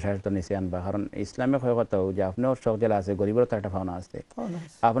মানে হরে 7 নিচে আনবা কারণ ইসলামে কয় কথা যে আপনার শখদেলা আছে গরিবের তো একটা পাওনা আছে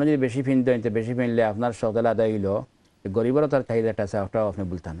আপনি যদি বেশি ফিন দেন তো বেশি ফিনলে আপনার শখদেলা আদায় হইলো গরিবেরও তার চাহিদাটা আছে ওটাও আপনি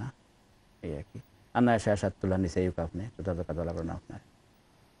বলতেন না এই আর কি আর না 7 তোলার নিচে আপনি তো তাদের কাজ লাগবে না আপনার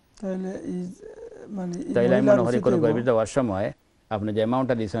তাইলে আমি মনে করি কোনো গরিবের দেওয়ার সময় আপনি যে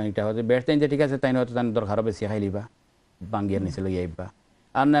অ্যামাউন্টটা দিচ্ছেন এটা হয়তো বেশ টাইম ঠিক আছে তাই হয়তো তার দরকার বেশি খাই লিবা বাঙ্গিয়ার নিচে লই আইবা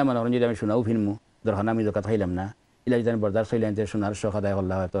আর না মনে করেন যদি আমি শোনাও ফিনমু দরকার আমি জকাত খাইলাম না ইলা যদি বরদার হইলেন যে সোনার শখ আদায়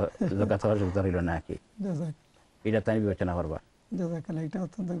করলা হয়তো জকাত হওয়ার সুযোগ হইল না কি এটা তাই বিবেচনা করবা জাযাকাল্লাহ এটা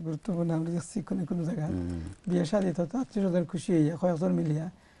অত্যন্ত গুরুত্বপূর্ণ আমরা দেখছি কোনো জায়গায় বিয়ে শাদী তো আত্মীয়স্বজন খুশি হইয়া কয়েকজন মিলিয়া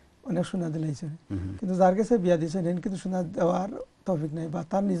অনেক সোনা দিলাইছে কিন্তু যার কাছে বিয়া দিয়েছেন হেন কিন্তু সোনা দেওয়ার তৌফিক নাই বা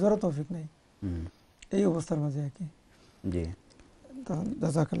তার নিজেরও তৌফিক নাই এই অবস্থার মাঝে আর কি জি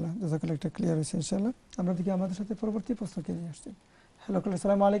জাযাকাল্লাহ একটা ক্লিয়ার হয়েছে ইনশাআল্লাহ আমরা দেখি আমাদের সাথে পরবর্তী প্রশ্নকে নিয়ে আসছেন হ্যালো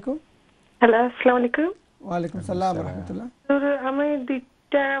আসসালামু আলাইকুম হ্যালো আসসালামু আলাইকুম ওয়ালাইকুম সালাম ওয়া রাহমাতুল্লাহ আমি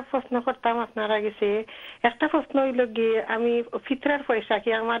দুইটা প্রশ্ন করতাম আপনার কাছে একটা প্রশ্ন হইল গিয়ে আমি ফিতরার পয়সা কি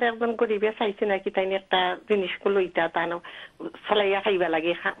আমার একজন গরিবে চাইছে নাকি তাই একটা জিনিস লইতা তা চলাইয়া খাইবা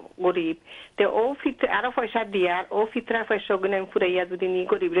লাগে গরিব তে ও ফিতরা আরো পয়সা দিয়া ও ফিতরার পয়সা গুলো আমি ফুরাইয়া যদি নি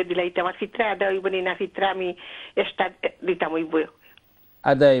গরিবরে দিলাইতে আমার ফিতরা আদায় হইব না ফিতরা আমি এক্সট্রা দিতাম হইব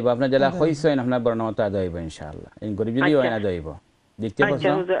আদায় হইব আপনার যারা হইছেন আপনার বর্ণমত আদায় হইব ইনশাআল্লাহ এই গরিব যদি হয় আদায় হইব দ্বিতীয়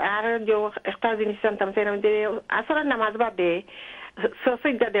প্রশ্ন আর যে একটা জিনিস জানতাম সেরকম যে আসরের নামাজ বাদে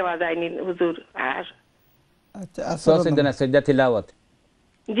সজদা দেওয়া যায়নি হুজুর আর আচ্ছা সজদা তিলাওয়াত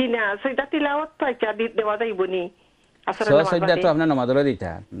জি না সজদা তিলাওয়াত তো আচ্ছা দেওয়া যাইব নি সজদা তো আপনার নামাজের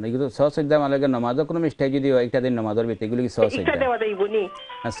দিতা কিন্তু সজদা মানে নামাজের কোনো মিস্টেক যদি হয় একটা দিন নামাজের ভিতরে এগুলো কি সজদা দেওয়া যাইব নি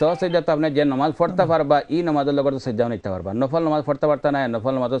সজদা তো আপনি যে নামাজ পড়তে পারবা এই নামাজের লগতে সজদাও নিতে পারবা নফল নামাজ পড়তে পারতা না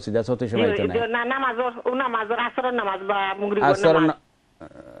নফল নামাজ সিধা সত্যি সময় তো না নামাজের আসরের নামাজ বা মাগরিব নামাজ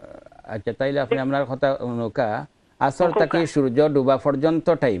আচ্ছা তাইলে আপনি আপনার কথা নৌকা আসর থেকে সূর্য ডুবা পর্যন্ত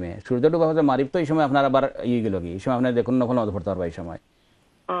টাইমে সূর্য ডুবা হতে মারিব তো এই সময় আপনার আবার গেল কি এই সময় আপনি দেখুন নফল নামাজ পড়তে পারবা এই সময়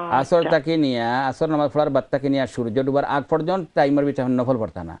আসর থেকে নিয়ে আসর নামাজ পড়ার বাদ থেকে নিয়ে সূর্য ডুবার আগ পর্যন্ত টাইমের ভিতরে নফল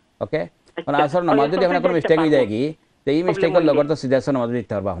পড়তা না ওকে কারণ আসর নামাজ যদি আপনার কোনো মিস্টেক হয়ে যায় কি তো এই মিস্টেকের লগর তো সিধা আসর নামাজ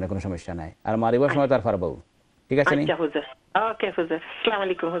দিতে পারবা আপনার কোনো সমস্যা নাই আর মারিবার সময় তার পারবো ঠিক আছে নি ওকে হুজুর আসসালামু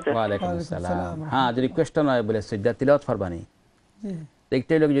আলাইকুম হুজুর ওয়া আলাইকুম আসসালাম হ্যাঁ যদি কোশ্চেন হয় বলে সিধা তিলাওয়াত পারবানি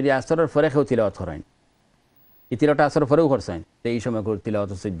দেখতে লোক যদি আসরের পরে কেউ তিলাওয়াত করেন এই তিলাওয়াতটা আসরের পরেও করছেন তো এই সময়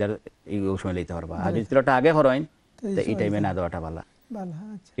তিলাওয়াত সিদ্ধার এই সময় লইতে পারবা আর যদি তিলাওয়াতটা আগে করেন তো এই টাইমে না দেওয়াটা ভালো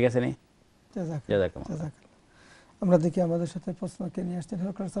ঠিক আছে নি জাযাকাল্লাহ আমরা দেখি আমাদের সাথে প্রশ্নকে নিয়ে আসছেন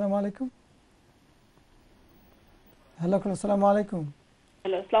হ্যালো আসসালামু আলাইকুম হ্যালো আসসালামু আলাইকুম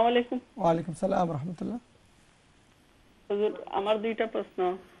হ্যালো আসসালামু আলাইকুম ওয়া আলাইকুম সালাম ওয়া রাহমাতুল্লাহ হুজুর আমার দুইটা প্রশ্ন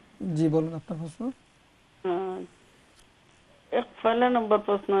জি বলুন আপনার প্রশ্ন এক পয়লা নম্বর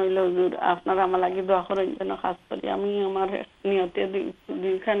প্রশ্ন হইল হুজুর আপনারা আমার লাগি দোয়া করেন যেন খাস করি আমি আমার নিয়তে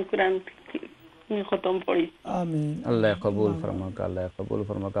দুইখান কোরআন তুমি খতম পড়ি আমিন আল্লাহ কবুল ফরমাক, আল্লাহ কবুল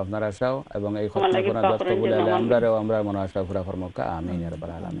ফরমাক আপনার আশাও, এবং এই আমার খতম লাগি করা দোয়া দস্ত করেন বলে যেন আমার আমরাও আমরা মনে আশা পুরা ফরমাক। আমিন ইয়া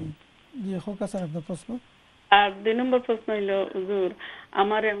রাব্বাল আলামিন। জি হোক স্যার আপনার প্রশ্ন। আর 2 নম্বর প্রশ্ন হইল হুজুর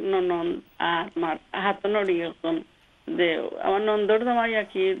আমার ননদ আর আমার হাত নড়ি এখন যে আমার নন্দর জামাই আর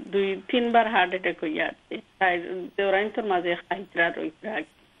কি 2-3 বার হার্ট অ্যাটাক হইয়া আছে, তাই দেওরাইন্তর মাঝে খাইত্রা রইত্রা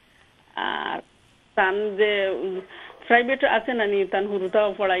আর তান যে প্রাইভেট আছে না নি তান হুরুতাও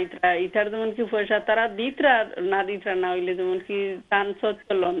পড়াইত্রা ইটার যেমন কি পয়সা তারা দিতরা না দিতরা না হইলে যেমন কি তান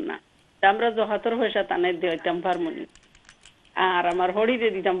চলন না, আমরা জহাতর পয়সা তানে দিতাম পারমনি আর আমার হড়িরে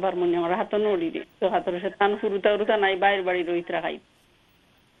দিতাম পারমনি, আমার হাত নড়িরে তো হাতের সাথে তান হুরুতা নাই বাইরের বাড়ি রইত্রা খাই।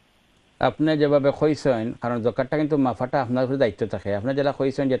 আপনি যেভাবে কইছেন, কারণ জকাতটা কিন্তু মাফাটা আপনার উপরে দায়িত্ব থাকে। আপনি যেটা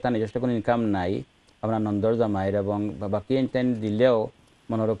কইছেন যে তার নিজস্ব কোনো ইনকাম নাই, আপনার নন্দর জামাইয়ের এবং বাকি ইনটেন দিলেও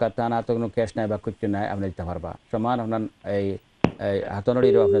মনোরকা তা না তো কোনো ক্যাশ নাই বা কিছু নাই, আপনি দিতে পারবা সমান আপনার এই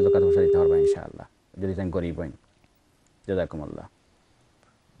হাতনড়িরও আপনি জকাত পয়সা দিতে পারবা ইনশাআল্লাহ, যদি তাই গরিব হইন। জাযাকুমুল্লাহ।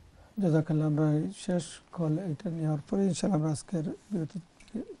 জাযাকাল্লাহ। আমরা শেষ কল এটা নেওয়ার পরে ইনশাআল্লাহ আমরা আজকের বিরতি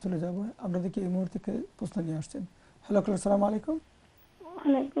চলে যাব। আমরা দেখি এই মুহূর্তে প্রশ্ন নিয়ে আসছেন। হ্যালো, আসসালামু আলাইকুম।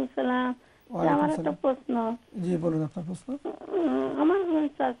 ওয়ালাইকুম সালাম। আমার একটা প্রশ্ন। জি বলুন আপনার প্রশ্ন। আমার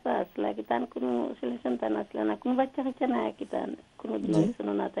চাচা আসলে কি তার কোনো ছেলে সন্তান আসলে না, কোনো বাচ্চা কাচ্চা না কি তার কোনো দিন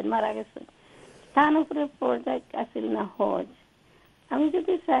না, তাই মারা গেছে, তার উপরে পর্যায় আসিল না হজ। আমি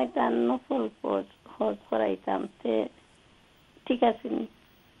যদি চাই তার নফল হজ করাইতাম তে ঠিক আছে নি?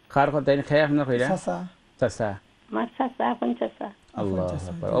 কার কথা খেয়ে আপনার কইরা? চাচা। চাচা আমার চাচা আপন চাচা। আল্লাহু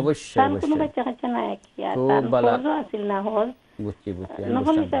আকবার। অবশ্যই তার কোনো অবশ্যই বাচ্চা কাচ্চা না কি আর তার হজও আসিল না হজ। বুঝছি বুঝছি।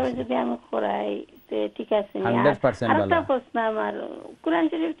 নফল হিসাবে যদি আমি করাই তে ঠিক আছে নি? 100% আর একটা প্রশ্ন আমার, কোরআন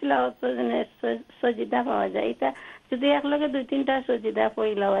শরীফ তিলাওয়াত জন্য সজিদা পাওয়া যায়, এটা যদি একলগে 2-3টা সজিদা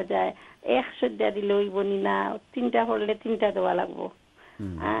পড়িলাওয়া যায়, এক সজিদা দিলে হইব নি না 3টা পড়লে 3টা দেওয়া লাগবো?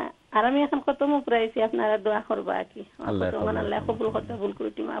 আর আমি এখন কত মুখ রাইছি, আপনারা দোয়া করবা কি? আল্লাহ কবুল করতে, ভুল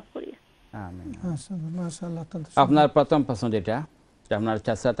ত্রুটি মাফ করিয়া। আমিন। মাশাআল্লাহ। আপনার প্রথম প্রশ্ন যেটা আপনার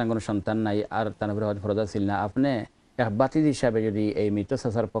চাচা তার কোনো সন্তান নাই আর তার উপরে হজ ফরজ ছিল না, আপনি এক বাতিল হিসাবে যদি এই মৃত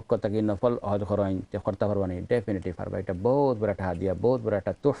চাচার পক্ষ থেকে নফল হজ করেন করতে পারবেন, ডেফিনেটলি পারবা। এটা বহুত বড় একটা হাদিয়া, বহুত বড়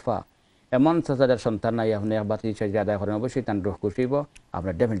একটা তোহফা। এমন চাচা যার সন্তান নাই আপনি এক বাতিল হিসাবে আদায় করেন, অবশ্যই তার রুহ খুশি হইব,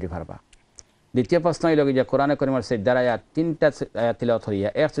 আপনার ডেফিনেটলি পারবা। দ্বিতীয় প্রশ্ন হইল যে কোরআনে করিমের সিজদার আয়াত 3টা আয়াত তিলাওয়াত হইয়া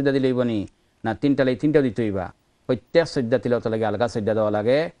এক সিজদা দিলে হইব নি না 3টা লাগে 3টাও দিতে হইবা? প্রত্যেক সিজদা তিলাওয়াত লাগে আলগা সিজদা দেওয়া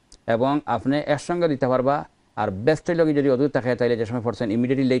লাগে এবং আপনি একসঙ্গে দিতে পারবা। আর বেস্ট হইল যদি অদূর থাকে তাইলে যে সময় পড়ছেন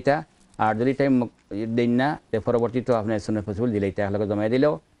ইমিডিয়েটলি লইতা, আর যদি টাইম দিন না পরবর্তী তো আপনি শুনে পসিবল দিলেইতা একলগে জমাই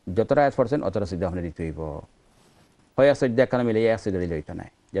দিলেও যতটা আয়াত পড়ছেন অতটা সিজদা আপনি দিতে হইব। হয় সিজদা কানে মিলে এক সিজদা দিলে হইতো না।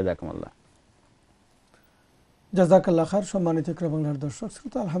 জাযাকুমুল্লাহ। জাযাকাল্লাহ খায়ের। সম্মানিত IQRA বাংলার দর্শক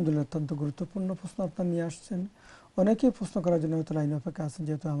শ্রোতা, আলহামদুলিল্লাহ অত্যন্ত গুরুত্বপূর্ণ প্রশ্ন আপনার নিয়ে আসছেন। অনেকেই প্রশ্ন করার জন্য হয়তো লাইন অপেক্ষা আছেন,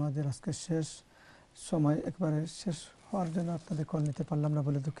 যেহেতু আমাদের আজকে শেষ সময় একবারে শেষ হওয়ার জন্য আপনাদের কল নিতে পারলাম না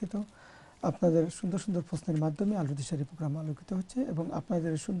বলে দুঃখিত। আপনাদের সুন্দর সুন্দর প্রশ্নের মাধ্যমে আলো দিশারি প্রোগ্রাম আলোকিত হচ্ছে এবং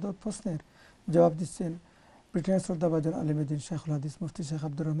আপনাদের সুন্দর প্রশ্নের জবাব দিচ্ছেন ব্রিটেনের শ্রদ্ধাভাজন আলিমেদিন শাইখুলহাদিস মুফতি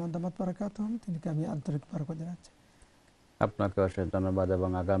আব্দুর রহমান দামাত বারাকাতুহুম, তিনিকে আমি আন্তরিক বারকত জানাচ্ছি। আপনাকে অশেষ ধন্যবাদ। এবং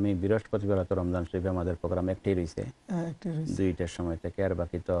আগামী বৃহস্পতিবার তো রমজান শরীফে আমাদের প্রোগ্রাম একটাই রয়েছে 2টার সময় থেকে, আর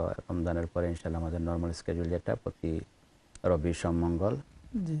বাকি তো রমজানের পরে ইনশাআল্লাহ আমাদের নর্মাল স্কেডিউল যেটা প্রতি রবি সোম মঙ্গল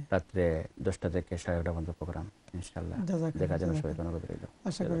রাত্রে 10টা থেকে 11:30 পর্যন্ত প্রোগ্রাম ইনশাআল্লাহ দেখা যাবে। সবাই ধন্যবাদ রইল।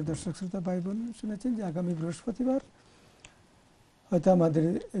 আশা করি দর্শক শ্রোতা ভাই বোন শুনেছেন যে আগামী বৃহস্পতিবার হয়তো আমাদের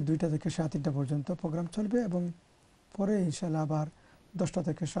 2টা থেকে 3:30 পর্যন্ত প্রোগ্রাম চলবে এবং পরে ইনশাআল্লাহ আবার 10টা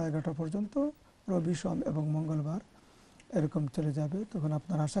থেকে 11:30 পর্যন্ত রবি সোম এবং মঙ্গলবার এরকম চলে যাবে। তখন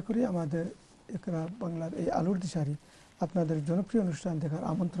আপনারা আশা করি আমাদের IQRA বাংলার এই আলোর দিশারি আপনাদের জনপ্রিয় অনুষ্ঠান দেখার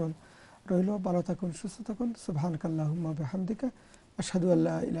আমন্ত্রণ রইল। ভালো থাকুন, সুস্থ থাকুন। সুবহানাকাল্লাহুম্মা ওয়া বিহামদিকা আশহাদু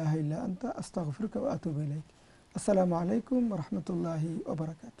আল্লা ইলাহা ইল্লা আনতা আস্তাগফিরুকা ওয়া আতুবু ইলাইক। আসসালামু আলাইকুম ওয়া রাহমাতুল্লাহি ওয়া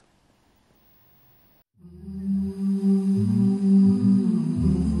বারাকাতুহু।